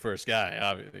 21st guy.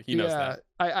 Obviously, he knows that.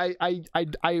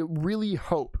 I really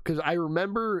hope, because I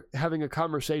remember having a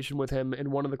conversation with him in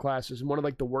one of the classes, in one of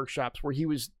like the workshops, where he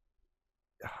was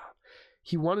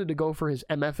he wanted to go for his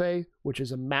MFA, which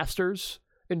is a master's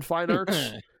in fine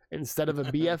arts, instead of a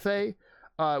BFA,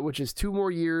 which is 2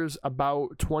 more years,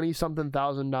 about $20-something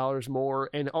thousand more,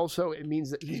 and also it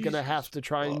means that he's going to have to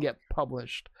try and get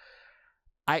published.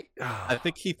 I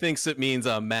think he thinks it means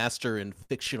a master in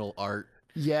fictional art.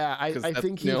 Yeah, I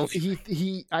think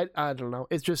I don't know.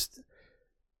 It's just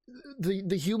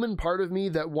the human part of me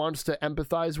that wants to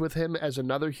empathize with him as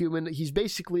another human. He's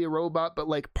basically a robot, but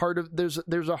like part of there's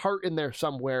a heart in there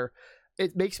somewhere.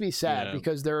 It makes me sad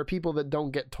because there are people that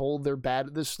don't get told they're bad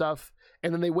at this stuff,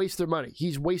 and then they waste their money.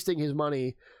 He's wasting his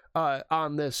money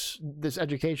on this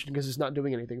education because it's not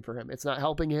doing anything for him. It's not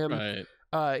helping him.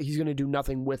 Right. He's going to do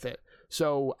nothing with it.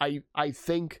 So I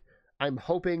think I'm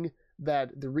hoping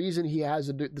that the reason he has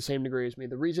the same degree as me,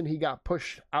 the reason he got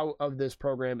pushed out of this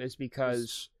program is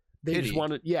because they just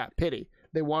wanted, pity.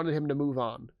 They wanted him to move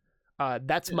on.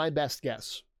 That's my best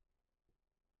guess.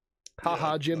 Ha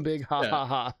ha, Jim Big, ha ha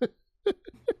ha.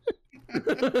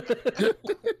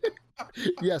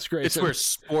 Yes, Grayson.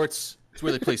 It's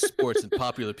where they play sports and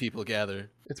popular people gather.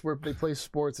 It's where they play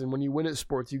sports, and when you win at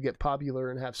sports, you get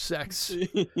popular and have sex.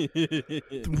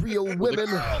 Real women.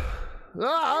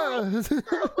 Ah!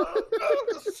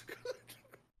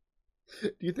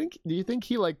 Do you think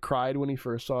he like cried when he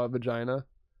first saw a vagina?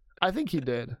 I think he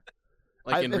did.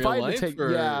 Like in real life?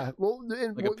 Yeah. Well,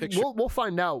 like a picture? we'll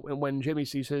find out when Jimmy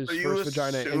sees his first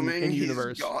vagina in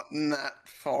universe. He's gotten that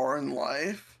far in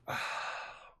life?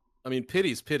 I mean,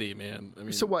 pity's pity, man. I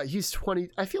mean, so what? He's 20.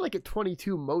 I feel like at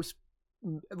 22, most,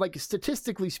 like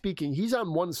statistically speaking, he's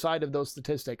on one side of those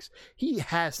statistics. He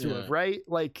has to have, right?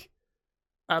 Like,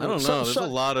 I don't know. There's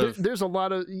a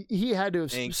lot of. He had to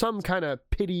have angst. Some kind of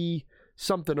pity,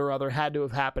 something or other had to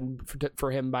have happened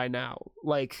for him by now.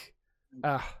 Like,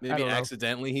 maybe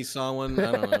accidentally he saw one.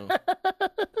 I don't know.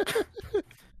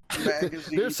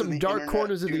 There's some dark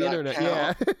corners of the internet.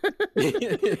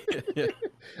 Yeah.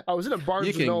 I was in a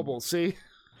Barnes and Noble. See.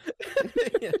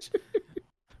 This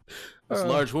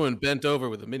large woman bent over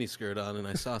with a miniskirt on, and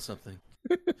I saw something.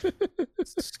 It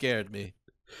scared me.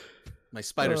 My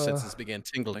spider senses began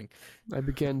tingling. I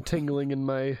began tingling in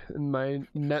my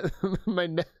net. My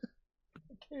net.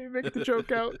 Can you make the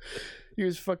joke out? He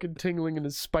was fucking tingling in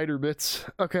his spider bits.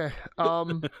 Okay.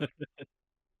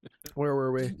 Where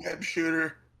were we? Web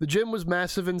shooter. The gym was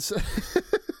massive and.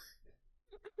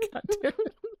 God damn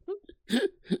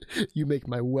it! You make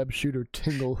my web shooter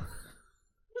tingle.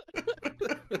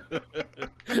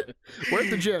 We're at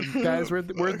the gym, guys. We're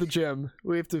at the gym.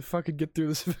 We have to fucking get through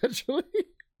this eventually.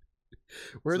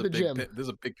 We're at the gym. There's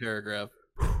a big paragraph.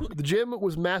 The gym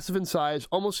was massive in size,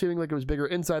 almost feeling like it was bigger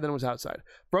inside than it was outside.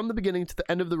 From the beginning to the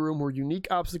end of the room were unique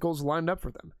obstacles lined up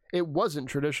for them. It wasn't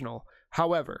traditional.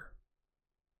 However...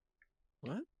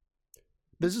 What?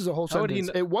 This is a whole sentence.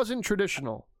 It wasn't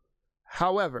traditional.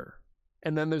 However...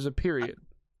 And then there's a period.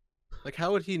 Like,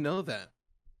 how would he know that?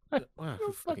 Wow,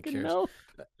 who fucking cares? Know.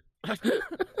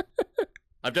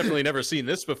 I've definitely never seen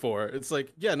this before. It's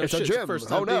like, yeah, no, it's shit. A gym. It's the first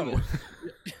time no.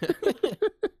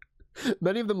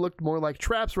 Many of them looked more like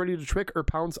traps ready to trick or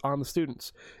pounce on the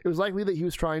students. It was likely that he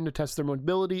was trying to test their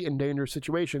mobility in dangerous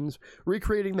situations,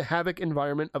 recreating the havoc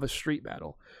environment of a street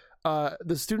battle.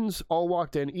 The students all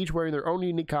walked in, each wearing their own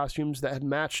unique costumes that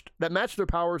matched their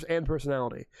powers and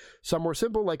personality. Some were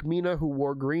simple, like Mina, who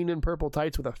wore green and purple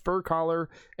tights with a fur collar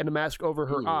and a mask over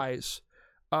her eyes.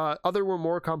 Other were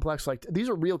more complex, like these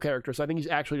are real characters. I think he's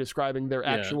actually describing their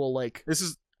actual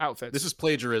outfits. This is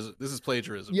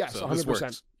plagiarism. Yes, so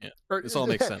 100%. Yeah, this all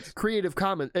makes sense. Creative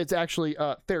Commons. It's actually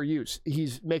fair use.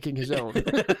 He's making his own.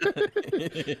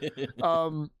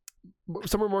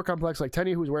 Some were more complex, like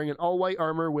Tenny, who was wearing an all-white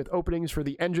armor with openings for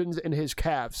the engines in his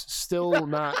calves. Still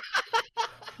not...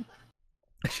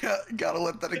 Gotta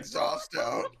let that exhaust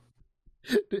out.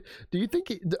 Do you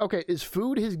think... is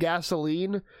food his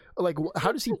gasoline? Like,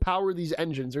 how does he power these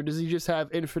engines? Or does he just have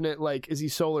infinite, like, is he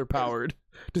solar powered?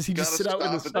 Does he just sit out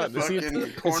in the sun?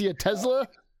 Is he a Tesla?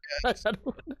 I don't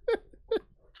know.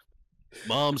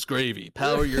 Mom's gravy.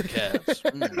 Power your calves.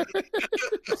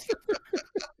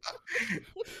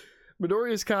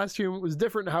 Midoriya's costume was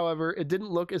different, however. It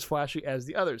didn't look as flashy as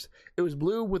the others. It was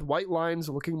blue with white lines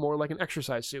looking more like an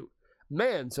exercise suit.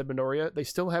 Man, said Midoriya, they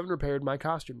still haven't repaired my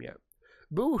costume yet.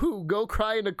 Boo-hoo, go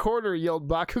cry in a corner, yelled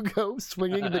Bakugo,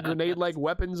 swinging the grenade-like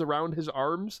weapons around his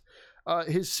arms.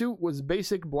 His suit was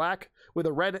basic black with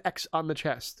a red X on the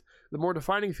chest. The more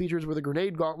defining features were the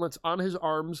grenade gauntlets on his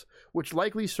arms, which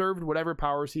likely served whatever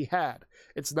powers he had.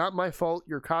 It's not my fault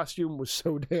your costume was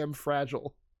so damn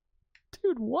fragile.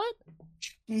 Dude, what?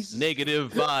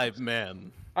 Negative vibe,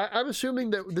 man. I'm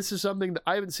assuming that this is something that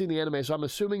I haven't seen the anime, so I'm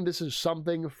assuming this is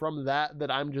something from that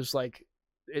I'm just like,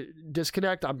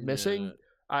 disconnect I'm missing.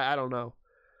 I don't know.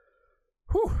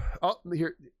 Whew. Oh,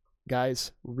 here,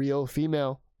 guys, real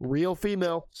female.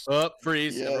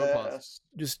 Freeze. Yes.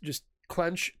 Just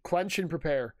clench and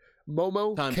prepare.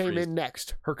 Momo came in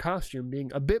next, her costume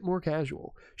being a bit more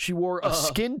casual. She wore a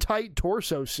skin-tight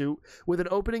torso suit with an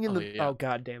opening in the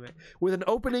god damn it, with an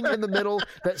opening in the middle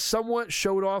that somewhat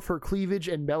showed off her cleavage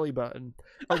and belly button.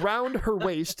 Around her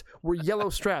waist were yellow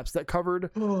straps that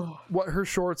covered what her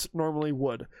shorts normally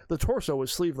would. The torso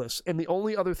was sleeveless, and the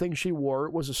only other thing she wore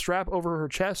was a strap over her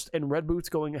chest and red boots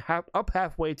going up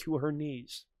halfway to her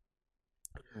knees.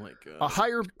 Oh my god. A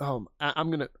higher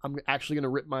I'm actually gonna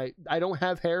rip my I don't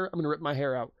have hair, I'm gonna rip my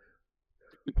hair out.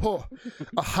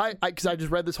 Because I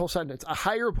just read this whole sentence. A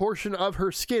higher portion of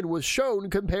her skin was shown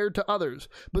compared to others,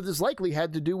 but this likely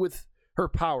had to do with her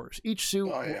powers. Each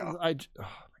suit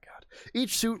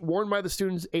each suit worn by the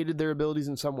students aided their abilities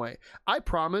in some way. I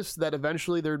promised that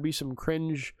eventually there'd be some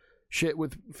cringe shit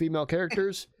with female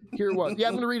characters. Here it was. Yeah,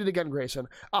 I'm going to read it again, Grayson.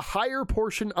 A higher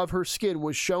portion of her skin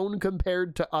was shown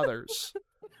compared to others.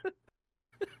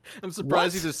 I'm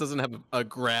surprised he just doesn't have a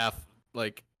graph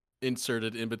like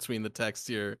inserted in between the text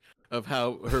here of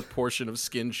how her portion of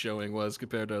skin showing was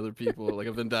compared to other people, like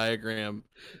a Venn diagram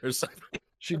or something.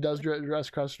 She does dress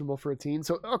questionable for a teen.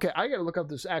 So, okay, I got to look up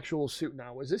this actual suit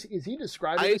now. Is he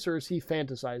describing this or is he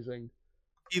fantasizing?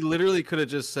 He literally could have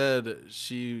just said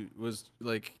she was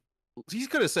like, he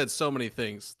could have said so many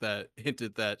things that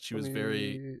hinted that she was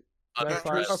very.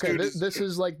 Okay, this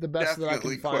is like the best that I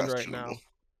can find right now.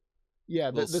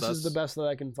 Yeah, this is the best that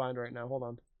I can find right now. Hold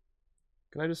on.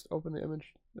 Can I just open the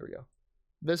image? There we go.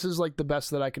 This is like the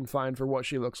best that I can find for what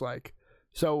she looks like.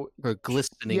 So her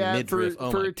glistening midriff.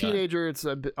 For a teenager, it's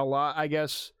a lot, I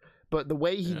guess. But the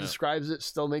way he describes it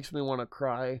still makes me want to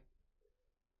cry.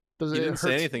 He didn't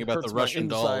say anything about the Russian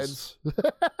dolls.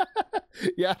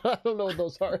 Yeah, I don't know what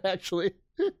those are actually.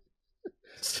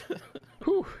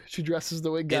 Whew, she dresses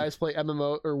the way guys play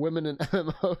MMO or women in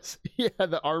MMOs. Yeah,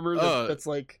 the armor that's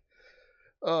like,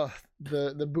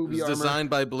 the booby armor. Designed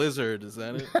by Blizzard. Is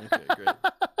that it? Okay,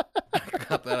 great.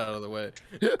 Got that out of the way.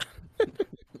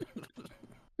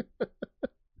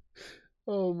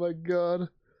 Oh my god.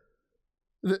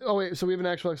 Oh wait, so we have an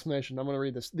actual explanation. I'm going to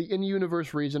read this. The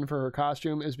in-universe reason for her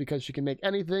costume is because she can make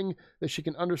anything that she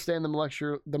can understand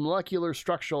the molecular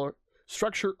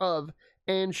structure of,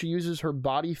 and she uses her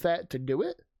body fat to do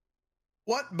it.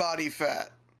 What body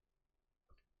fat?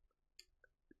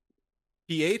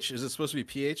 pH? Is it supposed to be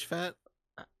pH fat?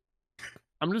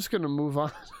 I'm just going to move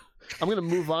on. I'm going to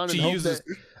move on and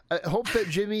hope that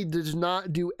Jimmy does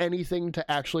not do anything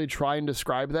to actually try and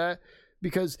describe that.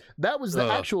 Because that was the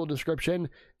actual description.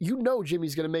 You know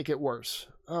Jimmy's going to make it worse.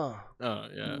 Oh,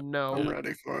 yeah. No. I'm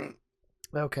ready for it.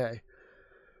 Okay.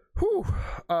 Whew.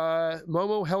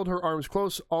 Momo held her arms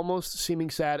close, almost seeming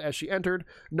sad as she entered.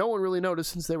 No one really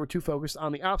noticed since they were too focused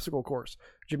on the obstacle course.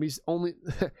 Jimmy's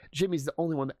the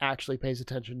only one that actually pays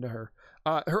attention to her.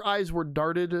 Her eyes were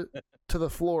darted to the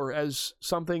floor as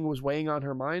something was weighing on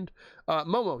her mind.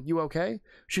 Momo, you okay?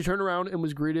 She turned around and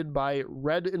was greeted by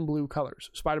red and blue colors.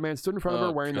 Spider-Man stood in front of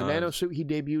her wearing the nano suit he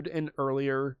debuted in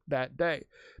earlier that day.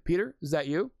 Peter, is that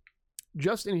you?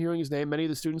 Just in hearing his name, many of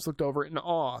the students looked over in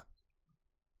awe.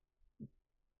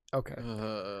 Okay.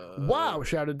 Wow,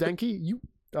 shouted Denki.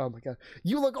 Oh my god.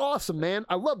 You look awesome, man.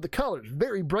 I love the colors.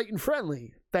 Very bright and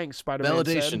friendly. Thanks, Spider-Man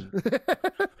said.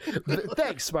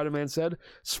 Thanks, Spider-Man said,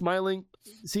 smiling.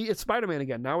 See, it's Spider-Man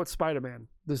again. Now it's Spider-Man.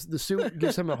 The suit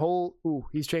gives him a whole... Ooh,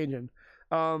 he's changing.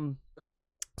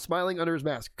 Smiling under his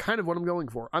mask. Kind of what I'm going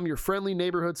for. I'm your friendly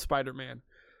neighborhood Spider-Man.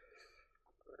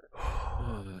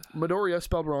 Midoriya,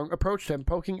 spelled wrong, approached him,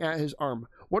 poking at his arm.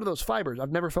 What are those fibers?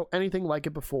 I've never felt anything like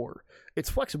it before. It's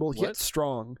flexible, yet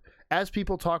strong. As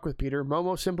people talk with Peter,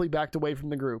 Momo simply backed away from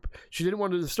the group. She didn't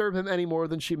want to disturb him any more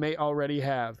than she may already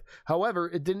have. However,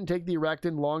 it didn't take the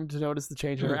Arachnid long to notice the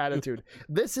change in her attitude.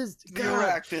 This is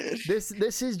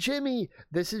This is Jimmy.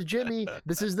 This is Jimmy.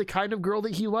 This is the kind of girl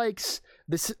that he likes.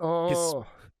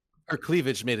 Her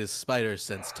cleavage made his spider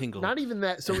sense tingle. Not even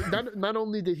that. So not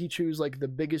only did he choose like the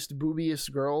biggest,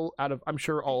 boobiest girl out of, I'm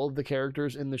sure, all of the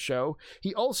characters in the show,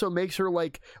 he also makes her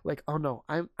like, oh no,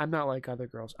 I'm not like other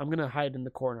girls. I'm gonna hide in the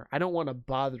corner. I don't want to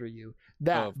bother you.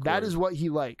 That is what he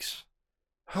likes.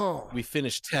 Oh. We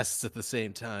finished tests at the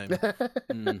same time.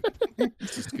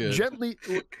 This is good.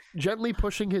 Gently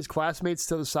pushing his classmates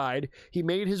to the side, he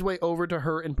made his way over to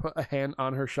her and put a hand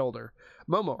on her shoulder.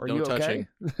 Momo, are you okay?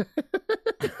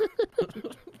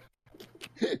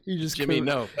 He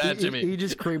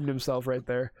just creamed himself right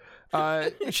there.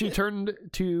 She turned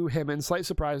to him in slight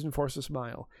surprise and forced a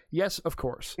smile. Yes, of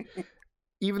course.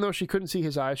 Even though she couldn't see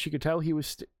his eyes, she could tell he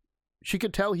was She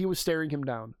could tell he was staring him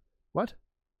down. What?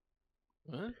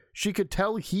 What? She could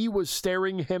tell he was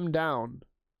staring him down.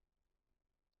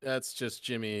 That's just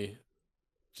Jimmy.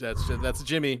 That's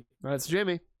Jimmy. That's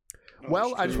Jimmy.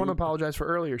 Well, I just want to apologize for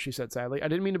earlier, she said sadly. I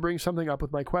didn't mean to bring something up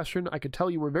with my question. I could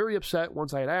tell you were very upset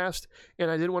once I had asked,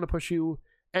 and I didn't want to push you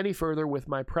any further with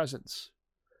my presence.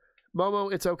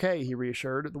 Momo, it's okay, he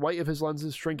reassured, the white of his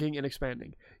lenses shrinking and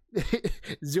expanding.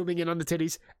 Zooming in on the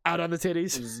titties, out on the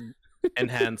titties.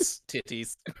 Enhance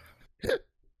titties.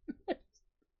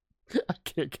 I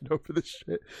can't get over this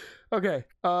shit. Okay.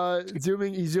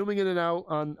 He's zooming in and out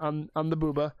on the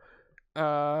booba.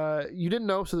 You didn't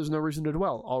know, so there's no reason to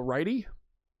dwell. Alrighty?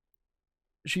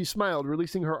 She smiled,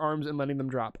 releasing her arms and letting them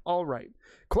drop. All right.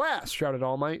 Class, shouted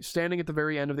All Might, standing at the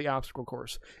very end of the obstacle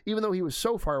course. Even though he was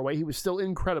so far away, he was still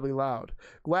incredibly loud.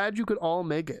 Glad you could all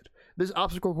make it. This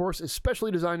obstacle course is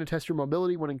specially designed to test your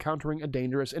mobility when encountering a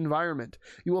dangerous environment.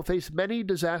 You will face many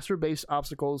disaster-based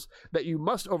obstacles that you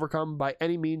must overcome by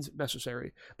any means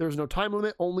necessary. There is no time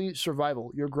limit, only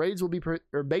survival. Your grades will be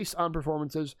based on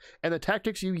performances and the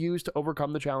tactics you use to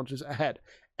overcome the challenges ahead.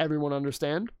 Everyone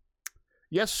understand?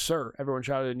 Yes, sir, everyone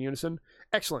shouted in unison.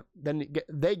 Excellent. Then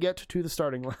they get to the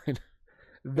starting line.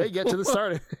 They get to the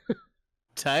starting.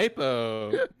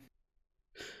 Typo.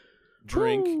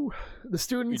 Drink. Woo. The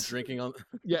students. You drinking on.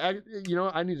 Yeah,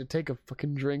 I need to take a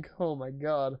fucking drink. Oh my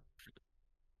god.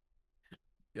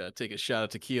 Gotta take a shot of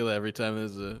tequila every time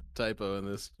there's a typo in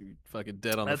this. You're fucking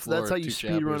dead on the floor. That's how you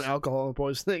speedrun alcohol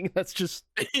poisoning. That's just.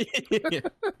 Yeah.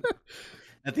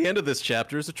 At the end of this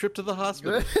chapter is a trip to the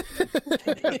hospital.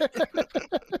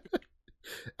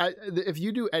 If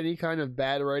you do any kind of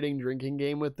bad writing drinking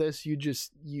game with this,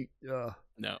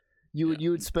 No. You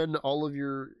would spend all of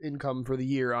your income for the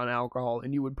year on alcohol,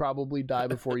 and you would probably die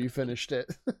before you finished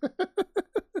it.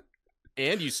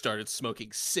 And you started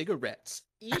smoking cigarettes.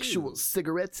 Actual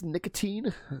cigarettes,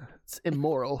 nicotine. It's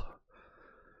immoral.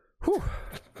 Whew.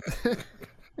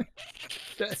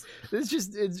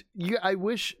 I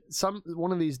wish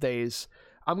one of these days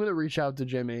I'm gonna reach out to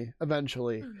Jimmy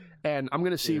eventually, and I'm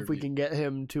gonna see if we can get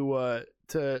him to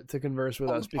converse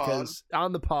with us, because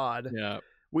on the pod, yeah,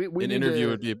 we an interview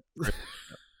would be.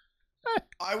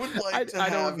 I would like to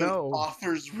have an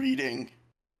author's reading.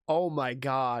 Oh my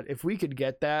god! If we could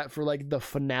get that for like the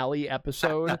finale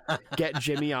episode, get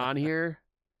Jimmy on here.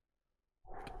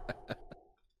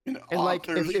 And like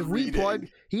if we plug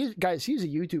he's a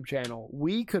YouTube channel,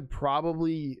 we could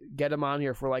probably get him on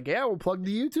here for like, yeah, we'll plug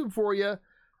the YouTube for you.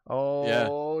 Oh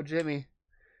yeah. Jimmy,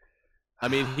 I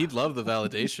mean, he'd love the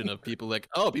validation of people like,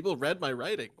 oh, people read my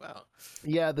writing. Wow.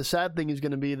 Yeah, the sad thing is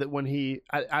going to be that when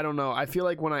I don't know, I feel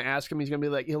like when I ask him, he's going to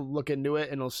be like, he'll look into it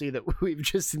and he'll see that we've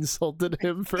just insulted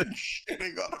him for like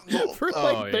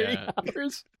 30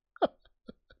 hours.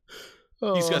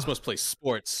 These guys must play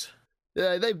sports.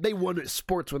 They won at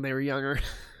sports when they were younger.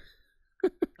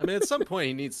 I mean, at some point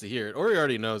he needs to hear it, or he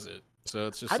already knows it. So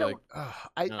it's just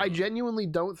I genuinely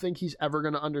don't think he's ever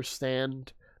going to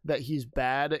understand that he's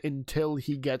bad until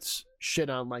he gets shit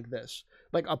on like this.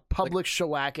 Like a public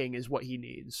shellacking is what he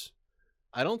needs.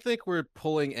 I don't think we're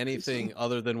pulling anything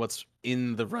other than what's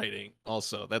in the writing.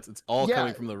 Also, it's all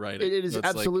coming from the writing. It is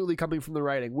absolutely coming from the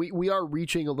writing. We are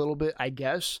reaching a little bit, I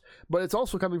guess, but it's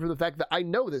also coming from the fact that I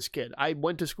know this kid. I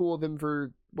went to school with him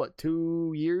for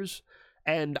 2 years,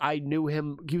 and I knew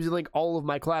him. He was in like all of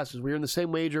my classes. We were in the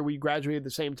same major. We graduated at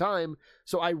the same time,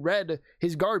 so I read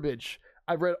his garbage.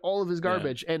 I've read all of his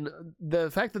garbage, and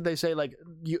the fact that they say like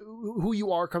who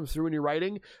you are comes through in your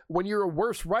writing. When you're a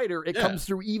worse writer, it comes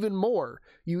through even more.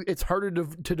 It's harder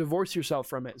to divorce yourself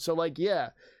from it. So like,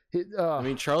 I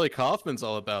mean, Charlie Kaufman's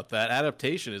all about that.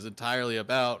 Adaptation is entirely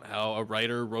about how a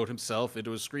writer wrote himself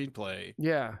into a screenplay.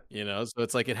 Yeah, so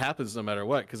it's like it happens no matter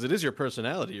what, because it is your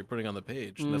personality you're putting on the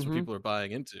page, and that's what people are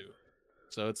buying into.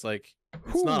 So it's like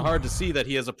it's not hard to see that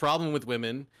he has a problem with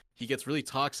women. He gets really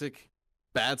toxic,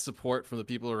 bad support from the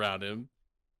people around him,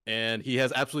 and he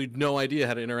has absolutely no idea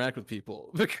how to interact with people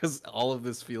because all of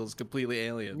this feels completely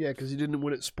alien. Yeah, because he didn't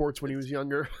win at sports when he was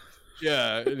younger.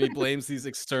 Yeah, and he blames these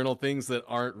external things that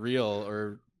aren't real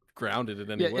or grounded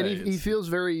in any way. And he feels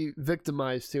very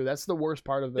victimized too. That's the worst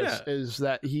part of this, is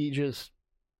that he just...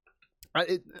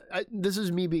 this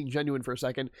is me being genuine for a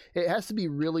second. It has to be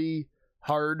really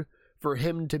hard for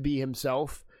him to be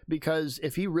himself, because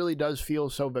if he really does feel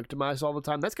so victimized all the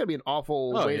time, that's going to be an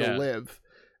awful way to live.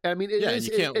 I mean,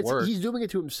 he's doing it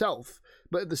to himself,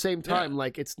 but at the same time,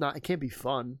 like it can't be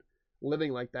fun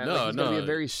living like that. He's going to be a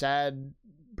very sad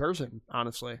person,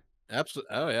 honestly.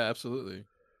 Absolutely. Oh yeah, absolutely.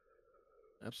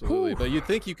 Absolutely. But you'd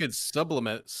think you could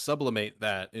sublimate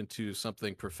that into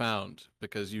something profound,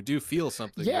 because you do feel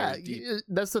something. Yeah, really deep,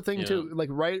 that's the thing too. Like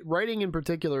writing in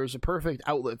particular is a perfect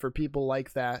outlet for people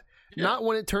like that. Yeah. Not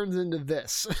when it turns into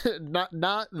this, not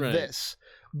right. This,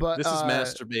 but this is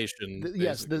masturbation.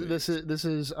 Yes, this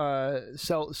is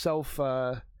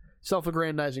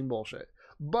self-aggrandizing bullshit.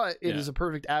 But it is a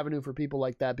perfect avenue for people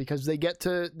like that, because you get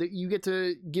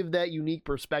to give that unique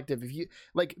perspective. If you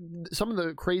like, some of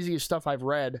the craziest stuff I've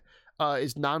read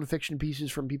is nonfiction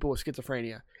pieces from people with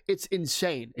schizophrenia. It's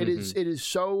insane. It is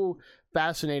so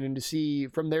fascinating to see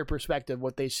from their perspective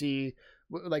what they see,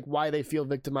 like why they feel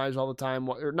victimized all the time,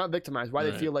 or not victimized, why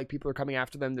they feel like people are coming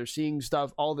after them. They're seeing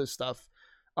stuff, all this stuff.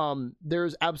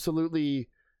 There's absolutely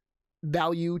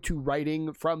value to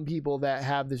writing from people that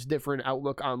have this different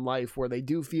outlook on life, where they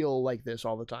do feel like this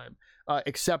all the time,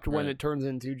 except when it turns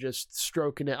into just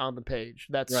stroking it on the page.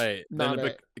 That's right. Not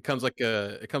then it comes like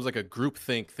a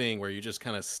groupthink thing, where you just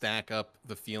kind of stack up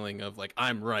the feeling of like,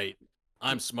 I'm right,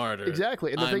 I'm smarter.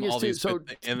 Exactly. And the thing is too, so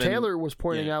Taylor was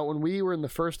pointing out when we were in the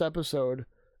first episode,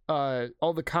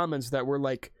 all the comments that were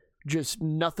like just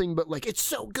nothing but like, it's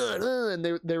so good, and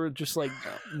they were just like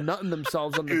nutting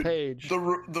themselves on the page.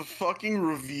 The fucking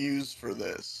reviews for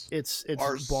this, it's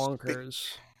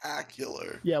bonkers.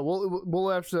 Spectacular. Yeah, we'll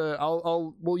have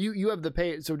to. You have the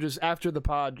page, so just after the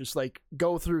pod, just like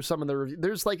go through some of the reviews.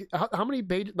 There's like how many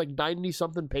pages? Like 90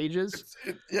 something pages.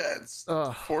 It's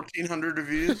 1,400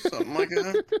 reviews, something like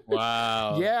that.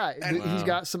 Wow. Yeah, he's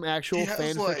got some actual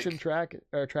fan fiction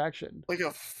traction. Like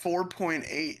a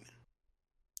 4.8.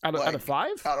 Out of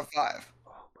 5? Out of 5.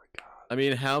 Oh my god! I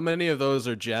mean, how many of those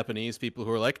are Japanese people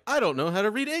who are like, I don't know how to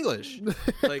read English?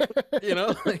 Like,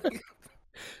 like,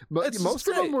 but most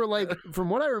of them were like,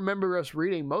 from what I remember us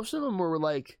reading, most of them were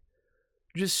like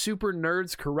just super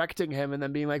nerds correcting him and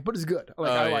then being like, "But it's good.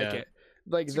 Like I like it."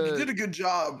 Like you did a good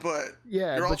job, but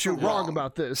you're wrong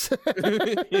about this.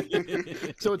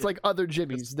 So it's like other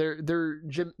Jimmies. They're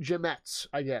Jimettes,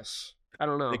 I guess. I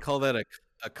don't know. They call that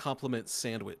a compliment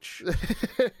sandwich.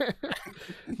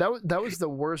 that was the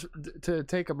worst. To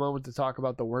take a moment to talk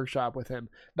about the workshop with him,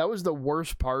 that was the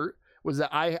worst part. Was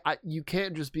that you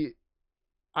can't just be.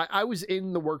 I was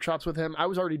in the workshops with him. I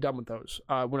was already done with those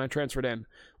when I transferred in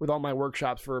with all my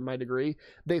workshops for my degree.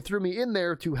 They threw me in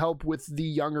there to help with the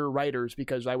younger writers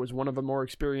because I was one of the more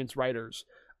experienced writers.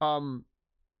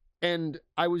 And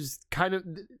I was kind of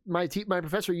my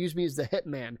professor used me as the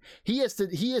hitman. He has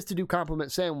to do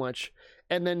compliment sandwich,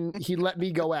 and then he let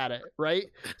me go at it, right?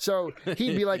 So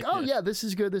he'd be like, "Oh yeah, this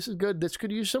is good. This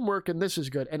could use some work, and this is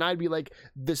good." And I'd be like,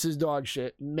 "This is dog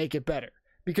shit. Make it better."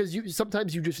 Because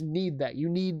sometimes you just need that. You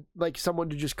need like someone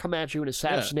to just come at you and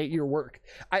assassinate your work.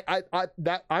 I'm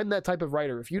that type of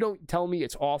writer. If you don't tell me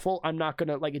it's awful, I'm not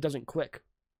gonna it doesn't click.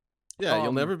 Yeah,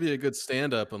 you'll never be a good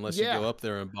stand-up unless you go up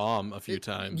there and bomb a few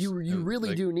times. You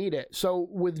really do need it. So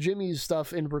with Jimmy's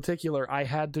stuff in particular, I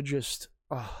had to just,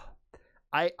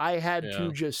 I had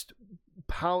to just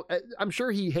pound. I'm sure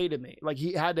he hated me. Like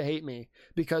he had to hate me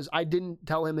because I didn't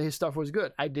tell him his stuff was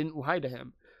good. I didn't lie to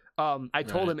him. I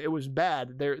told him it was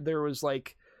bad. There was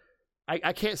like,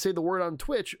 I can't say the word on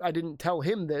Twitch. I didn't tell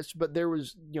him this, but there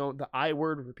was, the I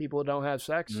word for people who don't have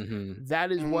sex. Mm-hmm.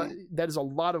 That is a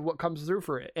lot of what comes through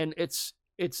for it. And it's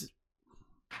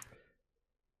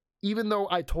even though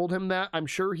I told him that, I'm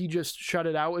sure he just shut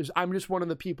it out. I'm just one of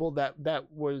the people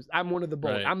I'm one of the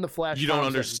bullies. Right. I'm the Flash. You don't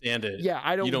understand it. Yeah,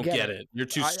 I don't. You don't get it. You're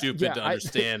too stupid to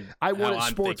understand. I wanted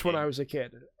sports when I was a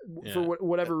kid. Yeah. For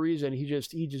whatever reason, he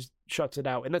just shuts it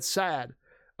out, and that's sad.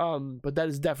 But that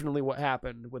is definitely what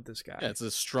happened with this guy. Yeah, it's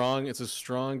a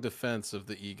strong defense of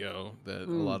the ego that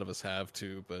a lot of us have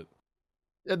too. But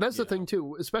and that's the thing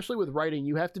too, especially with writing,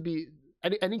 you have to be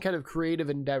any kind of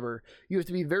creative endeavor. You have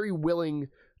to be very willing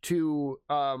to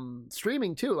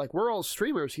streaming too. Like we're all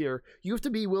streamers here. You have to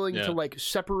be willing to like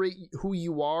separate who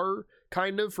you are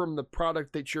kind of from the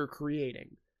product that you're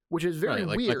creating, which is very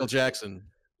like weird. Michael Jackson.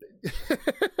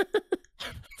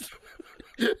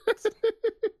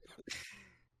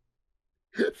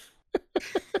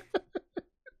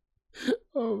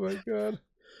 Oh my god.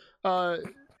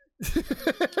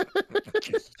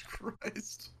 Jesus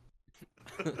Christ.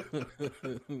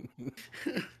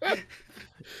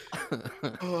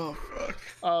 Oh fuck.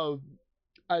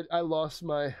 I lost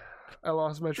my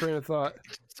train of thought.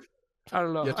 I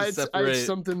don't know. I had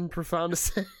something profound to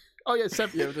say. Oh yeah,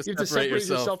 you have to separate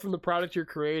yourself from the product you're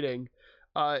creating.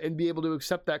 And be able to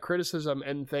accept that criticism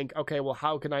and think, okay, well,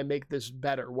 how can I make this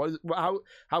better?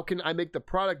 How can I make the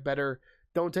product better?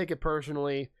 Don't take it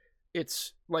personally.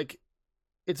 It's like,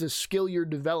 it's a skill you're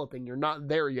developing. You're not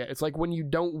there yet. It's like when you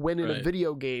don't win in a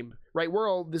video game, right? We're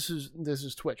all this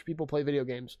is Twitch. People play video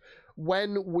games.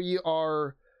 When we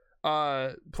are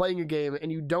playing a game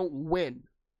and you don't win,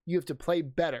 you have to play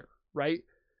better, right?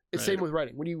 It's same with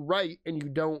writing. When you write and you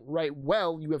don't write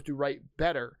well, you have to write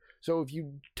better. So if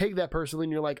you take that personally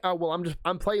and you're like, oh well,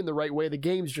 I'm playing the right way. The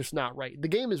game's just not right. The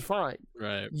game is fine.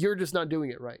 Right. You're just not doing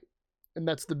it right, and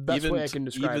that's the best way I can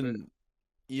describe it.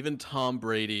 Even Tom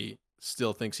Brady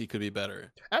still thinks he could be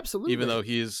better. Absolutely. Even though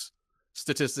he's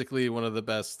statistically one of the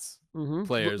best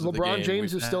players. LeBron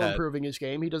James is still improving his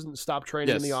game. He doesn't stop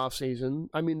training in the off season.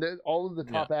 I mean, all of the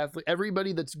top athletes,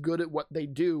 everybody that's good at what they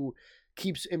do,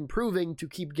 keeps improving to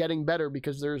keep getting better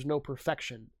because there's no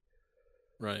perfection.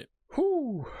 Right.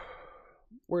 Whew.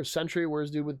 Where's Sentry?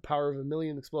 Where's dude with power of a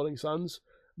million exploding suns?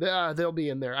 They'll be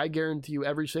in there. I guarantee you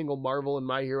every single Marvel and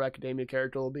My Hero Academia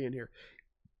character will be in here.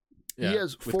 Yeah, he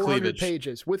has 400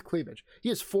 pages with cleavage. He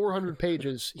has 400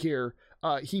 pages here.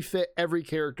 He fit every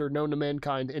character known to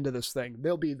mankind into this thing.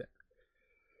 They'll be there.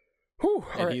 Whew,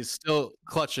 and he's still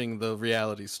clutching the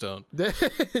reality stone.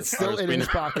 It's still in his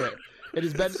pocket. It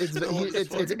has been.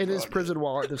 It's in his prison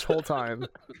wallet this whole time.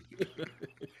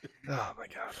 Oh my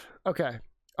god. Okay.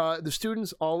 The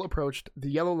students all approached the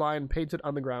yellow line painted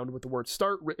on the ground with the word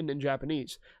 "start" written in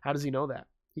Japanese. How does he know that?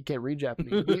 He can't read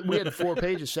Japanese. We had 4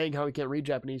 pages saying how he can't read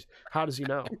Japanese. How does he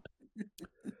know?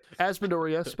 As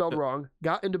Midoriya, spelled wrong,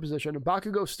 got into position,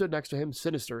 Bakugo stood next to him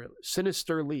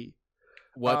sinisterly.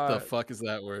 What the fuck is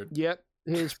that word? Yep.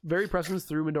 His very presence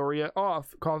threw Midoriya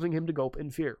off, causing him to gulp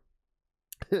in fear.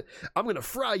 I'm going to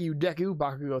fry you, Deku,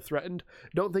 Bakugo threatened.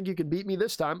 Don't think you can beat me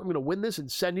this time. I'm going to win this and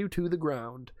send you to the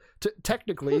ground.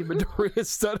 Technically, Midoriya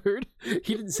stuttered. He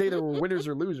didn't say there were winners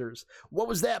or losers. What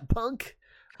was that, punk?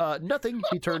 Nothing,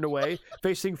 he turned away,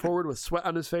 facing forward with sweat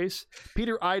on his face.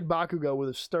 Peter eyed Bakugo with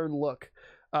a stern look.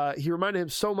 He reminded him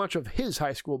so much of his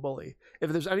high school bully.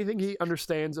 If there's anything he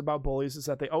understands about bullies, it's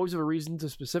that they always have a reason to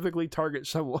specifically target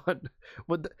someone.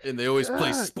 And they always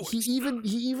play sports. He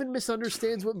even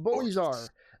misunderstands what bullies are.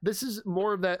 This is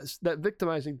more of that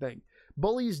victimizing thing.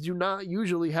 Bullies do not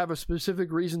usually have a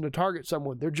specific reason to target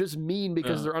someone. They're just mean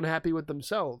because they're unhappy with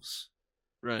themselves.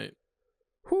 Right.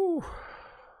 Whew.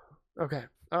 Okay.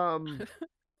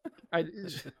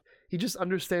 He just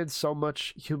understands so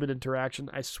much human interaction.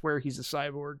 I swear he's a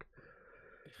cyborg.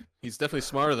 He's definitely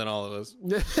smarter than all of us.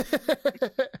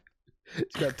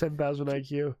 He's got 10,000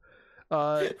 IQ.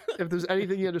 If there's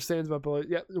anything he understands about bullies,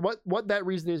 what that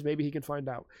reason is, maybe he can find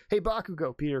out. Hey,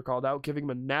 Bakugo, Peter called out, giving him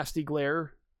a nasty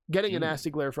glare, getting a nasty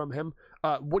glare from him.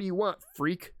 What do you want,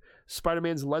 freak?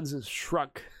 Spider-Man's lenses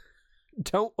shrunk.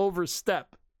 Don't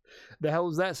overstep. The hell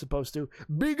is that supposed to?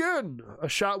 Begin! A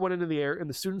shot went into the air, and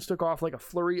the students took off like a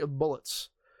flurry of bullets.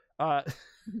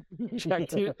 Jack,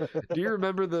 do you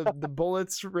remember the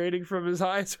bullets raining from his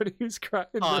eyes when he was crying?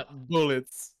 Hot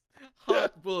bullets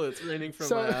raining from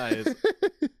my eyes.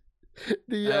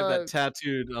 I have that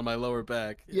tattooed on my lower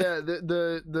back. Yeah,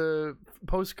 the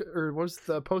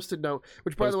post-it note,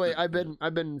 which by the way, I've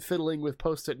been fiddling with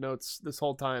post-it notes this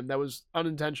whole time. That was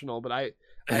unintentional, but I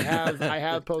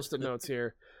have post-it notes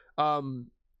here.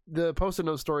 The post-it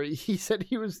note story, he said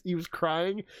he was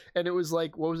crying, and it was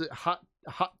like, what was it, hot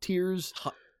tears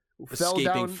fell escaping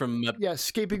down from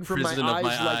escaping from my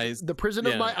eyes, the prison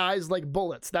of my eyes like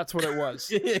bullets. That's what it was.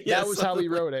 That was how he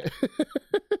wrote it.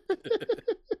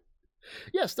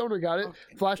 Yeah, Stoner got it.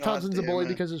 Flash Thompson's a bully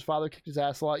because his father kicked his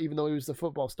ass a lot, even though he was the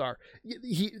football star.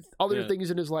 He other things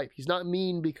in his life. He's not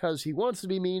mean because he wants to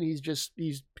be mean.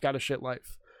 He's got a shit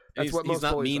life. That's what most he's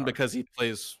not bullies mean are. Because he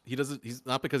plays. He's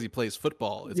not because he plays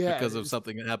football. It's because of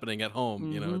something happening at home.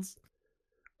 Mm-hmm. You know. It's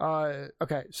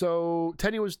okay. So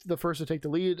Tenny was the first to take the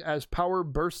lead as power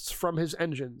bursts from his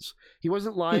engines. He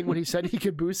wasn't lying when he said he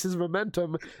could boost his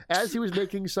momentum as he was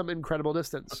making some incredible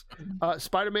distance.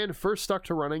 Spider-Man first stuck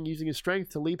to running, using his strength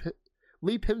to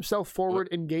leap himself forward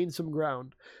and gain some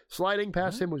ground. Sliding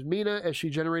past him was Mina as she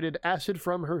generated acid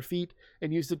from her feet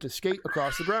and used it to skate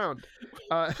across the ground.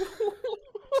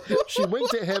 She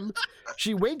winked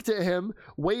at him,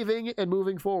 waving and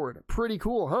moving forward. Pretty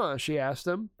cool, huh? She asked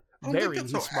him. Very, he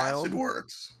smiled. Acid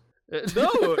works.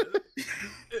 No,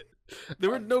 there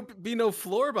would be no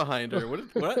floor behind her.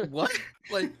 What?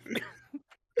 Like,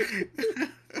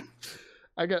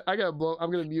 I got blow.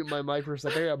 I'm gonna mute my mic for a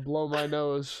second. I gotta blow my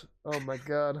nose. Oh my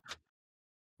god.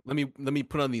 Let me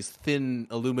put on these thin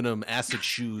aluminum acid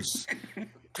shoes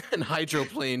and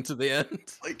hydroplane to the end.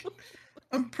 Like,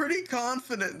 I'm pretty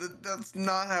confident that that's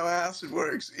not how acid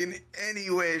works in any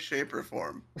way, shape, or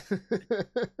form.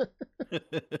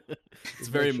 It's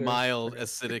very mild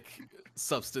acidic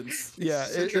substance. Yeah,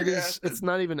 it is. It's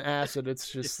not even acid. It's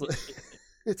just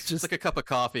it's like a cup of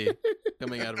coffee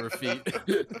coming out of her feet.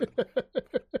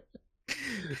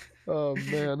 Oh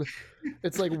man,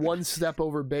 it's like one step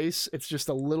over base. It's just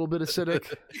a little bit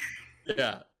acidic.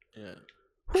 Yeah.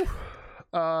 Whew.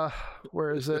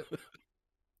 Where is it?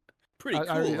 Pretty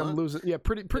cool. I'm losing. Yeah,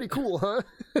 pretty cool, huh?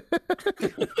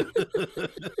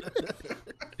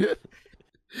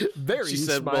 Very. She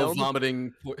said smiled.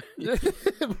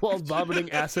 while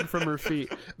vomiting acid from her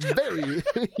feet. Very.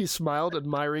 He smiled,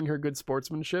 admiring her good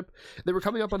sportsmanship. They were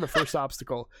coming up on the first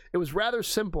obstacle. It was rather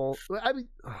simple. I mean,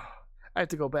 I have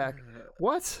to go back.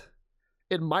 What?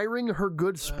 Admiring her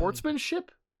good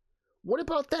sportsmanship? What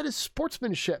about that is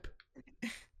sportsmanship?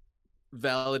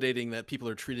 Validating that people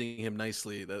are treating him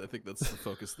nicely. I think that's the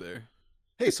focus there.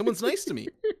 Hey, someone's nice to me.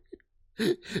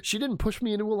 She didn't push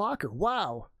me into a locker.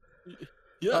 Wow.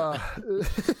 Yeah.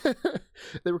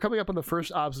 They were coming up on the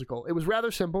first obstacle. It was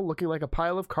rather simple, looking like a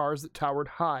pile of cars that towered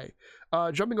high.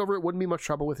 Jumping over it wouldn't be much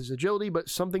trouble with his agility, but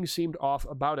something seemed off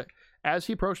about it. As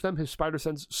he approached them, his spider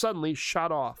sense suddenly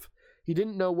shot off. He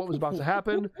didn't know what was about to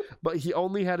happen, but he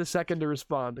only had a second to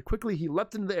respond. Quickly, he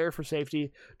leapt into the air for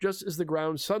safety, just as the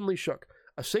ground suddenly shook.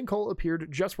 A sinkhole appeared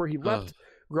just where he leapt,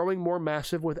 growing more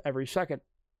massive with every second.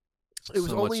 It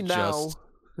was only now...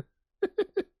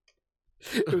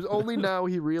 It was only now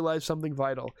he realized something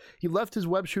vital. He left his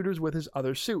web shooters with his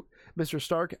other suit. Mr.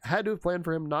 Stark had to have planned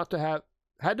for him not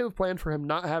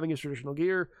having his traditional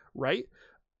gear, right?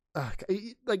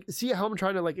 Like, see how I'm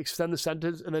trying to like extend the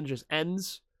sentence and then just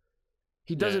ends?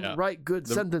 He doesn't write good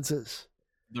sentences.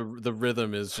 The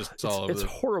rhythm is just all over. It's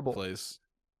horrible. Place.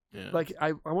 Yeah. Like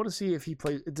I want to see if he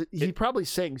plays. He probably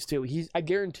sings too. I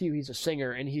guarantee you he's a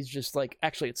singer, and he's just like,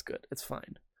 actually, it's good. It's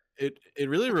fine. It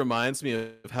really reminds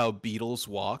me of how beetles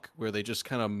walk, where they just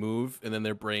kind of move, and then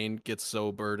their brain gets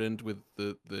so burdened with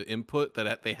the input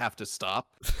that they have to stop,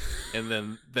 and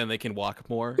then they can walk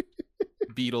more.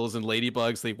 Beetles and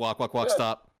ladybugs, they walk,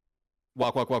 stop,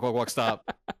 walk,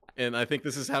 stop. And I think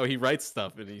this is how he writes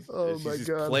stuff, and he's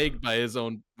plagued by his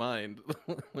own mind.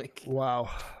 Like, wow.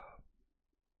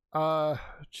 I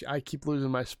keep losing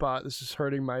my spot. This is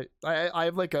hurting my. I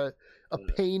have like a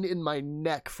pain in my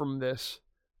neck from this.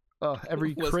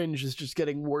 Every cringe is just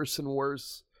getting worse and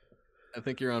worse. I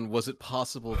think you're on. Was it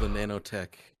possible the nanotech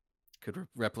could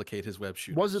replicate his web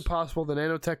shooters? Was it possible the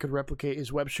nanotech could replicate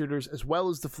his web shooters as well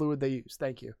as the fluid they used?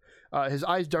 Thank you. His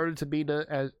eyes darted to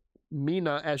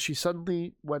Mina as she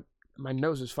suddenly went. My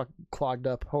nose is fucking clogged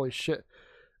up. Holy shit!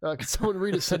 Can someone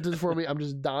read a sentence for me? I'm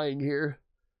just dying here.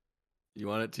 You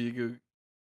want it, Tigu?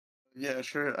 Yeah,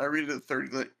 sure. I read it at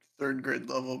third grade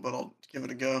level, but I'll give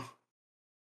it a go.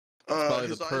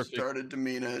 His eyes darted to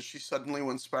Mina as she suddenly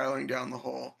went spiraling down the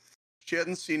hole. She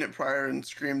hadn't seen it prior and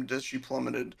screamed as she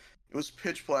plummeted. It was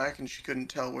pitch black and she couldn't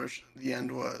tell where the end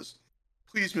was.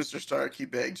 Please, Mr. Stark, he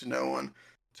begged to no one.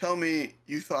 Tell me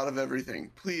you thought of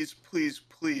everything. Please, please,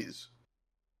 please.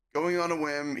 Going on a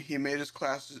whim, he made his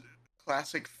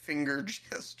classic finger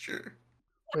gesture.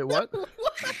 Wait, what?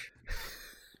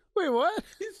 Wait, what?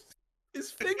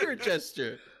 His finger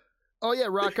gesture. Oh yeah,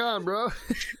 rock on, bro.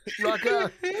 Rock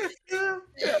on.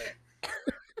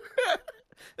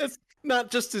 That's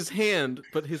not just his hand,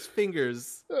 but his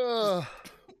fingers. Whoo!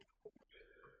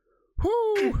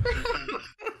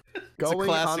 It's a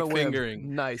classic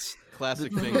fingering. Nice.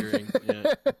 Classic fingering.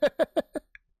 Yeah.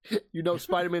 You know,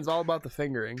 Spider-Man's all about the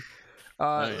fingering.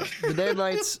 The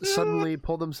nanites suddenly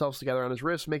pulled themselves together on his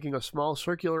wrist, making a small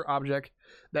circular object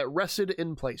that rested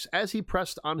in place. As he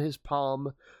pressed on his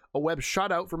palm, a web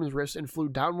shot out from his wrist and flew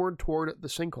downward toward the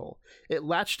sinkhole. It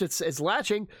latched itself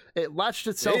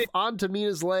onto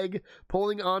Mina's leg,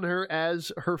 pulling on her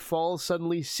as her fall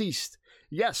suddenly ceased.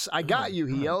 Yes, I got you,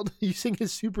 he yelled, using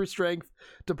his super strength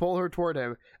to pull her toward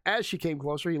him. As she came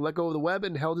closer, he let go of the web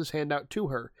and held his hand out to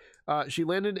her. She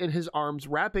landed in his arms,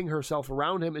 wrapping herself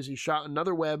around him as he shot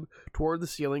another web toward the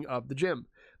ceiling of the gym.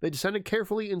 They descended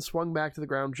carefully and swung back to the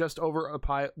ground just over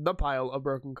the pile of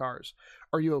broken cars.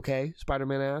 Are you okay?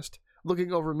 Spider-Man asked,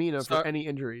 looking over Mina for any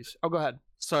injuries. Oh, go ahead.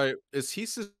 Sorry, is he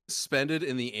suspended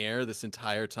in the air this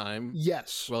entire time?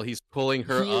 Yes. Well, he's pulling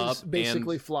her up. Is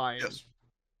basically and flying. Yes.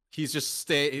 He's just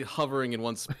hovering in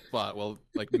one spot while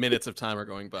like minutes of time are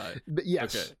going by. But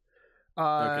yes.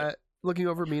 Okay. Looking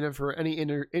over Mina for any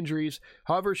injuries.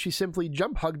 However, she simply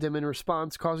jump hugged him in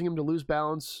response, causing him to lose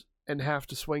balance and have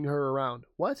to swing her around.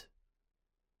 What?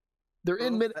 They're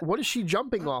in mid. What is she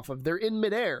jumping off of? They're in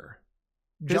midair.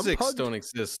 Physics don't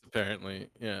exist, apparently.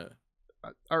 Yeah.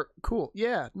 Cool.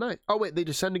 Yeah. Nice. Oh wait, they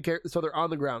descended. So they're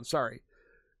on the ground. Sorry,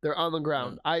 they're on the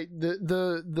ground. Yeah.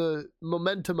 The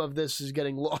momentum of this is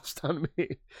getting lost on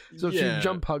me. So she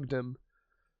jump hugged him.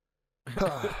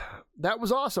 That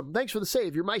was awesome. Thanks for the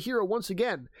save. You're my hero once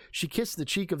again. She kissed the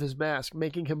cheek of his mask,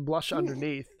 making him blush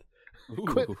underneath.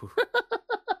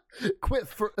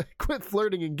 Quit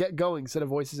flirting and get going, said a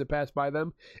voice as it passed by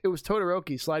them. It was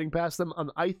Todoroki sliding past them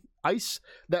on ice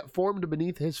that formed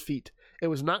beneath his feet. It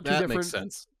was not too different. That makes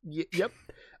sense. Yep.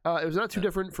 It was not too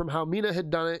different from how Mina had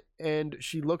done it, and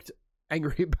she looked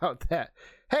angry about that.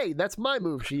 Hey, that's my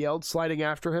move, she yelled, sliding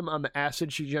after him on the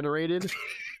acid she generated.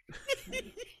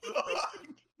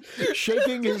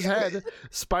 Shaking his head,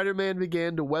 Spider-Man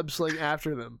began to web-sling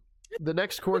after them. The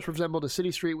next course resembled a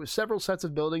city street with several sets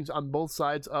of buildings on both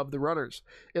sides of the runners.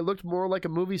 It looked more like a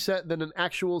movie set than an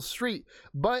actual street,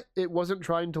 but it wasn't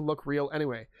trying to look real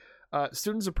anyway.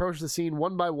 Students approached the scene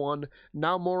one by one,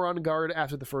 now more on guard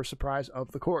after the first surprise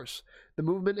of the course. The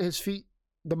moment his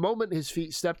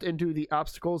feet stepped into the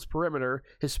obstacle's perimeter,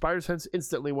 his spider sense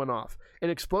instantly went off. An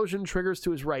explosion triggers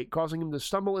to his right, causing him to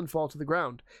stumble and fall to the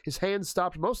ground. His hands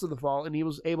stopped most of the fall, and he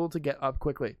was able to get up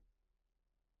quickly.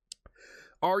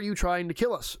 Are you trying to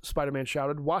kill us? Spider-Man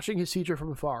shouted, watching his teacher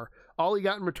from afar. All he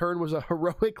got in return was a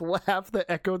heroic laugh that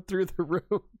echoed through the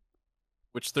room.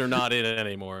 Which they're not in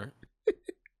anymore.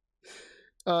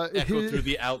 Echoed through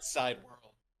the outside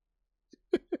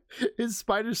world. His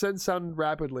spider sense sounded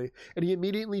rapidly, and he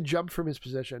immediately jumped from his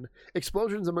position.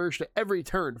 Explosions emerged at every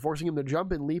turn, forcing him to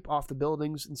jump and leap off the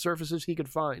buildings and surfaces he could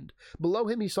find. Below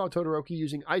him, he saw Todoroki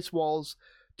using ice walls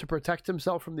to protect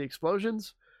himself from the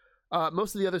explosions.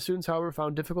 Most of the other students, however,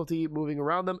 found difficulty moving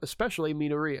around them, especially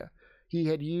Midoriya. He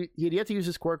had yet to use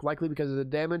his quirk, likely because of the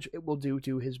damage it will do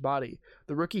to his body.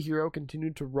 The rookie hero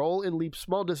continued to roll and leap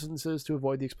small distances to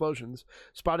avoid the explosions,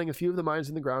 spotting a few of the mines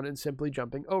in the ground and simply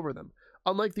jumping over them.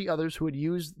 Unlike the others who had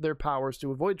used their powers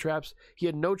to avoid traps, he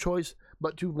had no choice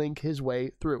but to think his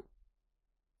way through.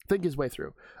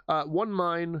 One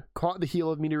mine caught the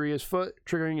heel of Midoriya's foot,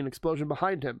 triggering an explosion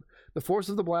behind him. The force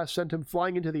of the blast sent him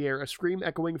flying into the air, a scream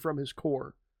echoing from his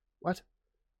core. What?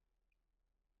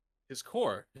 His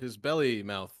core. His belly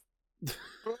mouth.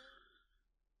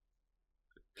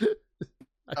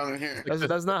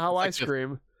 That's not how I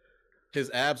scream. His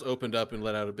abs opened up and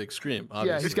let out a big scream.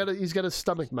 Obviously. Yeah, he's got a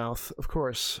stomach mouth, of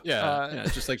course. Yeah,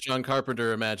 just like John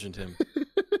Carpenter imagined him.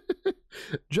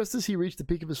 Just as he reached the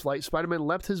peak of his flight, Spider-Man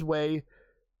leapt his way.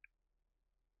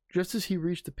 Just as he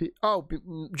reached the peak...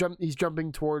 he's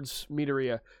jumping towards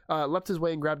Midoriya. Leapt his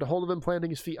way and grabbed a hold of him, planting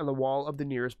his feet on the wall of the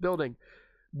nearest building.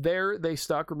 There they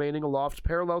stuck, remaining aloft,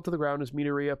 parallel to the ground as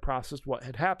Midoriya processed what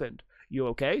had happened. You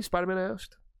okay? Spider-Man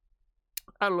asked.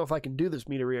 I don't know if I can do this,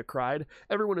 Midoriya cried.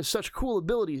 Everyone has such cool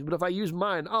abilities, but if I use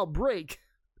mine, I'll break.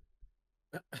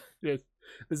 Yes.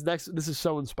 This is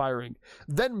so inspiring.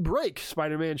 Then break,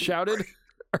 Spider-Man shouted,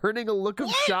 earning a look of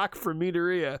shock from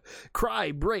Midoriya.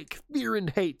 Cry, break, fear and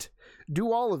hate.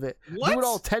 Do all of it. What? Do it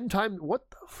all 10 times. What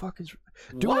the fuck is...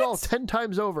 Do it all 10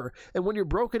 times over. And when you're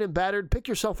broken and battered, pick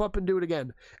yourself up and do it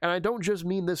again. And I don't just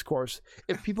mean this course.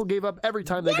 If people gave up every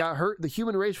time they got hurt, the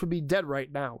human race would be dead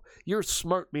right now. You're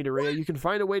smart, Midoriya. You can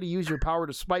find a way to use your power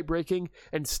despite breaking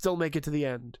and still make it to the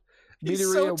end. He's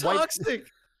so toxic.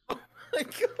 Oh my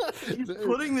God. He's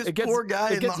putting this poor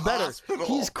guy in the hospital.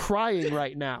 He's crying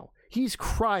right now. He's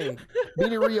crying.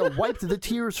 Midoriya wiped the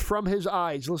tears from his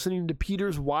eyes, listening to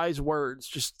Peter's wise words,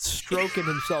 just stroking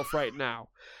himself right now.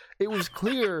 It was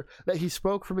clear that he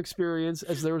spoke from experience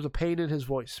as there was a pain in his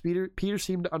voice. Peter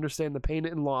seemed to understand the pain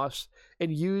and loss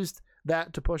and used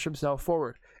that to push himself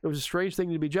forward. It was a strange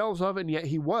thing to be jealous of, and yet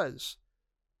he was.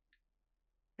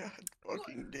 God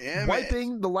fucking damn it.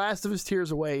 Wiping the last of his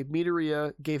tears away,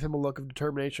 Midoriya gave him a look of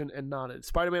determination and nodded.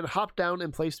 Spider-Man hopped down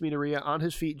and placed Midoriya on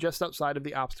his feet just outside of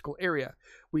the obstacle area.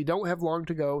 We don't have long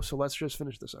to go, so let's just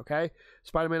finish this, okay?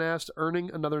 Spider-Man asked, earning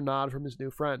another nod from his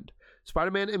new friend.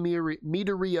 Spider-Man and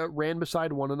Midoriya ran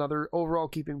beside one another, overall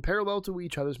keeping parallel to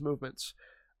each other's movements.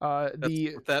 That's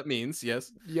what that means,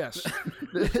 yes. Yes.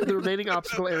 The remaining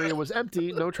obstacle area was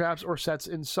empty, no traps or sets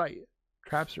in sight.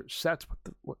 Traps or sets?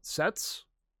 What sets?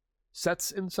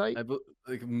 Sets in sight?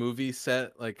 Like a movie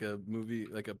set, like a movie,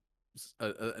 like an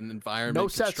environment. No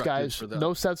sets, guys.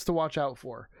 No sets to watch out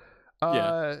for.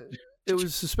 It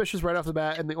was suspicious right off the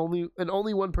bat, and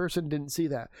only one person didn't see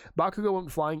that. Bakugo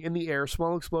went flying in the air,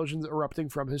 small explosions erupting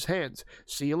from his hands.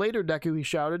 See you later, Deku, he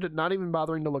shouted, not even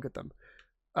bothering to look at them.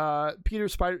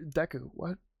 Deku,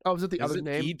 what? Oh, is it the other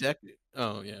name? Deku?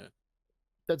 Oh, yeah.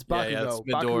 That's Bakugo.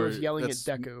 Yeah, Bakugo's yelling at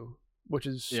Deku, which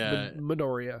is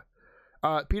Midoriya.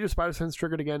 Peter's spider sense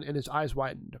triggered again, and his eyes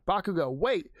widened. Bakugo,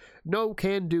 wait! No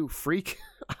can do, freak.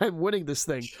 I'm winning this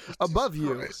thing. Above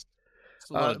you. Christ. It's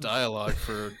a lot of dialogue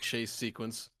for a chase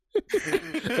sequence.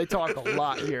 They talk a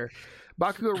lot here.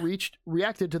 Bakugo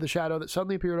reacted to the shadow that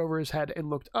suddenly appeared over his head and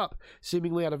looked up.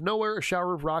 Seemingly out of nowhere, a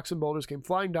shower of rocks and boulders came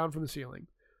flying down from the ceiling.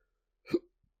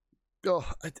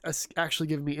 Oh, it's actually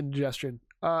giving me indigestion.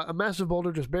 A massive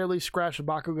boulder just barely scratched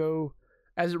Bakugo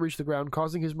as it reached the ground,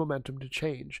 causing his momentum to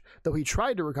change. Though he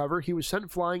tried to recover, he was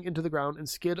sent flying into the ground and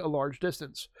skid a large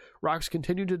distance. Rocks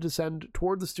continued to descend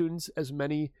toward the students as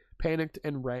many panicked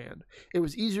and ran. It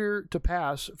was easier to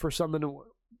pass for some than it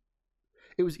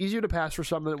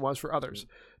was for others.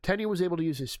 Tenya was able to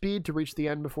use his speed to reach the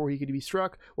end before he could be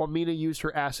struck, while Mina used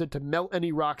her acid to melt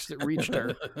any rocks that reached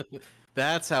her.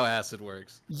 That's how acid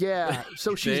works. Yeah,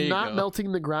 so she's not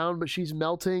melting the ground, but she's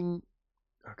melting...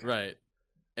 Okay. Right.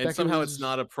 And somehow it's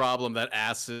not a problem that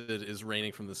acid is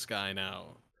raining from the sky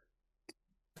now.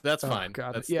 That's fine.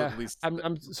 God. That's yeah,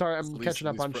 I'm sorry, I'm catching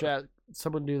up on chat.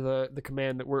 Someone do the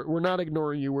command that we're not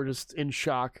ignoring you, we're just in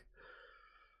shock.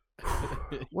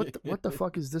 What the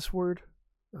fuck is this word?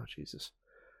 Oh Jesus.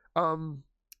 Oh,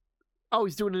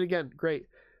 he's doing it again. Great.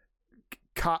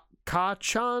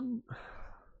 Ka-chan?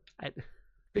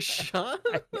 Sean?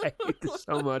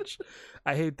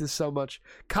 I hate this so much.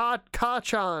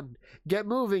 Ka-chan! Get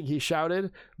moving, he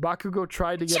shouted. Bakugo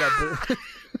tried to get up.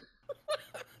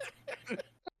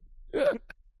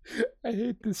 I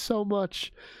hate this so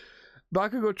much.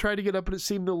 Bakugo tried to get up, but it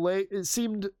seemed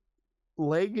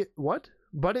leg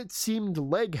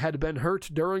had been hurt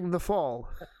during the fall.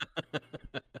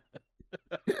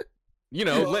 You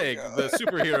know, leg, the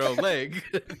superhero leg.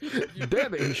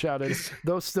 Damn it, he shouted,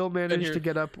 though still managed to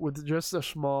get up with just a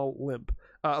small limp.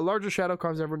 A larger shadow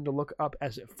caused everyone to look up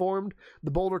as it formed. The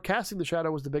boulder casting the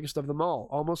shadow was the biggest of them all,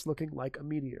 almost looking like a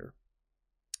meteor.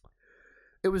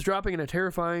 It was dropping at a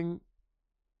terrifying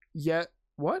yet,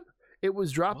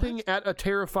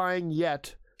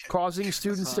 causing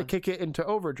students to kick it into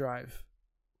overdrive.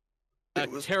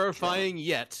 The terrifying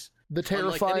yet we've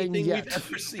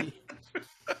ever seen.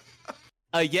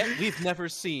 Yet we've never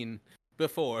seen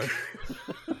before.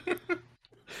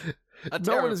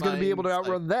 No one is going to be able to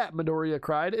outrun that, Midoriya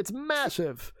cried. It's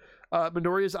massive.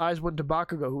 Midoriya's eyes went to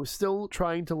Bakugo, who was still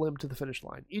trying to limp to the finish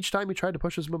line. Each time he tried to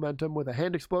push his momentum with a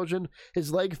hand explosion,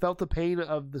 his leg felt the pain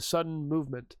of the sudden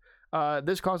movement.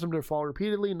 This caused him to fall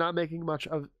repeatedly, not making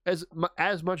as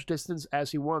much distance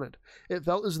as he wanted. It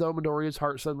felt as though Midoriya's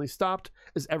heart suddenly stopped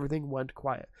as everything went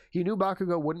quiet. He knew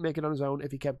Bakugo wouldn't make it on his own.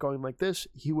 If he kept going like this,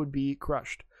 he would be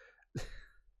crushed.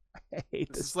 I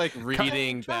hate this. It's like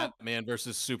reading Batman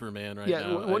versus Superman right now.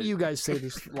 Yeah, what do you guys say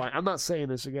this line? I'm not saying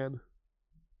this again.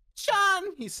 Chan,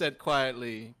 he said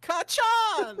quietly.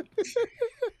 Ka-chan!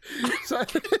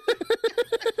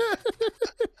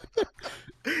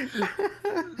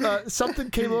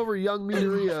 Something came over young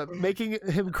Midoriya, making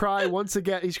him cry once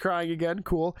again. He's crying again.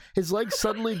 Cool. His legs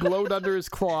suddenly glowed under his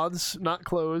cloths, not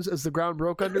clothes, as the ground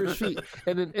broke under his feet.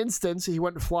 In an instant, he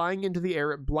went flying into the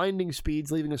air at blinding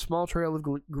speeds, leaving a small trail of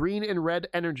green and red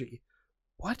energy.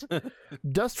 What?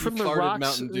 Dust from the rocks.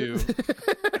 Mountain Dew.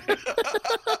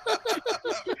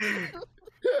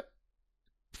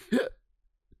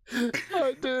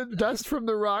 Dust from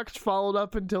the rocks followed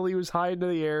up until he was high into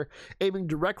the air, aiming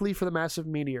directly for the massive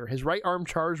meteor. His right arm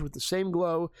charged with the same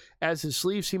glow as his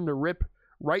sleeve seemed to rip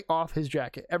right off his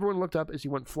jacket. Everyone looked up as he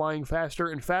went flying faster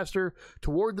and faster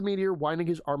toward the meteor, winding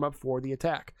his arm up for the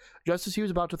attack. Just as he was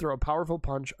about to throw a powerful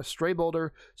punch, a stray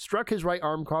boulder struck his right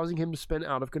arm, causing him to spin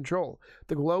out of control.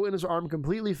 The glow in his arm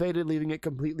completely faded, leaving it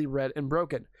completely red and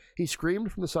broken. He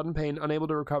screamed from the sudden pain, unable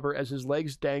to recover as his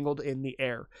legs dangled in the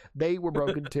air. They were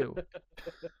broken too.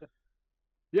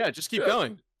 Yeah, just keep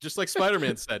going. Just like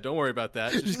Spider-Man said. Don't worry about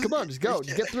that. Just come on, just go.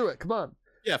 Just get through it. Come on.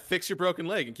 Yeah, fix your broken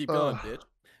leg and keep going, bitch.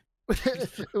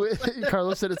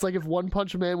 Carlos said it's like if One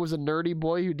Punch Man was a nerdy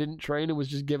boy who didn't train and was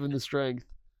just given the strength.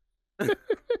 Oh,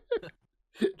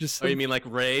 you mean like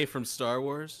Rey from Star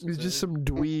Wars? He's just some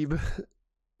dweeb.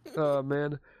 Oh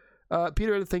man.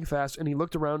 Peter had to think fast, and he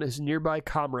looked around at his nearby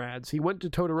comrades. His eyes went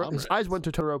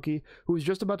to Todoroki, who was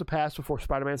just about to pass before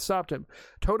Spider-Man stopped him.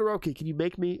 Todoroki, can you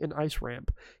make me an ice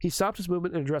ramp? He stopped his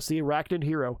movement and addressed the arachnid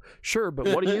hero. Sure, but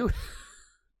what do you...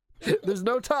 There's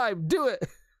no time. Do it.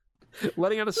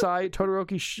 Letting out a sigh,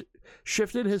 Todoroki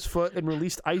shifted his foot and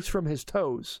released ice from his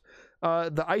toes.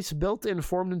 The ice built and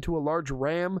formed into a large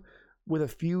ram with a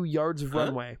few yards of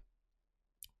runway.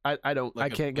 I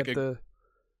can't get the...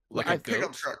 Like a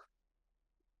pickup truck.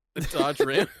 A Dodge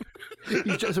Ram. So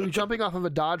he's jumping off of a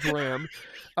Dodge Ram.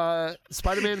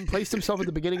 Spider-Man placed himself at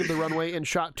the beginning of the runway and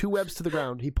shot two webs to the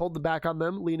ground. He pulled the back on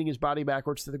them, leaning his body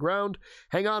backwards to the ground.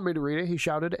 Hang on, Midoriya, he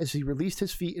shouted as he released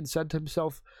his feet and sent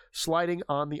himself sliding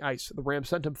on the ice. The ram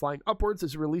sent him flying upwards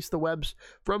as he released the webs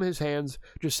from his hands.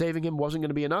 Just saving him wasn't going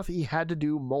to be enough. He had to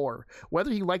do more.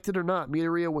 Whether he liked it or not,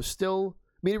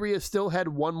 Midoriya still had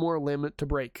one more limb to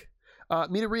break.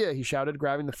 Midoriya, he shouted,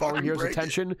 grabbing the fallen hero's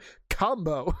attention.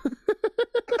 Combo.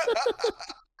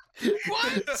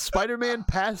 What? Spider-Man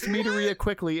passed Midoriya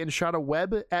quickly and shot a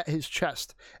web at his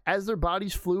chest. As their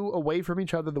bodies flew away from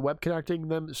each other, the web connecting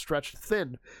them stretched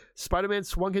thin. Spider-Man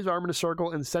swung his arm in a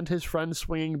circle and sent his friend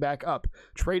swinging back up,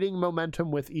 trading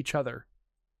momentum with each other.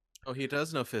 Oh, he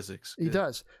does know physics. He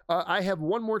does. I have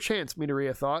one more chance,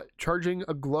 Midoriya thought, charging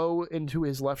a glow into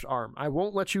his left arm. I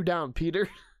won't let you down, Peter.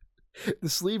 The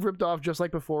sleeve ripped off just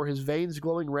like before, his veins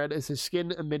glowing red as his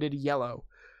skin emitted yellow.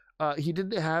 He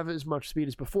didn't have as much speed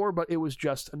as before, but it was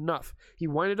just enough. He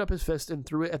winded up his fist and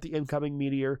threw it at the incoming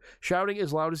meteor, shouting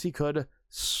as loud as he could,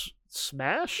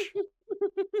 "Smash?"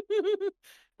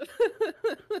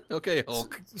 Okay,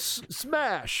 Hulk.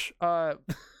 Smash!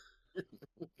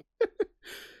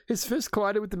 His fist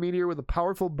collided with the meteor with a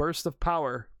powerful burst of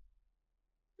power.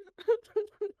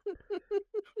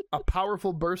 A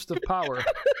powerful burst of power.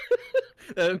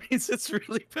 That means it's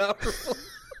really powerful.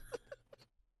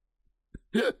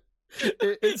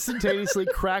 It instantaneously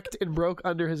cracked and broke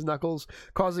under his knuckles,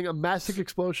 causing a massive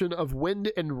explosion of wind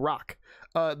and rock.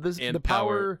 The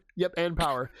power. Yep, and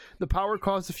power. The power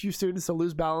caused a few students to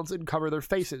lose balance and cover their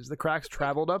faces. The cracks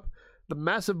traveled up the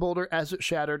massive boulder as it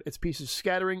shattered, its pieces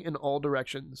scattering in all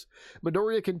directions.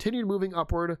 Midoriya continued moving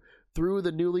upward through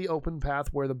the newly opened path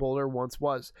where the boulder once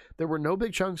was. There were no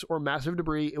big chunks or massive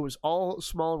debris. It was all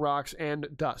small rocks and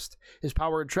dust. His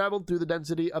power had traveled through the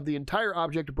density of the entire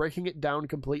object, breaking it down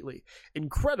completely.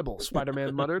 Incredible,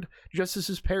 Spider-Man muttered, just as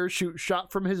his parachute shot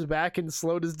from his back and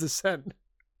slowed his descent.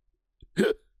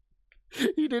 He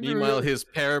didn't Meanwhile, his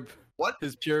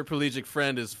paraplegic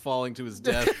friend is falling to his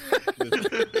death.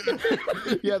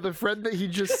 Yeah, the friend that he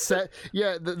just said,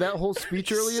 that whole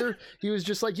speech earlier, he was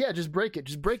just like, yeah, just break it.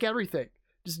 Just break everything.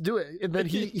 Just do it. And then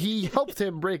he helped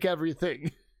him break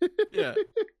everything. Yeah.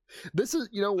 This is,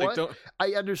 you know what?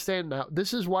 I understand now.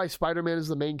 This is why Spider-Man is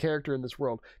the main character in this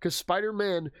world. Because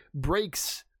Spider-Man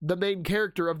breaks the main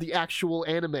character of the actual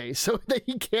anime so that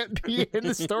he can't be in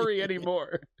the story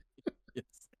anymore. Yes.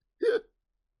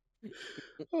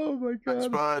 Oh my god.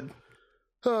 Spud.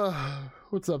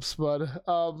 What's up, Spud?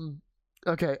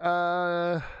 Okay.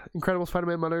 Incredible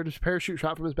Spider-Man muttered. His parachute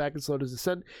shot from his back and slowed his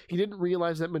descent. He didn't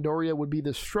realize that Midoriya would be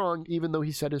this strong, even though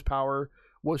he said his power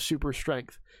was super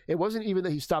strength. It wasn't even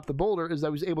that he stopped the boulder, as that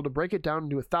he was able to break it down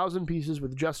into 1,000 pieces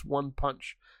with just one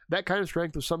punch. That kind of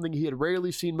strength was something he had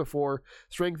rarely seen before,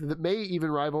 strength that may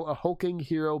even rival a hulking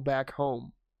hero back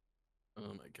home.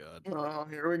 Oh my god. Oh,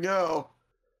 here we go.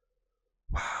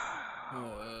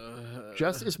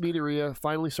 Just as Midoriya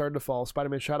finally started to fall,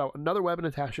 Spider-Man shot out another web and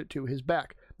attached it to his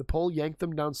back. The pole yanked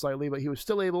them down slightly, but he was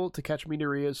still able to catch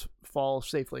Midoriya's fall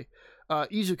safely.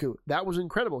 Izuku, that was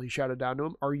incredible, he shouted down to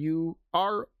him. Are you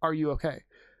okay?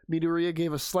 Midoriya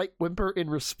gave a slight whimper in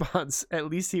response. At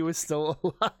least he was still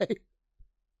alive.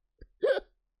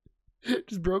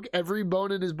 Just broke every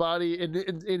bone in his body,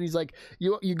 and he's like,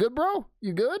 you good, bro?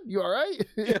 You good? You all right?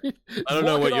 Yeah. I don't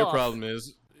know what your problem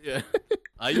is. Yeah,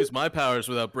 I use my powers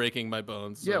without breaking my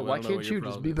bones. So yeah, why can't you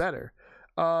just be better?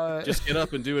 Just get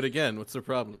up and do it again. What's the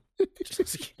problem?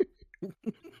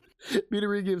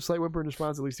 Midoriya gave a slight whimper in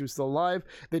response. At least he was still alive.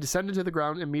 They descended to the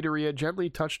ground, and Midoriya gently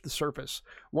touched the surface.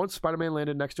 Once Spider-Man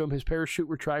landed next to him, his parachute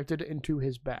retracted into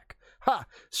his back. Ha!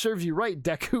 Serves you right,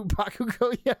 Deku,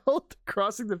 Bakugo yelled,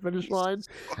 crossing the finish line.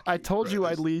 I told you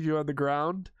I'd leave you on the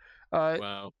ground.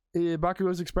 Wow.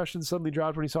 Bakugo's expression suddenly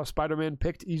dropped when he saw Spider-Man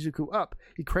picked Izuku up.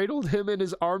 He cradled him in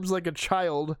his arms like a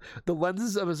child. The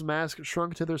lenses of his mask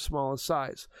shrunk to their smallest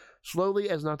size. Slowly,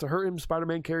 as not to hurt him,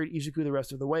 Spider-Man carried Izuku the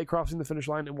rest of the way, crossing the finish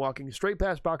line and walking straight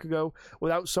past Bakugo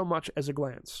without so much as a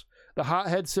glance. The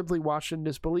hothead simply watched in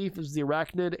disbelief as the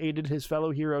arachnid aided his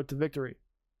fellow hero to victory.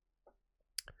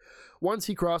 Once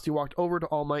he crossed, he walked over to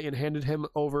All Might and handed him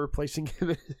over, placing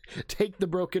him take the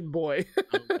broken boy.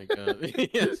 Oh my god.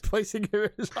 Yes. Placing him in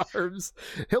his arms.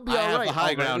 He'll be all right. I have the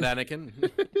high ground,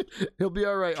 Anakin. He'll be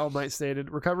all right, All Might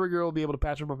stated. Recovery Girl will be able to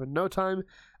patch him up in no time.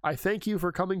 I thank you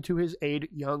for coming to his aid,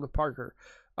 young Parker.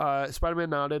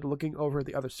 Spider-Man nodded, looking over at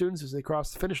the other students as they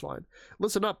crossed the finish line.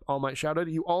 Listen up, All Might shouted.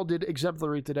 You all did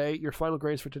exemplary today. Your final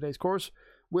grades for today's course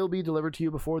will be delivered to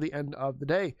you before the end of the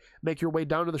day. Make your way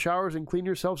down to the showers and clean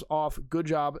yourselves off. Good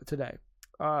job today.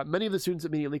 Many of the students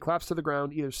immediately collapsed to the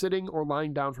ground, either sitting or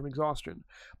lying down from exhaustion.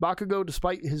 Bakugo,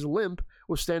 despite his limp,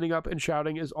 was standing up and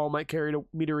shouting as All Might carried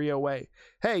Midoriya away.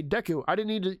 Hey, Deku, I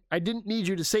didn't need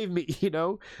you to save me, you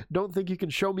know? Don't think you can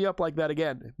show me up like that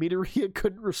again. Midoriya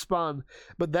couldn't respond,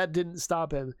 but that didn't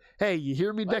stop him. Hey, you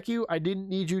hear me, Deku? I didn't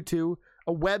need you to.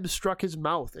 A web struck his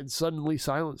mouth and suddenly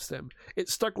silenced him. It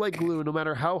stuck like glue no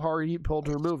matter how hard he pulled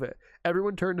to remove it.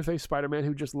 Everyone turned to face Spider-Man,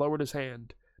 who just lowered his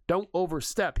hand. Don't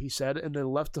overstep, he said, and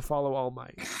then left to follow All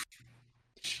Might.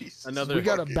 Jesus. We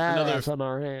got a badass on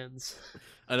our hands.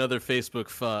 Another Facebook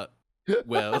thought.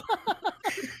 Well.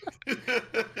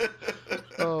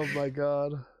 Oh my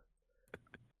god.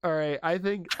 All right, I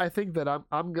think that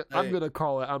I'm gonna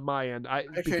call it on my end.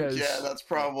 Because that's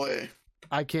probably.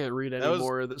 I can't read any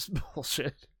more of this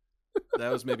bullshit.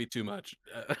 That was maybe too much.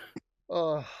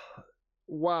 Wow.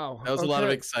 That was a lot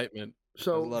of excitement.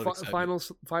 So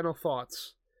final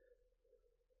thoughts.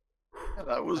 Yeah,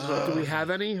 that was. Do we have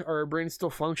any? Are our brains still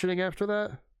functioning after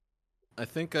that? I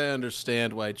think I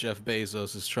understand why Jeff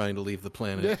Bezos is trying to leave the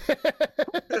planet.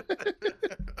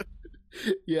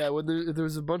 Yeah, when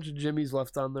there's a bunch of Jimmys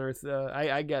left on the Earth,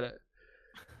 I get it.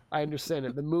 I understand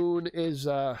it. The moon is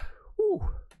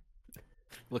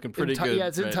looking pretty good.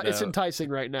 Yeah, it's enticing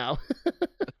right now.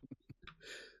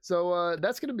 So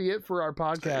that's gonna be it for our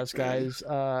podcast, guys.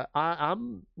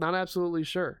 I'm not absolutely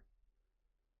sure.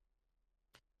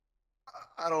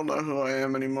 I don't know who I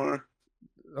am anymore.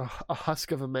 A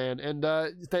husk of a man. And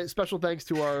special thanks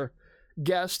to our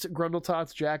guest,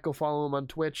 Grundletots Jack. Go follow him on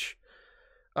Twitch.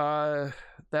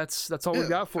 That's all we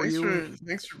got for you.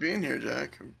 Thanks for being here,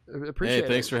 Jack. Appreciate it.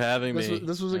 Thanks for having me.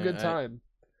 This was a good time.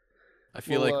 I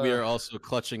feel like we are also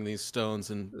clutching these stones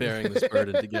and bearing this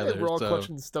burden together. We're all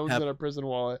clutching stones in our prison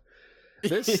wallet.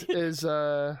 This is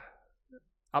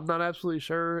I'm not absolutely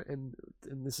sure, and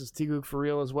this is T-Gook for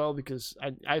real as well, because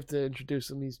I have to introduce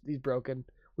him. He's broken.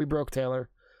 We broke Taylor.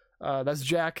 That's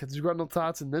Jack. It's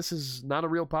Grundletots, and this is Not a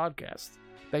Real Podcast.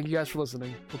 Thank you guys for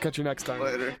listening. We'll catch you next time.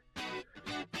 Later.